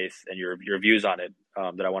with faith and your views on it,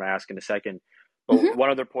 that I want to ask in a second. But Mm-hmm. one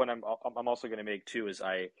other point I'm also going to make too is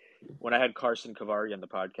when I had Carson Kavari on the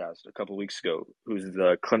podcast a couple weeks ago, who's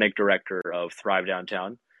the clinic director of Thrive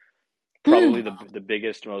Downtown, probably Mm. the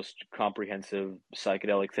biggest, most comprehensive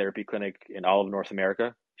psychedelic therapy clinic in all of North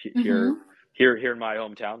America, Mm-hmm. here in my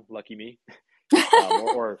hometown. Lucky me,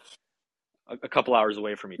 or a couple hours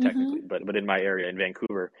away from me Mm-hmm. technically, but in my area in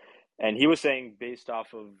Vancouver. And he was saying, based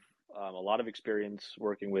off of a lot of experience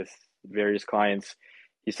working with various clients,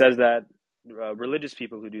 he says that religious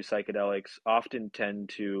people who do psychedelics often tend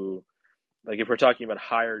to, like, if we're talking about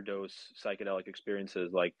higher dose psychedelic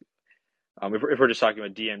experiences, like if we're just talking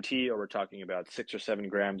about DMT, or we're talking about 6 or 7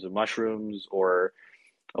 grams of mushrooms or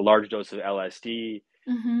a large dose of LSD,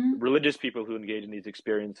 Mm-hmm. religious people who engage in these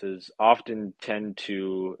experiences often tend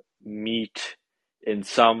to meet in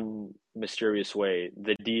some mysterious way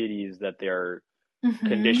the deities that they're Mm-hmm.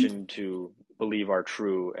 conditioned to believe are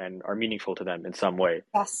true and are meaningful to them in some way.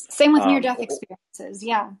 Yes. Same with near-death Or, experiences.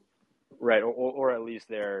 Yeah. right, or at least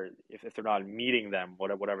they're, if they're not meeting them,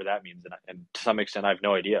 whatever that means, and to some extent I have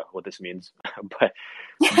no idea what this means,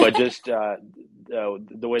 but just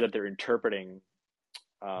the way that they're interpreting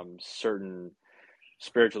certain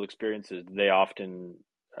spiritual experiences, it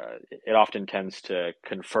often tends to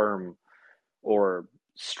confirm or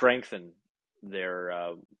strengthen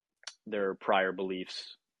their their prior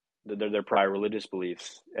beliefs, their prior religious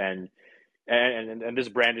beliefs, and this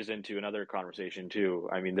branches into another conversation too.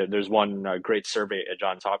 I mean, there's one great survey at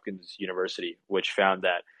Johns Hopkins University which found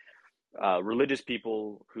that religious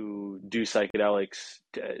people who do psychedelics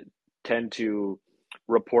tend to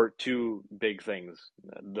report two big things.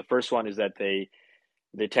 The first one is that they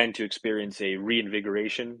tend to experience a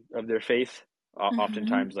reinvigoration of their faith, Mm-hmm.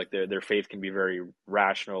 Oftentimes, like their faith can be very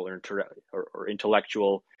rational or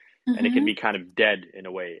intellectual, and it can Mm-hmm. be kind of dead in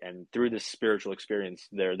a way. And through this spiritual experience,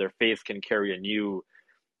 their faith can carry a new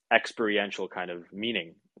experiential kind of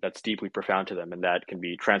meaning that's deeply profound to them, and that can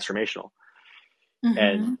be transformational. And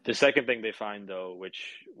Mm-hmm. the second thing they find, though, which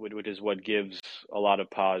is what gives a lot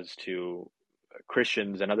of pause to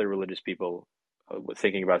Christians and other religious people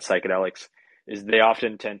thinking about psychedelics, is they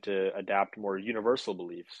often tend to adapt more universal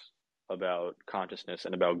beliefs about consciousness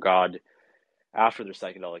and about God after their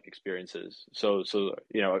psychedelic experiences. So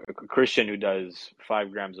a Christian who does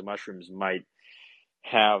 5 grams of mushrooms might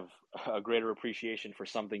have a greater appreciation for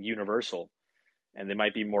something universal, and they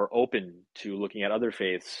might be more open to looking at other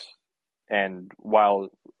faiths. And while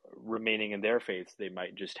remaining in their faiths, they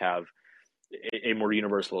might just have a more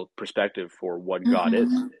universal perspective for what God is.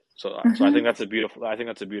 Mm-hmm. So I think that's a beautiful. I think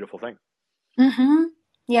that's a beautiful thing. Mm-hmm.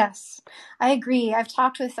 Yes, I agree. I've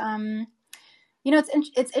talked with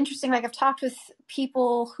it's interesting. Like I've talked with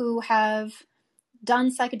people who have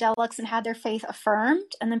done psychedelics and had their faith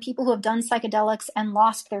affirmed, and then people who have done psychedelics and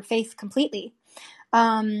lost their faith completely.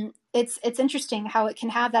 It's interesting how it can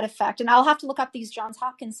have that effect. And I'll have to look up these Johns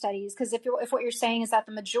Hopkins studies, because if what you're saying is that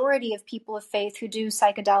the majority of people of faith who do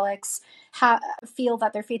psychedelics feel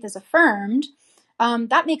that their faith is affirmed,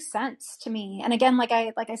 that makes sense to me. And again, like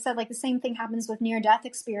I said, like the same thing happens with near death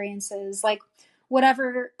experiences. Like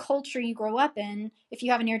whatever culture you grow up in, if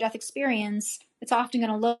you have a near death experience, it's often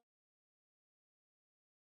going to look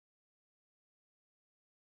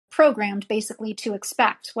programmed basically to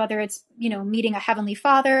expect, whether it's meeting a heavenly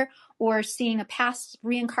father or seeing a past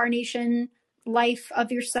reincarnation life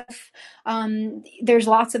of yourself. There's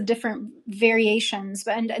lots of different variations,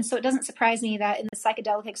 and so it doesn't surprise me that in the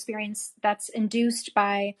psychedelic experience that's induced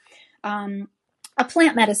by a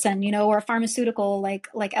plant medicine, or a pharmaceutical like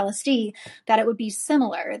LSD, that it would be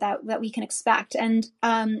similar, that we can expect. And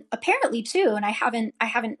apparently too, and I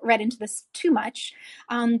haven't read into this too much,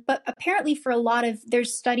 but apparently for a lot of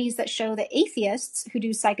there's studies that show that atheists who do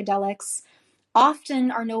psychedelics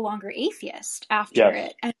often are no longer atheist after Yes.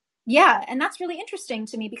 it. And yeah, and that's really interesting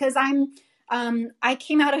to me, because I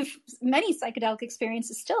came out of many psychedelic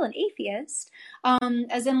experiences still an atheist,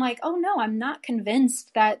 as in like, oh no, I'm not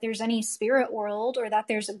convinced that there's any spirit world or that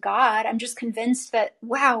there's a God. I'm just convinced that,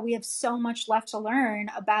 wow, we have so much left to learn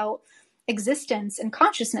about existence and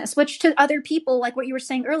consciousness, which to other people, like what you were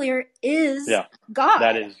saying earlier, is Yeah. That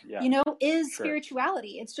God, is. Yeah. is Sure.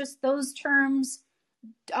 spirituality. It's just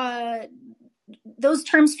uh, those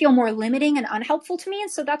terms feel more limiting and unhelpful to me, and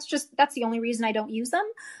so that's the only reason I don't use them.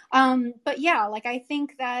 But yeah, like I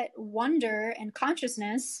think that wonder and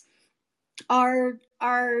consciousness are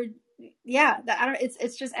yeah, that I don't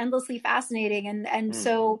it's just endlessly fascinating, and Mm.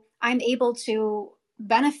 so I'm able to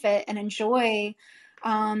benefit and enjoy,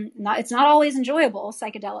 not it's not always enjoyable,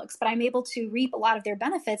 psychedelics, but I'm able to reap a lot of their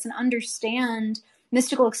benefits and understand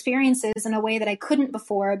mystical experiences in a way that I couldn't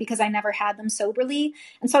before, because I never had them soberly.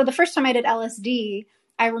 And so the first time I did LSD,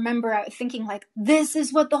 I remember thinking like, this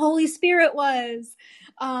is what the Holy Spirit was.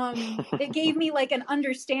 It gave me like an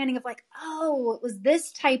understanding of like, oh, it was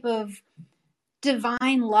this type of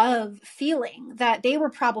divine love feeling that they were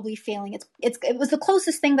probably feeling. It was the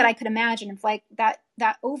closest thing that I could imagine of like that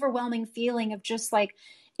overwhelming feeling of just like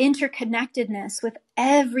interconnectedness with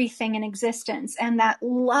everything in existence, and that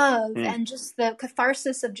love Mm. and just the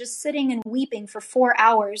catharsis of just sitting and weeping for 4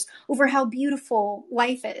 hours over how beautiful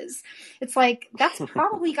life is. It's like that's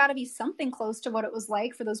probably got to be something close to what it was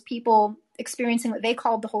like for those people experiencing what they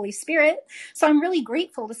called the Holy Spirit. So I'm really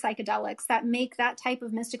grateful to psychedelics that make that type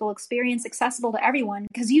of mystical experience accessible to everyone,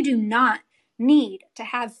 because you do not need to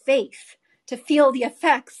have faith to feel the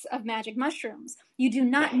effects of magic mushrooms. You do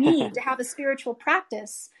not need to have a spiritual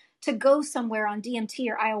practice to go somewhere on DMT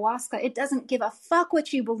or ayahuasca. It doesn't give a fuck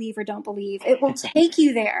what you believe or don't believe. It will take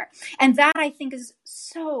you there. And that, I think, is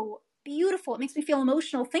so beautiful. It makes me feel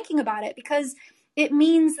emotional thinking about it, because it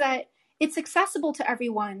means that it's accessible to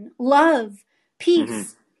everyone. Love, Hmm.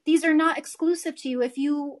 peace, these are not exclusive to you if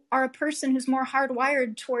you are a person who's more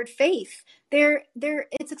hardwired toward faith.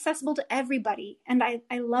 It's accessible to everybody, and I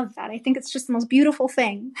love that. I think it's just the most beautiful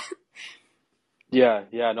thing. Yeah.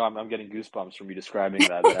 Yeah. No, I'm getting goosebumps from you describing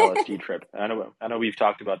that LSD trip. I know we've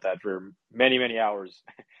talked about that for many hours,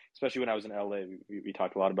 especially when I was in LA. We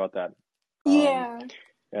talked a lot about that. Um, Yeah.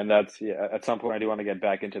 and that's, yeah. At some point, I do want to get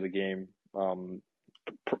back into the game.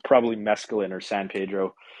 Probably mescaline or San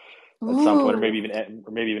Pedro at some point, or Ooh. maybe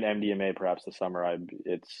even MDMA perhaps this summer.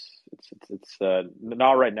 It's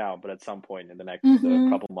not right now, but at some point in the next Mm-hmm.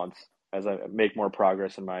 couple months, as I make more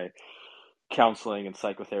progress in my counseling and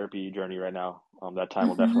psychotherapy journey right now, that time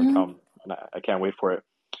will definitely Mm-hmm. come, and I can't wait for it.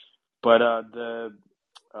 But I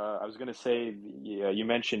was going to say, yeah, you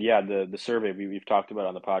mentioned, yeah, the survey we've talked about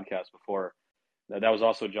on the podcast before. That was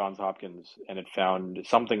also Johns Hopkins, and it found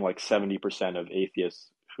something like 70% of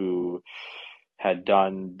atheists who had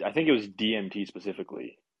done, I think it was DMT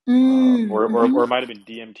specifically, or Mm-hmm. it might have been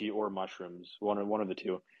DMT or mushrooms, one of the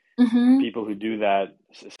two. Mm-hmm. People who do that,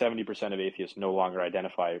 70% of atheists no longer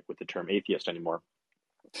identify with the term atheist anymore.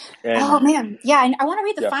 Oh And man, yeah, and I want to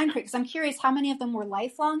read the yeah, fine print because I'm curious how many of them were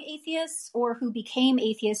lifelong atheists or who became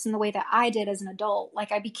atheists in the way that I did as an adult.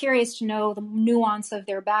 Like, I'd be curious to know the nuance of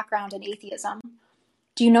their background in atheism.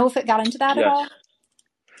 Do you know if it got into that at all? yes.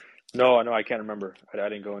 No, no, I can't remember. I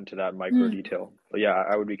didn't go into that micro Mm. detail. But yeah,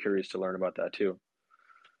 I would be curious to learn about that too.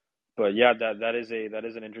 But yeah, that is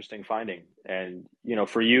an interesting finding. And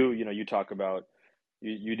for you, you talk about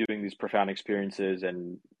you doing these profound experiences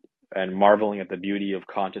and marveling at the beauty of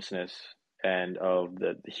consciousness and of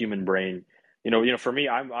the human brain. For me,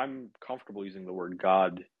 I'm comfortable using the word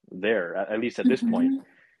God there, at least at this point,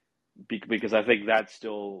 Mm-hmm. because I think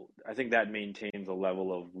that maintains a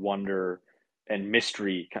level of wonder and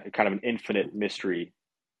mystery, kind of an infinite mystery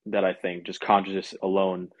that I think just consciousness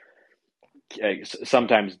alone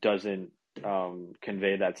sometimes doesn't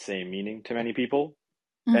convey that same meaning to many people.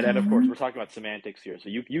 And of course, Mm-hmm. we're talking about semantics here. So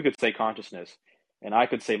you could say consciousness, and I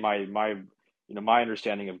could say my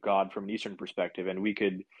understanding of God from an Eastern perspective, and we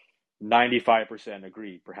could 95%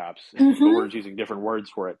 agree, perhaps, but we're Mm-hmm. just using different words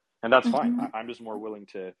for it, and that's fine. Mm-hmm. I'm just more willing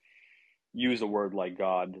to use a word like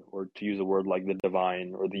God or to use a word like the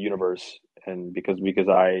divine or the universe, and because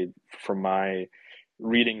I, from my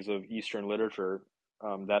readings of Eastern literature,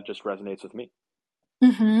 that just resonates with me.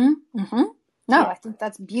 Mm-hmm. Mm-hmm. No, Yeah. I think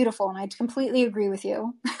that's beautiful, and I completely agree with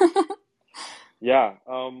you. Yeah.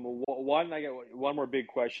 I got one more big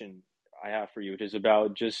question I have for you, which is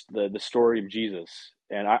about just the story of Jesus.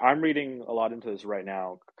 And I'm reading a lot into this right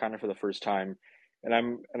now, kind of for the first time, and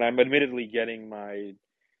I'm admittedly getting my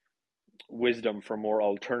wisdom from more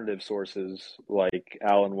alternative sources like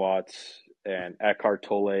Alan Watts and Eckhart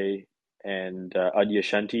Tolle and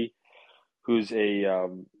Adyashanti, who's a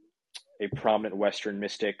prominent Western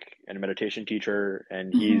mystic and meditation teacher,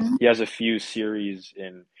 and Mm-hmm. he has a few series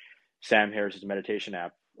in Sam Harris's meditation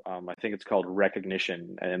app. I think it's called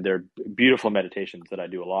Recognition, and they're beautiful meditations that I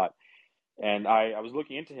do a lot. And I was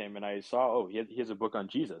looking into him, and I saw, oh, he has a book on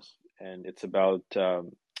Jesus, and it's about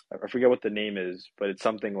I forget what the name is, but it's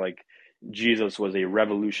something like Jesus was a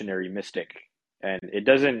revolutionary mystic, and it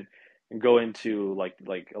doesn't go into like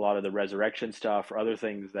a lot of the resurrection stuff or other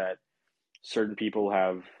things that certain people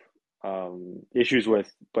have issues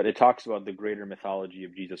with, but it talks about the greater mythology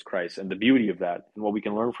of Jesus Christ and the beauty of that and what we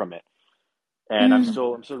can learn from it. And I'm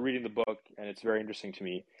still reading the book, and it's very interesting to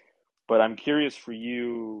me. But I'm curious for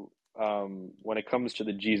you, when it comes to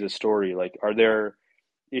the Jesus story, like, are there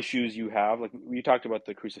issues you have? Like, we talked about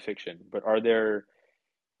the crucifixion, but are there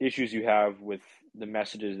issues you have with the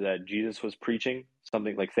messages that Jesus was preaching?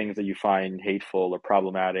 Something like things that you find hateful or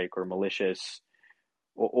problematic or malicious,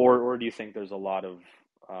 or do you think there's a lot of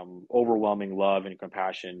overwhelming love and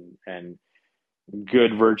compassion and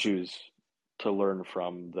good virtues to learn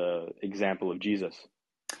from the example of Jesus?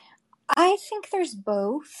 I think there's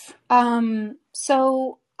both.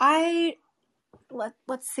 So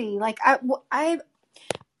let's see. Like,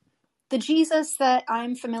 the Jesus that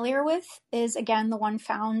I'm familiar with is again the one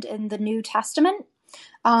found in the New Testament.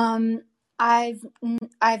 Um, I've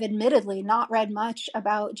I've admittedly not read much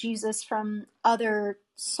about Jesus from other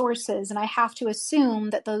sources, and I have to assume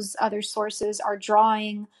that those other sources are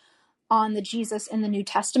drawing on the Jesus in the New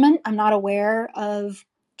Testament. I'm not aware of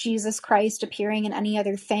Jesus Christ appearing in any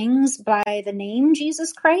other things by the name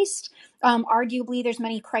Jesus Christ. Arguably, there's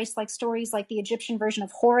many Christ-like stories, like the Egyptian version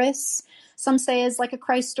of Horus. Some say is like a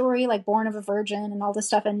Christ story, like born of a virgin and all this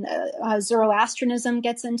stuff. And Zoroastrianism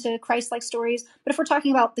gets into Christ-like stories. But if we're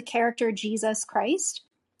talking about the character Jesus Christ,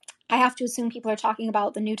 I have to assume people are talking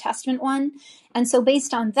about the New Testament one. And so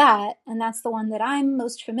based on that, and that's the one that I'm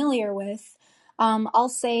most familiar with, I'll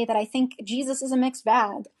say that I think Jesus is a mixed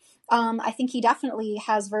bag. I think he definitely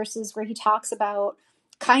has verses where he talks about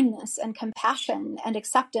kindness and compassion and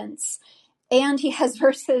acceptance. And he has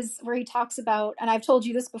verses where he talks about, and I've told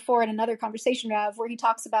you this before in another conversation we have, where he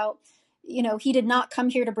talks about, he did not come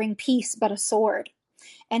here to bring peace, but a sword.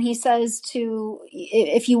 And he says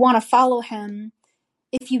if you want to follow him,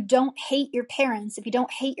 if you don't hate your parents, if you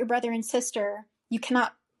don't hate your brother and sister, you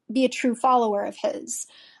cannot be a true follower of his.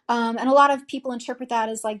 And a lot of people interpret that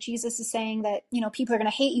as like Jesus is saying that, people are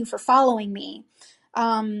going to hate you for following me,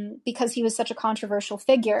 because he was such a controversial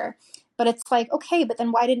figure. But it's like, okay, but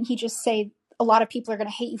then why didn't he just say a lot of people are going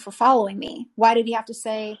to hate you for following me? Why did he have to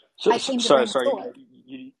say, So, I came to sorry, bring a sorry. sword?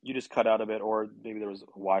 you just cut out a bit, or maybe there was a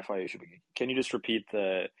Wi-Fi issue. Can you just repeat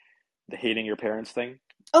the hating your parents thing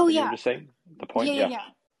Oh that you were yeah. just saying? The Yeah, point? yeah, Yeah. yeah.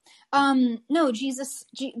 No,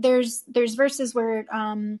 there's verses where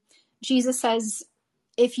Jesus says,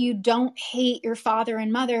 if you don't hate your father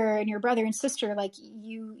and mother and your brother and sister, like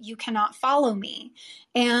you cannot follow me.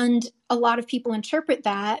 And a lot of people interpret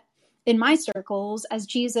that in my circles as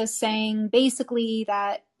Jesus saying basically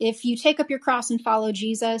that if you take up your cross and follow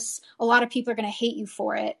Jesus, a lot of people are going to hate you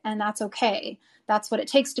for it, and that's okay. That's what it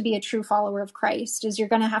takes to be a true follower of Christ, is you're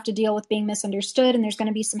going to have to deal with being misunderstood, and there's going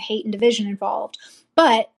to be some hate and division involved.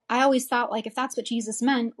 But I always thought, like, if that's what Jesus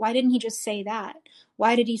meant, why didn't he just say that?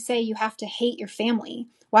 Why did he say you have to hate your family?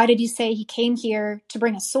 Why did he say he came here to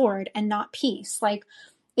bring a sword and not peace? Like,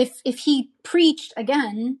 if he preached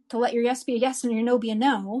again to let your yes be a yes and your no be a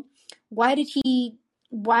no, why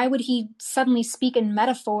would he suddenly speak in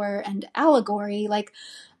metaphor and allegory? Like,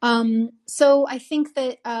 so I think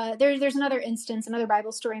that there's another instance, another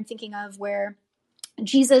Bible story I'm thinking of, where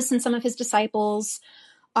Jesus and some of his disciples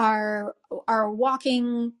are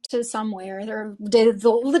walking to somewhere. They did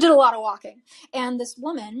a lot of walking, and this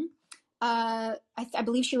woman, I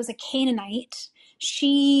believe she was a Canaanite.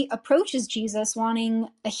 She approaches Jesus wanting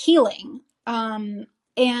a healing,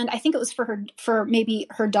 and I think it was for maybe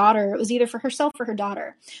her daughter. It was either for herself or her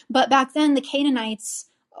daughter. But back then, the Canaanites.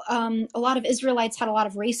 A lot of Israelites had a lot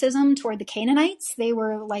of racism toward the Canaanites. They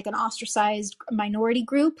were like an ostracized minority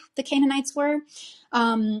group. The Canaanites were.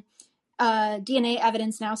 DNA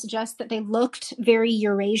evidence now suggests that they looked very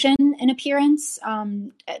Eurasian in appearance,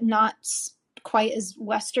 not quite as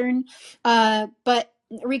Western. But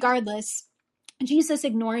regardless, Jesus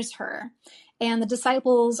ignores her. And the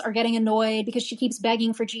disciples are getting annoyed because she keeps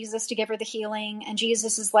begging for Jesus to give her the healing. And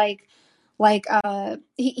Jesus is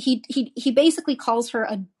he basically calls her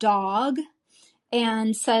a dog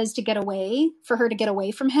and says for her to get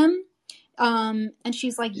away from him. And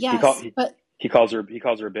she's like, He call yes, but he calls her a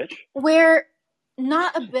bitch. where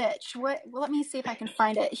not a bitch. What? Well, let me see if I can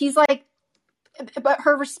find it. He's like, but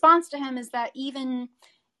her response to him is that even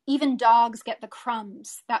dogs get the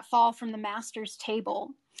crumbs that fall from the master's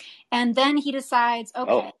table. And then he decides, Oh.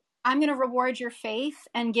 okay, I'm going to reward your faith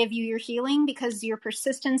and give you your healing because your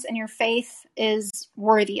persistence and your faith is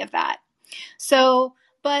worthy of that. So,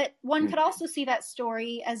 but one could also see that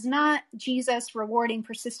story as not Jesus rewarding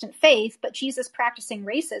persistent faith, but Jesus practicing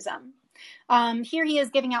racism. Here he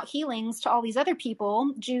is giving out healings to all these other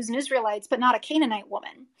people, Jews and Israelites, but not a Canaanite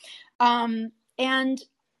woman. And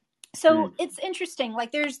so it's interesting.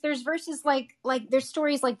 Like there's verses like there's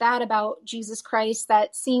stories like that about Jesus Christ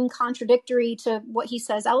that seem contradictory to what he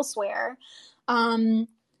says elsewhere.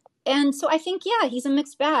 And so I think, yeah, he's a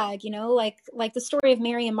mixed bag, like the story of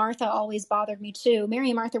Mary and Martha always bothered me too. Mary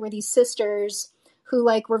and Martha were these sisters who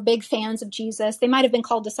were big fans of Jesus. They might have been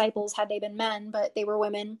called disciples had they been men, but they were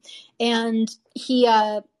women. And he,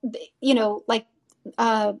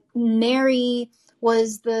 Mary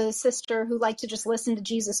was the sister who liked to just listen to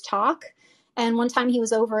Jesus talk. And one time he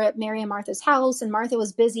was over at Mary and Martha's house, and Martha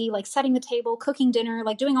was busy setting the table, cooking dinner,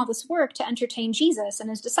 doing all this work to entertain Jesus and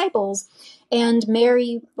his disciples. And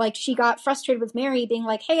Mary, she got frustrated with Mary being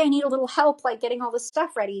like, hey, I need a little help, getting all this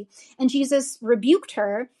stuff ready. And Jesus rebuked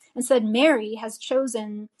her and said, Mary has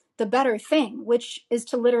chosen the better thing, which is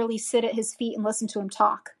to literally sit at his feet and listen to him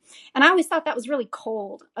talk. And I always thought that was really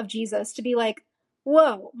cold of Jesus to be like,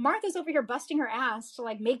 whoa, Martha's over here busting her ass to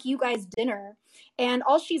make you guys dinner, and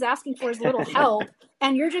all she's asking for is a little help,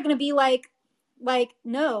 and you're just gonna be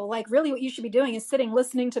no, really what you should be doing is sitting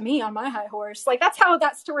listening to me on my high horse. That's how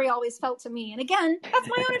that story always felt to me. And again, that's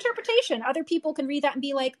my own interpretation. Other people can read that and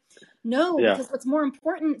be like, no, because what's more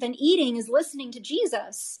important than eating is listening to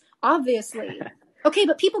Jesus, obviously. Okay,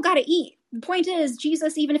 but people got to eat. The point is,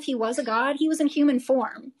 Jesus, even if he was a god, he was in human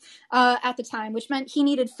form at the time, which meant he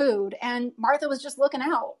needed food. And Martha was just looking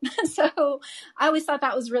out. So I always thought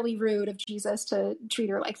that was really rude of Jesus to treat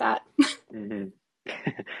her like that. Mm-hmm.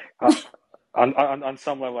 On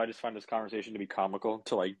some level, I just find this conversation to be comical,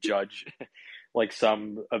 to judge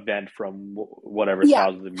some event from whatever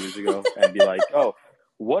thousands of years ago and be like, oh,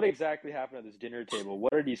 what exactly happened at this dinner table?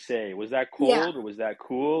 What did he say? Was that cold or was that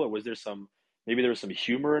cool? Or was there maybe there was some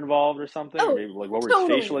humor involved or something? Or maybe what were his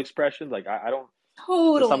facial expressions? I don't,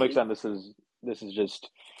 to some extent, this is just, this is just,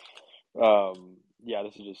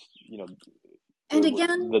 and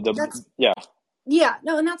again, and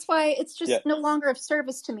that's why it's just no longer of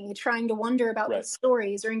service to me trying to wonder about these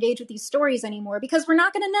stories or engage with these stories anymore, because we're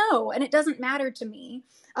not going to know, and it doesn't matter to me.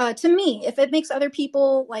 If it makes other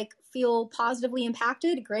people feel positively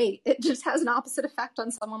impacted, great. It just has an opposite effect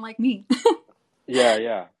on someone like me.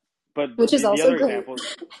 Yeah. But which is also other great. example,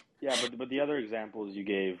 Yeah, but the other examples you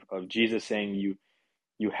gave of Jesus saying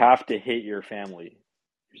you have to hate your family.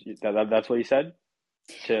 That's what he said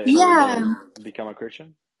to in order to Yeah, become a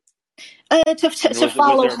Christian. to And was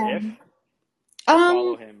follow there an if him. to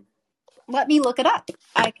follow Um, him? Let me look it up.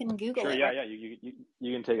 I can Google Sure, it, yeah, right? yeah.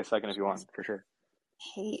 You can take a second if you want, for sure.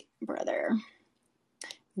 Hate brother.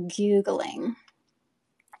 Googling.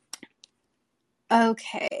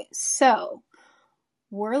 Okay, so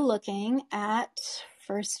we're looking at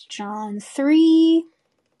First John 3.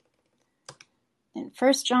 In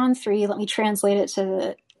First John 3, let me translate it to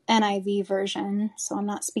the NIV version, so I'm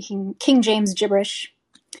not speaking King James gibberish.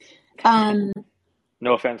 Um,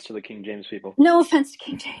 No offense to the King James people. no offense to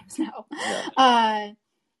King James, no. Yeah.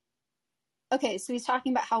 Okay, so he's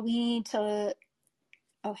talking about how we need to.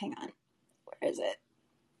 Oh, hang on. Where is it?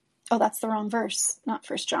 Oh, that's the wrong verse, not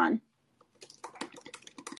First John.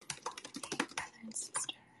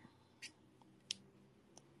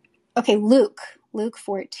 Okay, Luke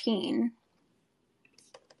 14.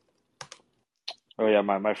 Oh yeah,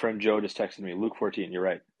 my friend Joe just texted me. Luke 14. You're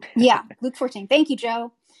right. Yeah, Luke 14. Thank you,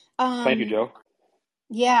 Joe. Thank you, Joe.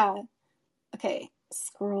 Yeah. Okay,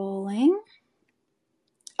 scrolling.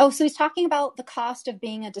 Oh, so he's talking about the cost of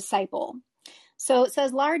being a disciple. So it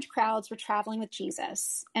says, large crowds were traveling with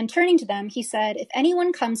Jesus, and turning to them, he said, if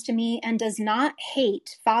anyone comes to me and does not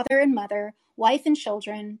hate father and mother, wife and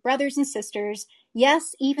children, brothers and sisters,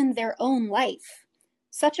 yes, even their own life,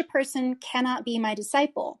 such a person cannot be my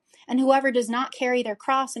disciple. And whoever does not carry their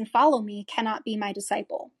cross and follow me cannot be my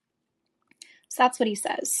disciple. So that's what he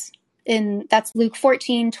says. That's Luke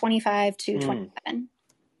 14:25 to Mm, 27.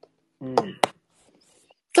 mm.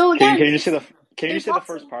 So again, Can you just say there's the lots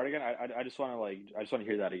of, first part again? I just want to I just want to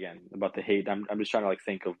hear that again about the hate. I'm just trying to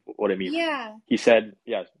think of what it means. yeah. He said,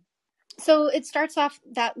 yes. So it starts off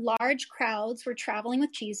that large crowds were traveling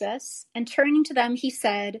with Jesus, and turning to them, he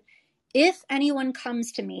said, if anyone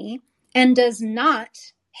comes to me and does not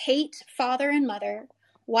hate father and mother,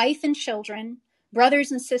 wife and children,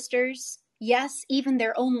 brothers and sisters, yes, even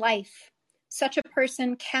their own life, such a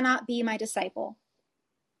person cannot be my disciple.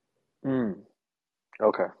 Mm,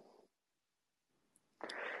 okay.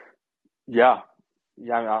 Yeah,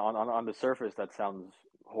 yeah. I mean, on the surface, that sounds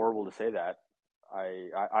horrible to say that.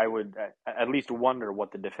 I would at least wonder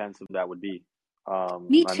what the defense of that would be.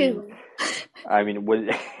 Me I mean, too. would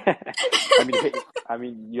I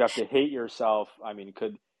mean, you have to hate yourself. I mean,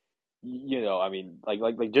 could I mean,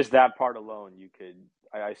 like just that part alone, you could.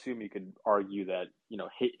 I assume you could argue that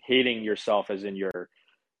hating yourself, as in your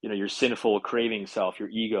sinful craving self, your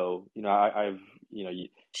ego. I've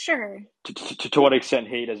Sure. to what extent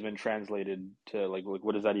hate has been translated to like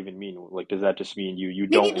what does that even mean? Like, does that just mean you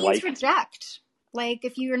Maybe it don't means like? reject. Like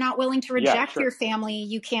if you're not willing to Yeah, reject your sure. family,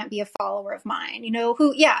 you can't be a follower of mine.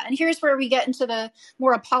 Who, yeah. And here's where we get into the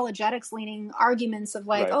more apologetics leaning arguments of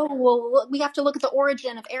like, Right, oh, well, we have to look at the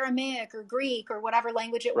origin of Aramaic or Greek or whatever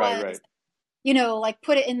language it right, was, right, like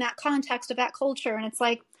put it in that context of that culture. And it's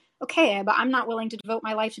like, okay, but I'm not willing to devote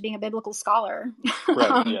my life to being a biblical scholar. right.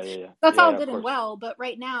 um, Yeah, yeah, yeah, that's yeah, all yeah. Of good and course. well. But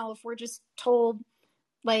right now, if we're just told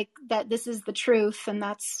like that this is the truth, and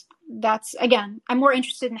that's again, I'm more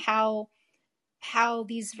interested in how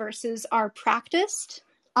these verses are practiced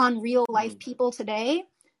on real life Mm, people today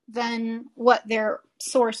than what their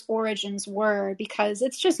source origins were, because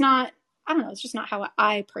it's just not, I don't know, it's just not how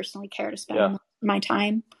I personally care to yeah, spend my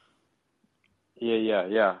time. yeah, yeah,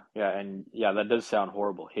 yeah, yeah, and yeah, that does sound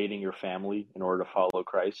horrible. Hating your family in order to follow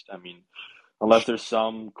Christ. I mean, unless there's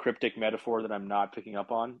some cryptic metaphor that I'm not picking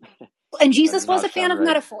up on, And that Jesus does was not a fan sound of right.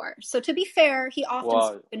 metaphor. So to be fair, he often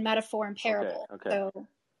spoke Well, in metaphor and okay, parable. okay. So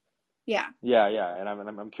yeah. Yeah, yeah, and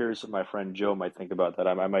I'm curious what my friend Joe might think about that.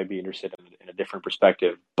 I might be interested in a different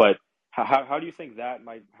perspective. But how do you think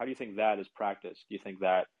how do you think that is practiced? Do you think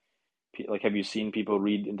that like have you seen people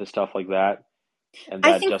read into stuff like that, and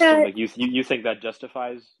I that think just that like you think that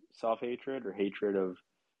justifies self-hatred or hatred of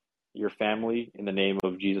your family in the name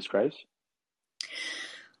of Jesus Christ?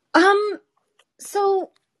 um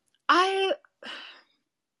so I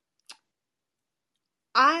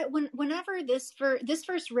whenever this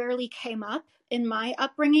verse rarely came up in my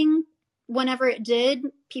upbringing. Whenever it did,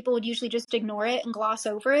 people would usually just ignore it and gloss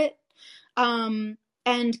over it, um,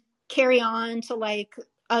 and carry on to like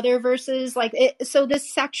other verses. Like it, so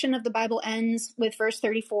this section of the Bible ends with verse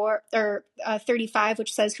 34 or 35,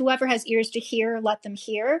 which says, "Whoever has ears to hear, let them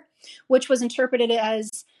hear," which was interpreted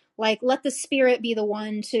as like, "Let the Spirit be the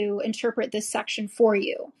one to interpret this section for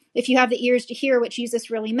you." If you have the ears to hear what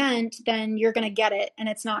Jesus really meant, then you're going to get it, and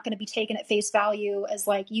it's not going to be taken at face value as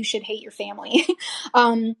like you should hate your family.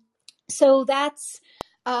 um, so that's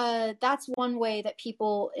one way that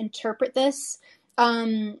people interpret this.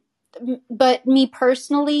 but me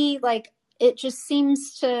personally, like, it just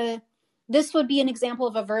seems to, this would be an example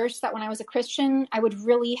of a verse that when I was a Christian, I would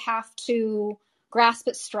really have to grasp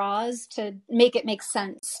at straws to make it make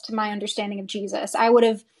sense to my understanding of Jesus. I would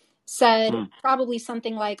have said probably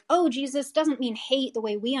something like, oh, Jesus doesn't mean hate the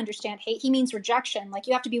way we understand hate. He means rejection. Like,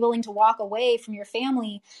 you have to be willing to walk away from your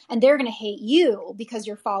family, and they're going to hate you because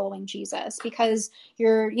you're following Jesus, because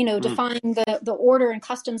you're, defying the order and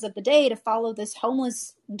customs of the day to follow this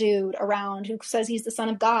homeless dude around who says he's the son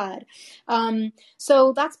of God.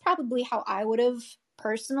 So that's probably how I would have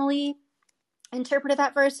personally interpreted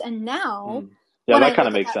that verse. And now Yeah, when I that kind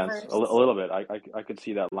of look at makes that sense verse, a little bit. I could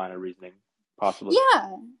see that line of reasoning, possibly.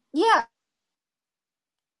 yeah, yeah,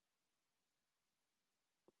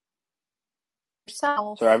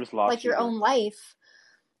 yourself, Sorry, I just lost like you your here. own life.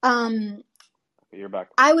 Um, Okay, you're back.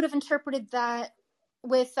 I would have interpreted that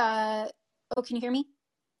with, oh, can you hear me?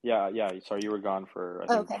 Yeah, yeah. Sorry, you were gone for I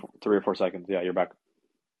think Okay. 3 or 4 seconds. Yeah, you're back.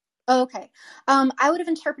 Okay. I would have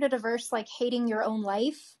interpreted a verse like hating your own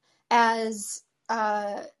life as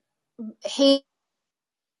hate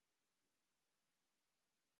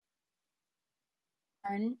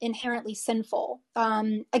inherently sinful.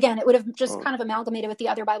 Again, it would have just Oh, kind of amalgamated with the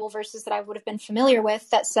other Bible verses that I would have been familiar with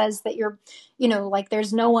that says that you're, like,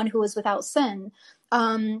 there's no one who is without sin.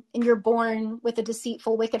 And you're born with a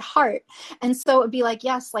deceitful, wicked heart. And so it would be like,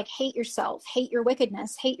 yes, like, hate yourself, hate your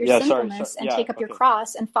wickedness, hate your yeah. Sorry. sinfulness, and Yeah. take up your Okay.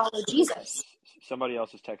 cross and follow Jesus. Somebody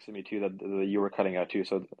else is texting me too that you were cutting out too,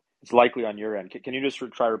 so it's likely on your end. Can you just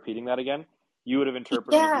try repeating that again? You would have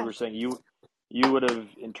interpreted. You Yeah. were saying you would have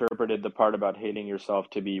interpreted the part about hating yourself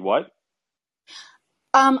to be what?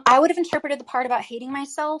 I would have interpreted the part about hating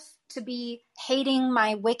myself to be hating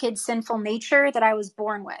my wicked, sinful nature that I was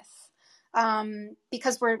born with.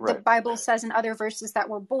 Because the Right. Bible says in other verses that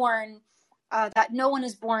we're born, that no one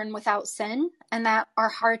is born without sin, and that our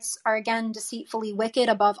hearts are, again, deceitfully wicked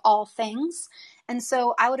above all things. And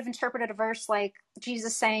so I would have interpreted a verse like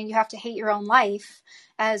Jesus saying you have to hate your own life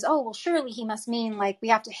as, oh, well, surely he must mean like we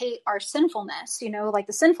have to hate our sinfulness, like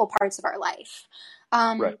the sinful parts of our life.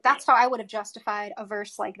 Right. That's how I would have justified a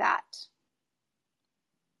verse like that.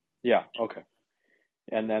 Yeah. Okay.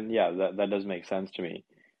 And then yeah, that does make sense to me.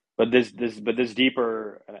 But this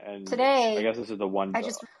deeper and I Today, guess this is the one. I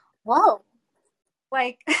just, whoa,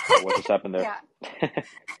 like, What just happened there? yeah.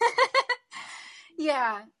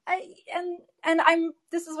 Yeah. And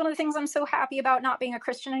this is one of the things I'm so happy about not being a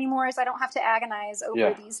Christian anymore, is I don't have to agonize over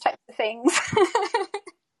Yeah. these types of things.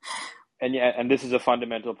 And yeah, and this is a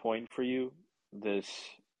fundamental point for you. This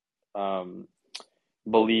um,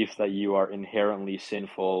 belief that you are inherently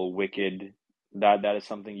sinful, wicked. That is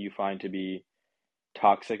something you find to be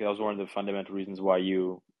toxic. That was one of the fundamental reasons why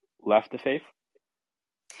you left the faith.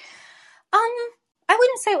 Um, I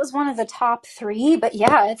wouldn't say it was one of the top three, but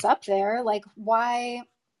yeah, it's up there. Like, why,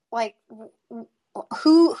 like,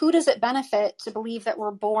 who does it benefit to believe that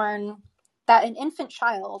we're born, that an infant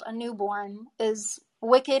child, a newborn, is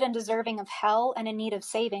wicked and deserving of hell and in need of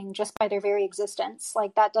saving just by their very existence?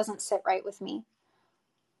 Like, that doesn't sit right with me.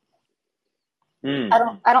 Mm.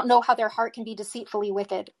 I don't know how their heart can be deceitfully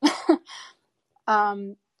wicked.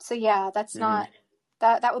 So yeah, that's Hmm. not,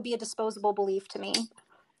 that would be a disposable belief to me.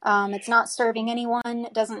 It's not serving anyone.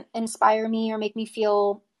 It doesn't inspire me or make me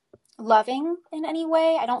feel loving in any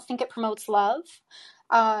way. I don't think it promotes love,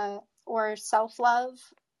 or self-love.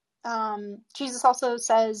 Jesus also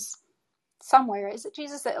says somewhere, is it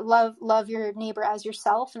Jesus, that love your neighbor as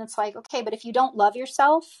yourself? And it's like, okay, but if you don't love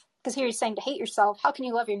yourself, because here he's saying to hate yourself, how can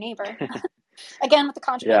you love your neighbor? Again, with the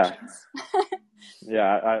Yeah, contradictions.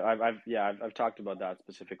 yeah. I've talked about that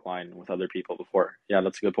specific line with other people before. Yeah,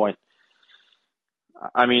 that's a good point.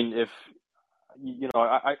 I mean, if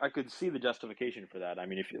I could see the justification for that. I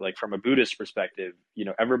mean, if like from a Buddhist perspective,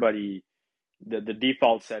 everybody, the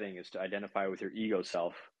default setting is to identify with your ego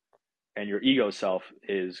self, and your ego self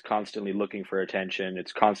is constantly looking for attention.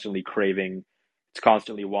 It's constantly craving. It's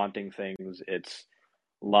constantly wanting things. It's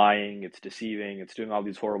lying. It's deceiving. It's doing all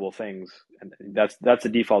these horrible things, and that's the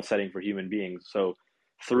default setting for human beings. So,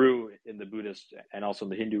 through in the Buddhist and also in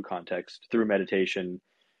the Hindu context, through meditation,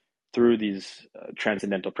 through these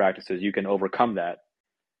transcendental practices, you can overcome that.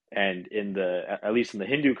 And at least in the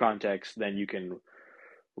Hindu context, then you can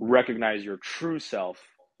recognize your true self,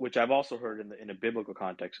 which I've also heard in a biblical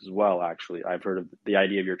context as well. Actually, I've heard of the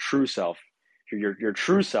idea of your true self. Your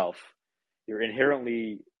true self, your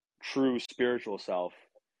inherently true spiritual self,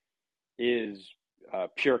 is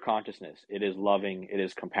pure consciousness. It is loving. It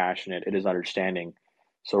is compassionate. It is understanding.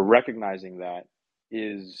 So recognizing that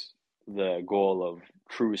is the goal of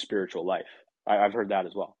true spiritual life. I've heard that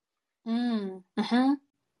as well. Mm-hmm.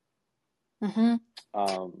 Mm-hmm.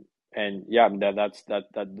 Um, and yeah, that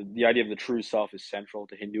the idea of the true self is central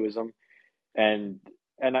to Hinduism, and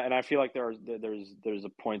I feel like there's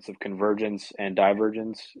a points of convergence and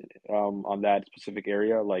divergence on that specific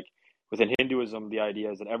area. Like within Hinduism, the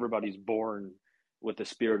idea is that everybody's born with the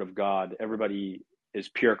spirit of God. Everybody is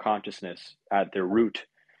pure consciousness at their root,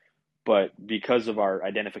 but because of our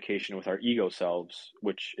identification with our ego selves,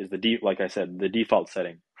 which is like I said, the default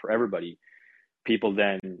setting for everybody, people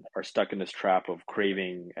then are stuck in this trap of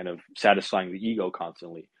craving and of satisfying the ego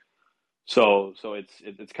constantly. So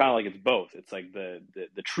it's kind of like it's both. It's like the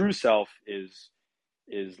true self is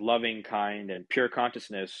loving, kind, and pure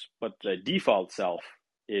consciousness, but the default self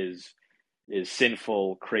is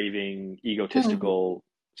sinful, craving, Mm. egotistical,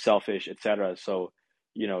 selfish, etc. So,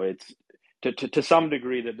 it's to some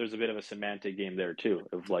degree that there's a bit of a semantic game there too,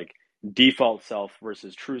 of like default self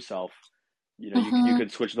versus true self. You Hmm.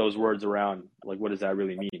 could switch those words around. Like, what does that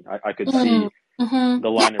really mean? I could Mm. see Hmm. the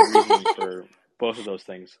line of reasoning for both of those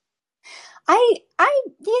things.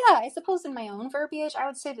 Yeah, I suppose in my own verbiage, I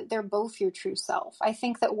would say that they're both your true self. I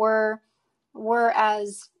think that we're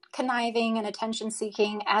as conniving and attention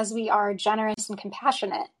seeking as we are generous and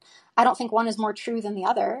compassionate. I don't think one is more true than the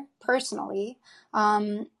other, personally.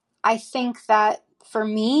 Um, I think that for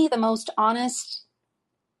me, the most honest,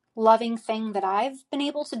 loving thing that I've been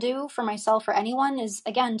able to do for myself or anyone is,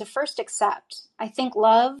 again, to first accept. I think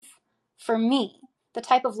love, for me, the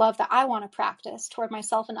type of love that I want to practice toward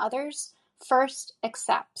myself and others, first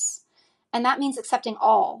accepts. And that means accepting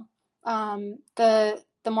all. The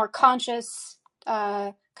more conscious,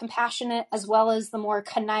 compassionate, as well as the more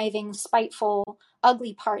conniving, spiteful,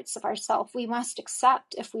 ugly parts of ourself, we must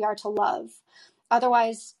accept if we are to love.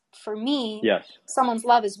 Otherwise, for me, Yes, someone's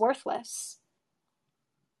love is worthless,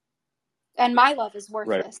 and my love is right.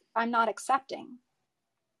 worthless. I'm not accepting.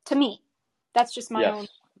 To me, that's just my own, Yes,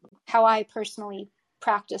 how I personally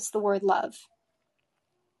practice the word love.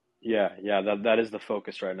 yeah. That is the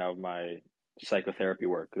focus right now of my psychotherapy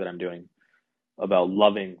work that I'm doing, about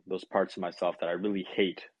loving those parts of myself that I really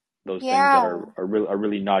hate, those things that Yeah. are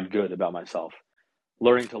really not good about myself.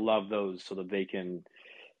 Learning to love those so that they can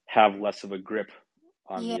have less of a grip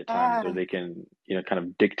on me at times, or Yeah. they can, kind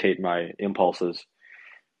of dictate my impulses.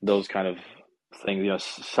 Those kind of things.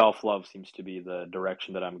 Self love seems to be the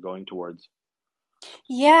direction that I'm going towards.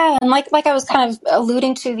 Yeah, and like I was kind of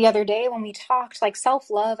alluding to the other day when we talked, like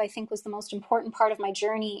self-love, I think was the most important part of my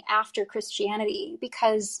journey after Christianity,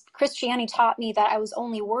 because Christianity taught me that I was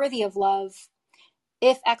only worthy of love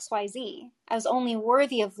if XYZ. I was only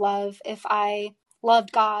worthy of love if I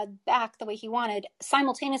loved God back the way he wanted.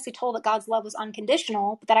 Simultaneously told that God's love was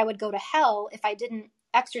unconditional, but that I would go to hell if I didn't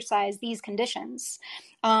exercise these conditions.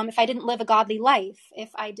 If I didn't live a godly life,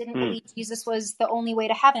 if I didn't Mm, believe Jesus was the only way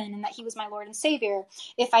to heaven and that he was my Lord and Savior,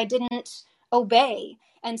 if I didn't obey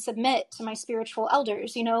and submit to my spiritual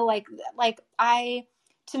elders, to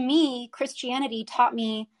me, Christianity taught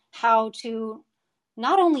me how to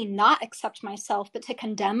not only not accept myself, but to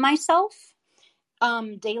condemn myself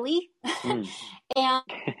daily. mm. And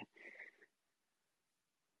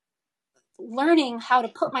learning how to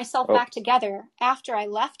put myself Oh, back together after I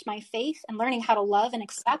left my faith, and learning how to love and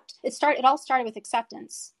accept. It all started with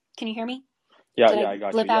acceptance. Can you hear me? yeah, Did yeah. I I got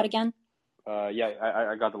you. blip out Yep. again? Yeah.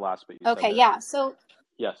 I got the last bit you said Okay, there. yeah. So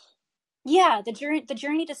Yes. yeah, the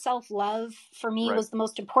journey to self-love for me Right. was the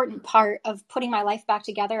most important part of putting my life back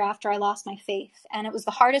together after I lost my faith, and it was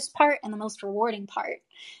the hardest part and the most rewarding part.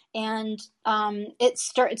 And it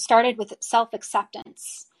started with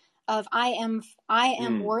self-acceptance of I am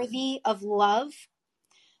Mm, worthy of love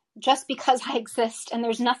just because I exist, and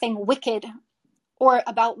there's nothing wicked or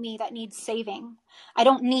about me that needs saving. I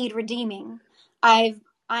don't need redeeming. I've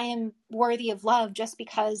I am worthy of love just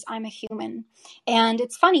because I'm a human. And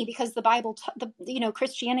it's funny because the Bible,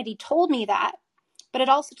 Christianity told me that, but it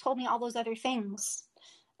also told me all those other things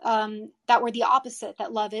that were the opposite,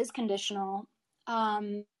 that love is conditional.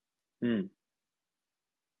 Um, mm.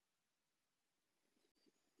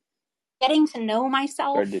 Getting to know Or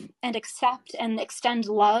myself did and accept and extend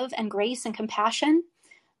love and grace and compassion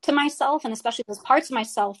to myself, and especially those parts of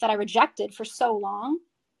myself that I rejected for so long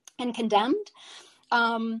and condemned,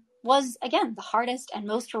 was again the hardest and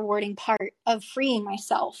most rewarding part of freeing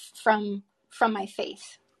myself from my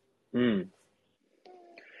faith. mm.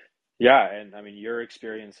 Yeah, and I mean your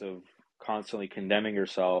experience of constantly condemning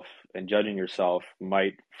yourself and judging yourself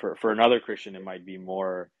might, for another Christian, it might be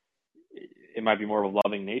more of a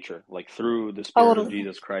loving nature. Like through the Spirit of Totally.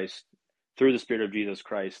 Jesus Christ, through the Spirit of Jesus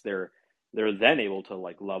Christ, they're then able to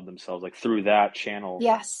like love themselves. Like through that channel,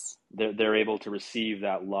 Yes. they're able to receive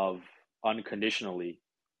that love unconditionally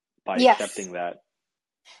by Yes. accepting that.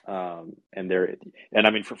 And there, and I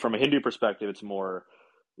mean, from a Hindu perspective,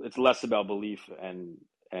 it's less about belief, I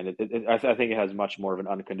think it has much more of an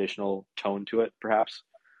unconditional tone to it, perhaps.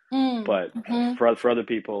 But Mm-hmm. for other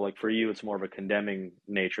people, like for you, it's more of a condemning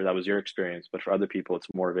nature. That was your experience, but for other people,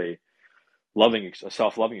 it's more of a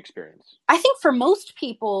self-loving experience. I think for most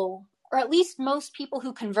people, or at least most people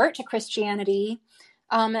who convert to Christianity,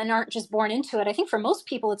 and aren't just born into it, I think for most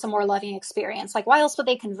people it's a more loving experience. Like, why else would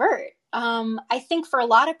they convert? I think for a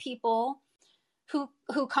lot of people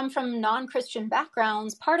who come from non-Christian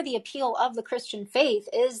backgrounds, part of the appeal of the Christian faith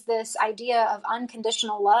is this idea of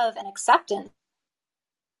unconditional love and acceptance.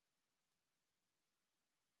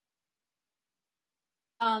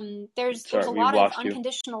 There's Sorry, a we've lot of lost you.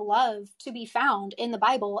 unconditional love to be found in the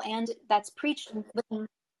Bible, and that's preached.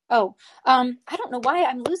 Oh, I don't know why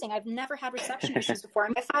I'm losing. I've never had reception issues before.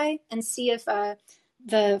 I'm Wi-Fi and see if the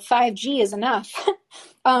 5G is enough.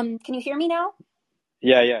 Can you hear me now?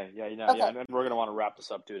 Yeah. Okay. And then we're gonna want to wrap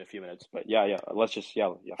this up too in a few minutes. But yeah. Let's just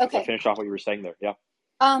Okay. finish off what you were saying there. Yeah.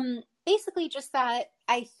 Basically just that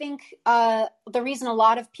I think the reason a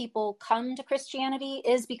lot of people come to Christianity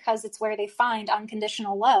is because it's where they find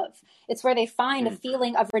unconditional love. It's where they find a Mm,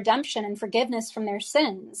 feeling of redemption and forgiveness from their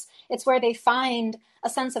sins. It's where they find a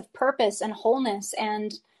sense of purpose and wholeness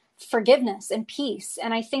and forgiveness and peace.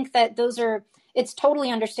 And I think that it's totally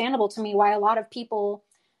understandable to me why a lot of people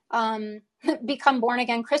um, become born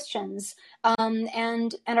again Christians,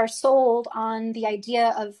 and are sold on the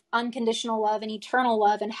idea of unconditional love and eternal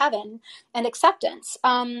love in heaven and acceptance.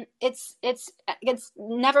 It's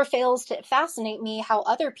never fails to fascinate me how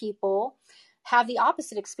other people have the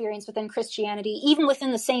opposite experience within Christianity, even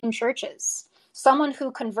within the same churches. Someone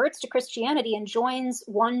who converts to Christianity and joins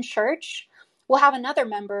one church will have another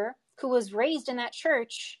member who was raised in that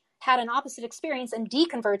church, had an opposite experience, and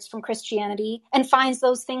deconverts from Christianity and finds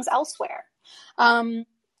those things elsewhere. Um,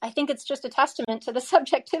 I think it's just a testament to the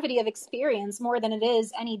subjectivity of experience more than it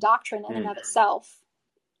is any doctrine in and mm. of itself.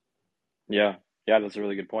 Yeah, that's a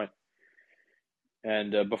really good point.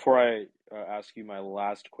 And before I ask you my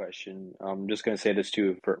last question, I'm just going to say this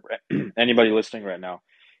too for anybody listening right now.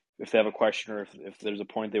 If they have a question or if there's a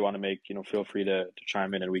point they want to make, feel free to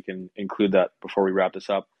chime in and we can include that before we wrap this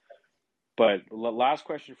up. But last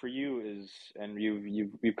question for you is, and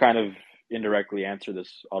you've kind of indirectly answered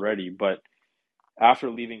this already, but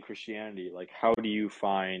after leaving Christianity, like how do you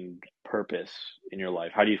find purpose in your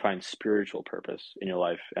life? How do you find spiritual purpose in your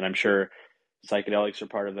life? And I'm sure psychedelics are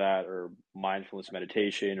part of that, or mindfulness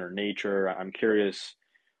meditation, or nature. I'm curious,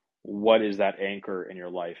 what is that anchor in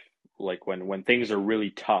your life? Like when things are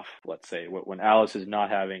really tough, let's say, when Alice is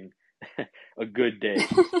not having a good day,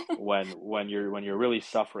 when you're really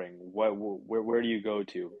suffering, where do you go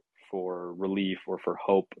to for relief or for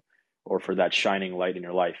hope or for that shining light in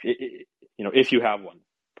your life? If you have one,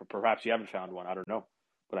 perhaps you haven't found one. I don't know,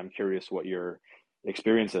 but I'm curious what your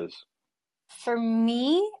experience is. For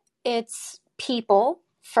me, it's people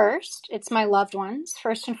first. It's my loved ones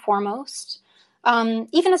first and foremost.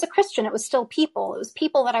 Even as a Christian, it was still people. It was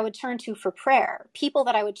people that I would turn to for prayer, people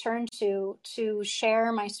that I would turn to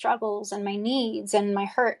share my struggles and my needs and my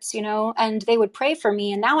hurts, and they would pray for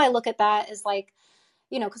me. And now I look at that as like,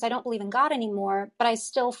 because I don't believe in God anymore, but I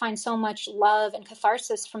still find so much love and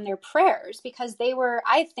catharsis from their prayers because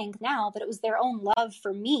I think now that it was their own love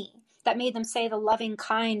for me that made them say the loving,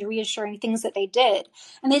 kind, reassuring things that they did.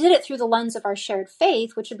 And they did it through the lens of our shared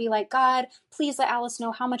faith, which would be like, God, please let Alice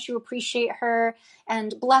know how much you appreciate her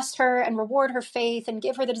and bless her and reward her faith and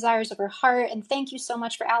give her the desires of her heart. And thank you so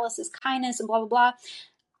much for Alice's kindness and blah, blah, blah.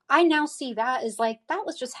 I now see that as like, that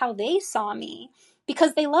was just how they saw me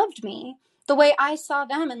because they loved me the way I saw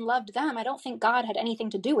them and loved them. I don't think God had anything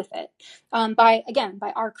to do with it. By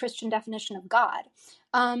our Christian definition of God.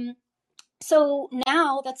 So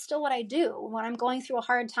now that's still what I do when I'm going through a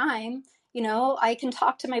hard time. I can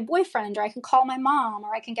talk to my boyfriend, or I can call my mom,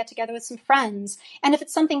 or I can get together with some friends. And if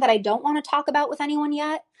it's something that I don't want to talk about with anyone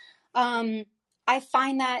yet, I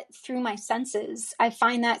find that through my senses. I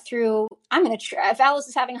find that through, if Alice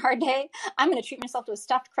is having a hard day, I'm going to treat myself to a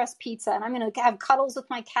stuffed crust pizza, and I'm going to have cuddles with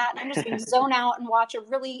my cat, and I'm just going to zone out and watch a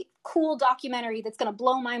really cool documentary that's going to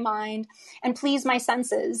blow my mind and please my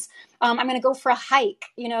senses. I'm going to go for a hike,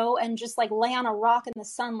 and just like lay on a rock in the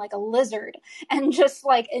sun like a lizard and just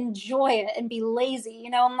like enjoy it and be lazy,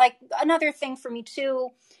 and like another thing for me too,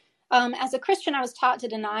 as a Christian, I was taught to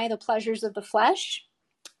deny the pleasures of the flesh.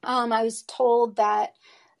 I was told that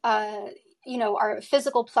our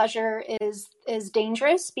physical pleasure is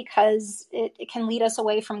dangerous because it can lead us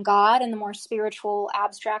away from God and the more spiritual,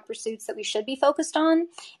 abstract pursuits that we should be focused on.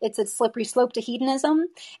 It's a slippery slope to hedonism.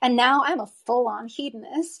 And now I'm a full-on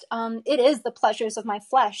hedonist. It is the pleasures of my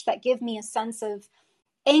flesh that give me a sense of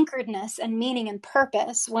anchoredness and meaning and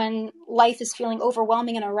purpose when life is feeling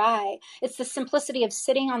overwhelming and awry. It's the simplicity of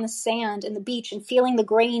sitting on the sand and the beach and feeling the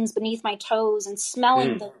grains beneath my toes and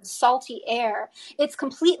smelling the salty air. It's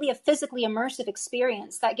completely a physically immersive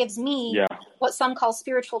experience that gives me Yeah. what some call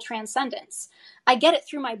spiritual transcendence. I get it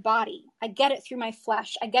through my body. I get it through my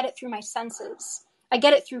flesh. I get it through my senses. I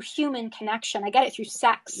get it through human connection. I get it through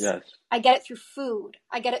sex. Yes. I get it through food.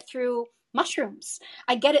 I get it through mushrooms.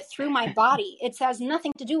 I get it through my body. It has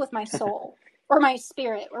nothing to do with my soul or my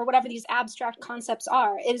spirit or whatever these abstract concepts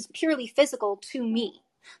are. It is purely physical to me.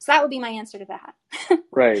 So that would be my answer to that.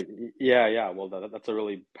 Right. Yeah. Yeah. Well, that's a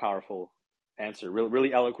really powerful answer. Really,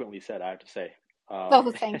 really eloquently said, I have to say. Oh,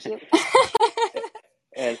 thank you.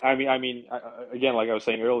 And again, like I was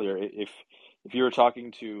saying earlier, if you were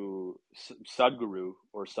talking to Sadhguru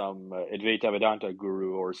or some Advaita Vedanta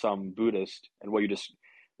guru or some Buddhist, and what you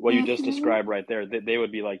just described right there, they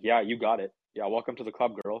would be like, "Yeah, you got it. Yeah, welcome to the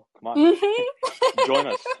club, girl. Come on, join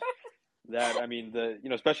us."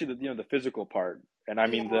 Especially the physical part, and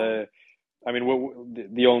the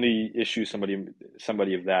only issue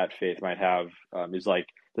somebody of that faith might have is like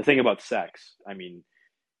the thing about sex. It's the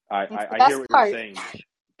I hear best what you're part. saying,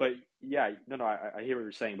 but yeah, no, I hear what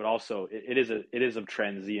you're saying, but also it is of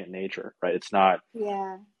transient nature, right? It's not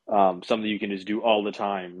Yeah. something you can just do all the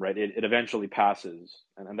time, right? It eventually passes,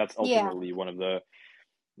 and that's Yeah. ultimately one of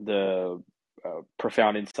the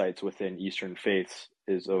profound insights within Eastern faiths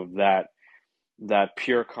is of that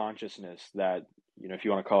pure consciousness that if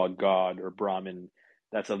you want to call it God or Brahman,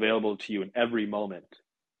 that's available to you in every moment,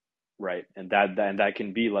 right? And that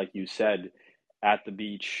can be, like you said, at the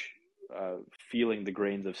beach, feeling the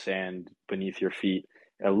grains of sand beneath your feet,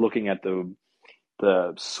 looking at the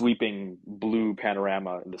sweeping blue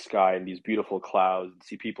panorama in the sky and these beautiful clouds, and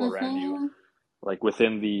see people around you. Like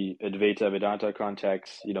within the Advaita Vedanta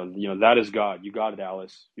context, that is God. You got it,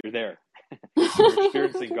 Alice. You're there. You're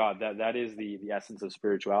experiencing God. That is the essence of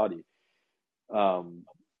spirituality.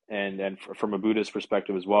 And from a Buddhist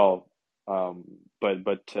perspective as well. So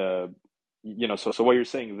what you're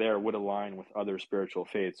saying there would align with other spiritual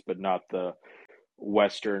faiths, but not the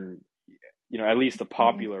Western, at least the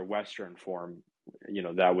popular Western form,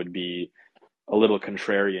 that would be a little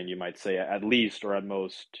contrarian, you might say, at least, or at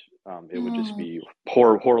most, it would just be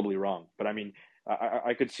horribly wrong. But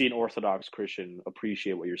I could see an Orthodox Christian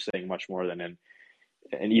appreciate what you're saying much more than an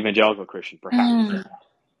evangelical Christian, perhaps.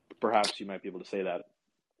 Perhaps you might be able to say that.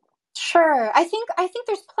 Sure. I think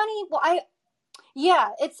there's plenty. Well, I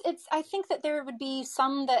think that there would be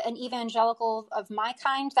some that an evangelical of my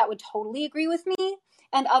kind that would totally agree with me,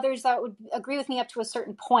 and others that would agree with me up to a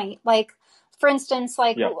certain point. Like, for instance,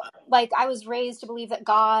 Yeah. like I was raised to believe that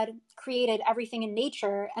God created everything in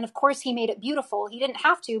nature, and of course He made it beautiful. He didn't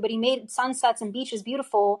have to, but He made sunsets and beaches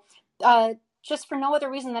beautiful, just for no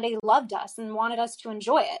other reason that He loved us and wanted us to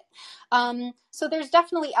enjoy it. So there's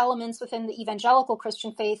definitely elements within the evangelical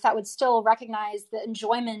Christian faith that would still recognize the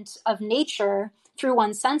enjoyment of nature through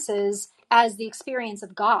one's senses as the experience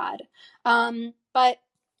of God. But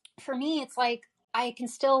for me, it's like I can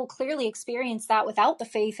still clearly experience that without the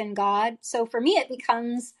faith in God. So for me, it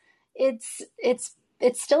becomes it's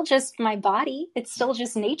still just my body. It's still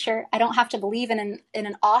just nature. I don't have to believe in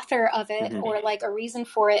an author of it or like a reason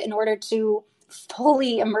for it in order to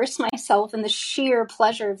fully immerse myself in the sheer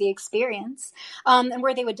pleasure of the experience. And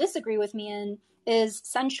where they would disagree with me in is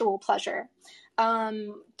sensual pleasure,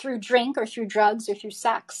 through drink or through drugs or through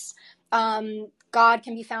sex. God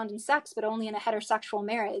can be found in sex, but only in a heterosexual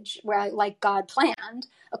marriage where, like God planned,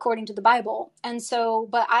 according to the Bible. And so,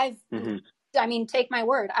 but take my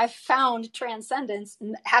word, I've found transcendence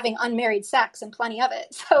in having unmarried sex and plenty of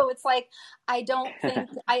it. So it's like, I don't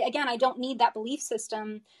need that belief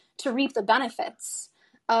system to reap the benefits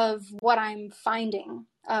of what I'm finding,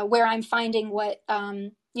 where I'm finding what,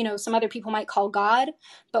 some other people might call God,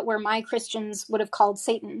 but where my Christians would have called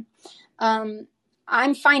Satan. I'm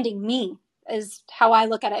finding me is how I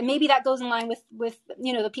look at it. And maybe that goes in line with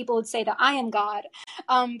the people who'd say that I am God.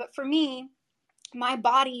 But for me, my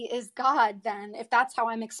body is God then, if that's how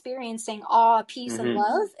I'm experiencing awe, peace, and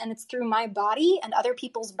love, and it's through my body and other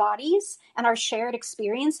people's bodies and our shared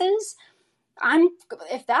experiences,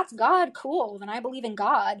 if that's God, cool, then I believe in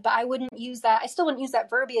God, but I still wouldn't use that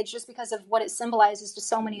verbiage just because of what it symbolizes to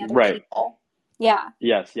so many other Right. people. Yeah.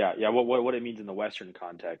 Yes. Yeah. Yeah. What it means in the Western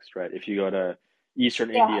context, right? If you go to Eastern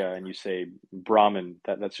Yeah. India and you say Brahmin,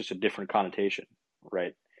 that's just a different connotation,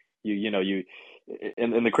 right? You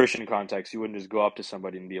in the Christian context, you wouldn't just go up to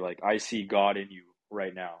somebody and be like, "I see God in you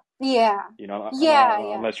right now." Yeah. Yeah.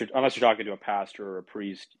 Yeah. Unless you're talking to a pastor or a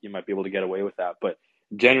priest, you might be able to get away with that. But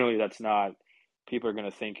generally, that's not. People are going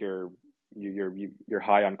to think you're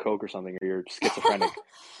high on coke or something, or you're schizophrenic.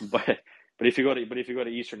 But if you go to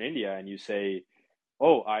Eastern India and you say,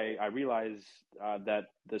 "Oh, I realize that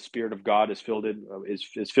the Spirit of God is filled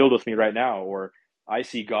with me right now," or "I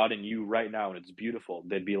see God in you right now and it's beautiful,"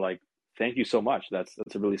 they'd be like, "Thank you so much. That's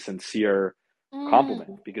a really sincere compliment,"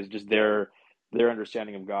 Mm. because just their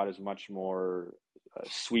understanding of God is much more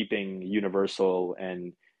sweeping, universal,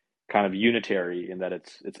 and kind of unitary in that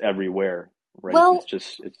it's everywhere, right? Well,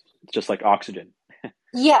 It's just like oxygen.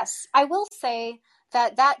 yes, I will say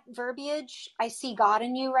that that verbiage, "I see God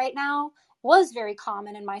in you right now," was very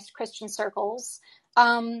common in my Christian circles.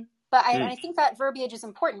 But Hmm. I think that verbiage is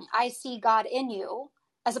important. "I see God in you,"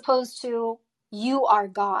 as opposed to "you are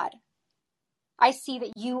God." I see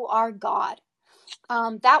that you are God.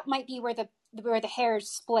 That might be where the hairs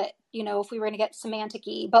split, if we were going to get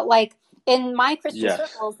semantic-y. But like in my Christian Yes.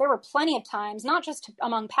 circles, there were plenty of times, not just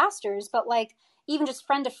among pastors, but like even just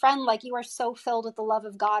friend to friend, like, "You are so filled with the love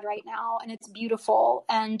of God right now, and it's beautiful,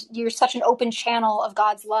 and you're such an open channel of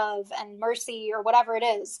God's love and mercy," or whatever it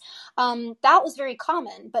is. That was very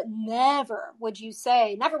common, but never would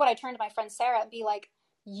I turn to my friend Sarah and be like,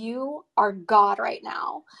 "You are God right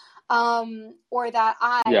now." Or that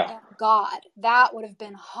 "I Yeah. am God." That would have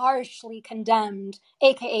been harshly condemned,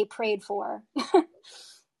 aka prayed for.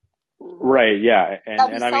 Right. Yeah. That'd be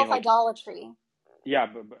And I mean, self like, idolatry. yeah,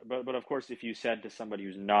 but of course, if you said to somebody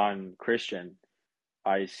who's non-Christian,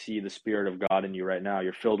 "I see the Spirit of God in you right now.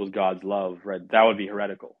 You're filled with God's love," right? That would be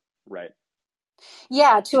heretical, right?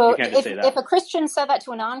 Yeah, You can't just say if that. a Christian said that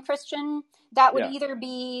to a non-Christian, that would Yeah. either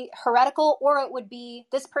be heretical, or it would be,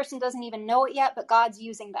 this person doesn't even know it yet, but God's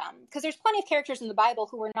using them. Because there's plenty of characters in the Bible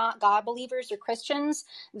who were not God believers or Christians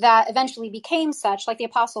that eventually became such, like the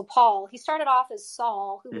Apostle Paul. He started off as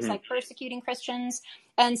Saul, who was Hmm. like persecuting Christians,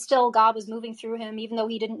 and still God was moving through him, even though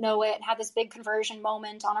he didn't know it, and had this big conversion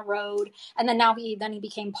moment on a road. And then he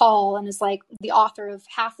became Paul and is like the author of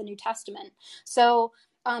half the New Testament. So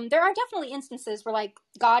there are definitely instances where like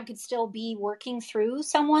God could still be working through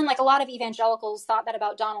someone. Like a lot of evangelicals thought that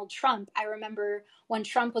about Donald Trump. I remember when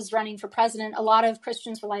Trump was running for president, a lot of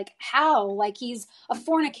Christians were like, "How? Like, he's a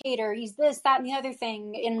fornicator, he's this, that, and the other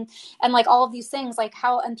thing," and like all of these things, like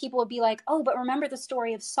how, and people would be like, "Oh, but remember the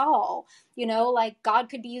story of Saul, like God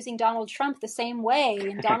could be using Donald Trump the same way,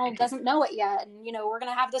 and Donald doesn't know it yet, and we're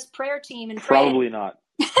gonna have this prayer team and pray." Probably not.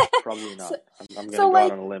 Probably so, not. I'm going to so go out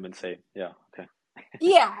like on a limb and say, yeah, okay.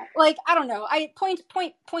 yeah, like I don't know. Point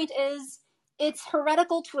is, it's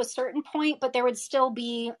heretical to a certain point, but there still would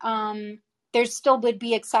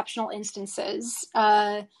be exceptional instances.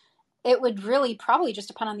 It would really probably just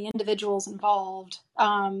depend on the individuals involved.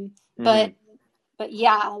 Hmm. But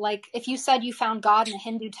yeah, like if you said you found God in a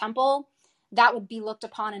Hindu temple, that would be looked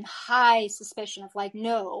upon in high suspicion of like,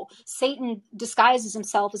 no, Satan disguises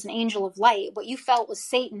himself as an angel of light. What you felt was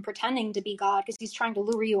Satan pretending to be God because he's trying to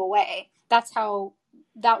lure you away.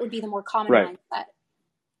 That would be the more common Right. mindset.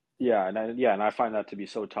 Yeah, and I find that to be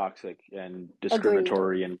so toxic and Agreed.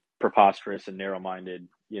 discriminatory and preposterous and narrow-minded,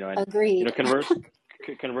 and Agreed.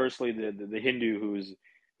 conversely, the Hindu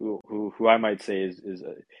who I might say is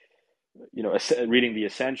reading the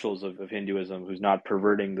essentials of Hinduism, who's not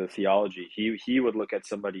perverting the theology. He would look at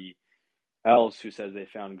somebody else who says they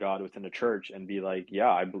found God within a church and be like,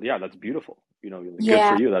 yeah, yeah, that's beautiful. Good for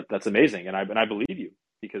Yeah. you. That's amazing, and I believe you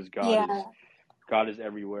because Yeah. God is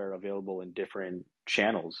everywhere, available in different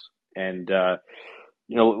channels. And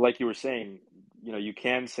like you were saying, you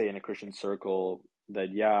can say in a Christian circle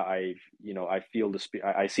that, yeah, I feel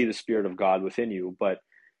I see the Spirit of God within you, but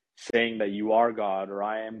saying that you are God or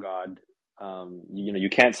I am God, you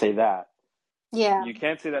can't say that. Yeah. You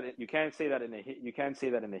can't say that in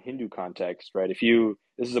a Hindu context, right?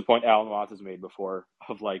 This is a point Alan Watts has made before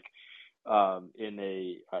of like, in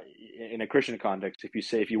a Christian context,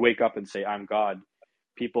 if you wake up and say I'm God,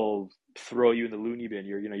 people throw you in the loony bin.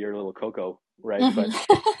 You're a little Coco, right? But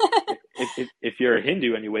Mhm. if you're a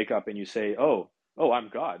Hindu and you wake up and you say, oh, I'm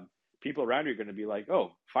God, people around you are going to be like,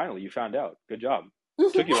 "Oh, finally you found out. Good job.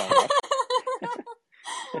 Took you long enough."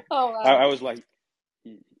 Oh I wow. was like,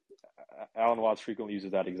 Alan Watts frequently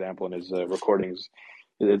uses that example in his recordings.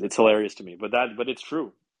 It's hilarious to me, but it's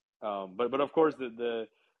true. But of course, the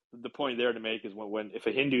point there to make is when if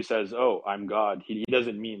a Hindu says, "Oh, I'm God," he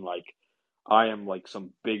doesn't mean like I am like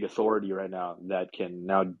some big authority right now that can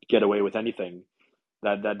now get away with anything.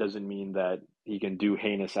 That doesn't mean that he can do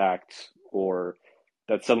heinous acts or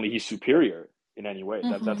that suddenly he's superior in any way.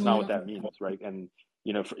 That's not what that means, right? And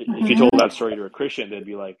if you told that story to a Christian, they'd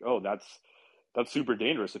be like, "Oh, that's super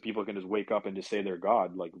dangerous. If people can just wake up and just say they're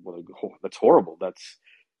God, like, well, that's horrible. That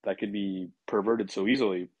could be perverted so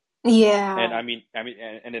easily." And Yeah.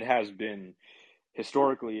 and it has been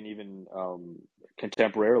historically and even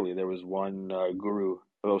contemporarily. There was one guru.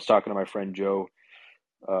 I was talking to my friend Joe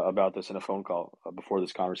about this in a phone call before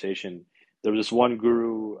this conversation. There was this one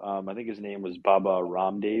guru. I think his name was Baba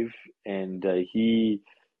Ramdev, and he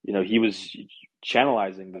was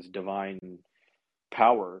channelizing this divine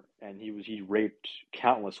power, and he raped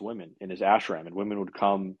countless women in his ashram, and women would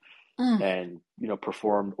come Mm. and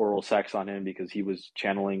performed oral sex on him because he was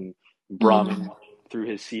channeling Mm. Brahman through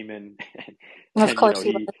his semen. Of And course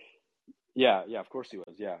he he was. yeah, of course he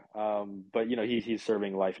was, yeah. But he's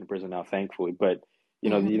serving life in prison now, thankfully. But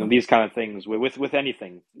Hmm. these kind of things with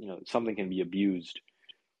anything, something can be abused,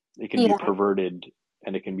 it can be Yeah. perverted,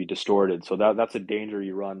 and it can be distorted. So that's a danger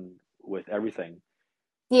you run with everything.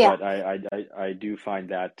 Yeah. But I do find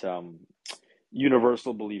that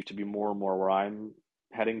universal belief to be more and more where I'm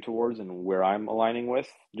heading towards and where I'm aligning with,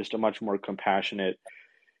 just a much more compassionate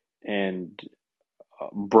and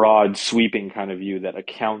broad, sweeping kind of view that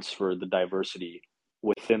accounts for the diversity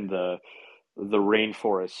within the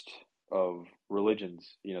rainforest of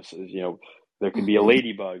religions. There could be a Hmm.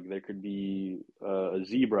 ladybug, there could be a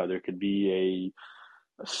zebra, there could be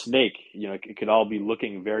a snake. It could all be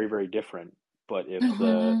looking very, very different. But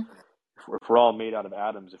Hmm. if we're all made out of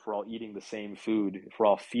atoms, if we're all eating the same food, if we're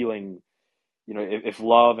all feeling, if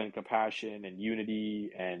love and compassion and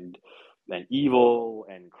unity and evil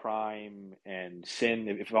and crime and sin,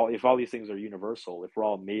 if all these things are universal, if we're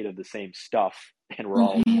all made of the same stuff and we're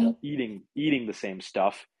all Hmm. eating the same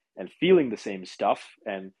stuff and feeling the same stuff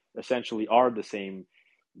and essentially are the same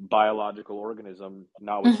biological organism,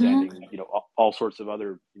 Hmm. notwithstanding all sorts of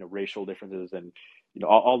other racial differences and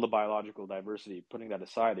all the biological diversity, putting that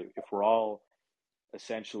aside, if we're all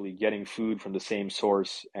essentially getting food from the same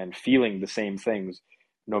source and feeling the same things,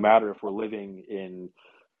 no matter if we're living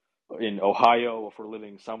in Ohio, if we're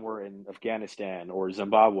living somewhere in Afghanistan or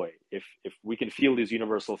Zimbabwe, if we can feel these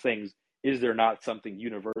universal things, is there not something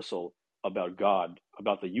universal about God,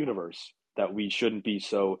 about the universe, that we shouldn't be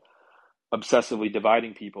so obsessively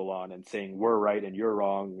dividing people on and saying we're right and you're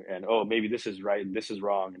wrong, and oh, maybe this is right and this is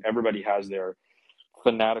wrong, and everybody has their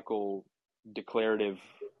fanatical declarative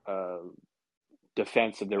uh,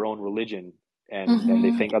 defense of their own religion, and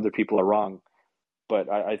they Hmm. think other people are wrong. But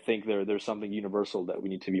I think there's something universal that we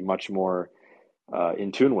need to be much more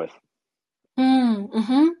in tune with. Hmm.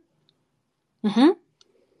 Hmm.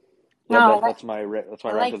 Yeah, No, that's my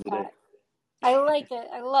I rant like of the day. that. I like it.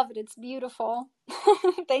 I love it. It's beautiful.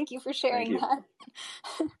 Thank you for Thank sharing you. that.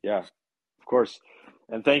 Yeah, of course,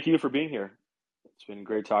 and thank you for being here. It's been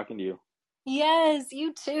great talking to you. Yes,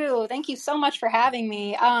 you too. Thank you so much for having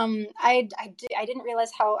me. I didn't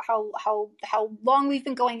realize how long we've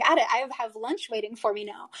been going at it. I have lunch waiting for me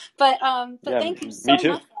now. But Yeah, thank you me so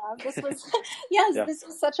too. much, Rob. This was yes, Yeah, this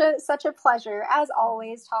was such a pleasure as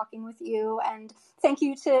always talking with you. And thank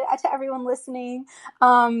you to everyone listening.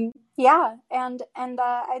 Yeah, and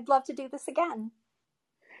I'd love to do this again.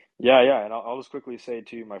 yeah, and I'll just quickly say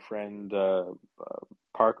to my friend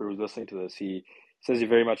Parker, who's listening to this, he says he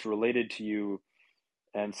very much related to you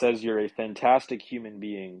and says you're a fantastic human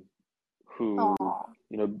being who Oh.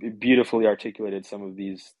 beautifully articulated some of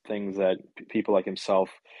these things that people like himself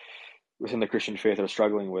within the Christian faith are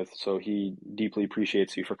struggling with. So he deeply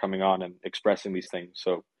appreciates you for coming on and expressing these things.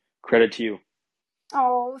 So credit to you.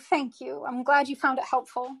 Oh, thank you. I'm glad you found it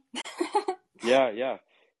helpful. Yeah,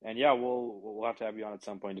 and yeah, we'll have to have you on at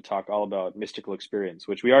some point to talk all about mystical experience,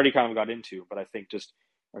 which we already kind of got into, but I think just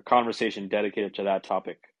a conversation dedicated to that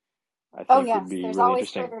topic, I Oh think would yes, be there's really always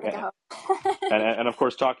interesting. further to go. And of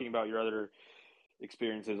course, talking about your other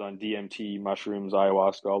experiences on DMT, mushrooms,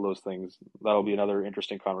 ayahuasca, all those things, that'll be another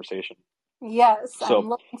interesting conversation. Yes, I'm So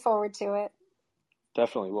looking forward to it.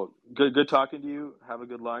 definitely, well, good talking to you. Have a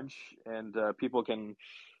good lunch, and people can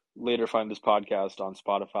later find this podcast on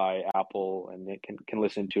Spotify, Apple, and they can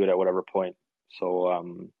listen to it at whatever point.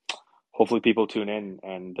 So hopefully, people tune in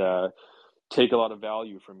and take a lot of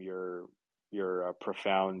value from your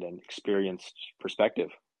profound and experienced perspective.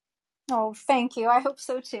 Oh, thank you. I hope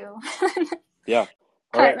so too. Yeah.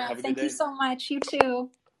 All All right, right. Rob, Have a good thank you day. so much. You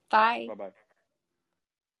too. Bye. Bye bye.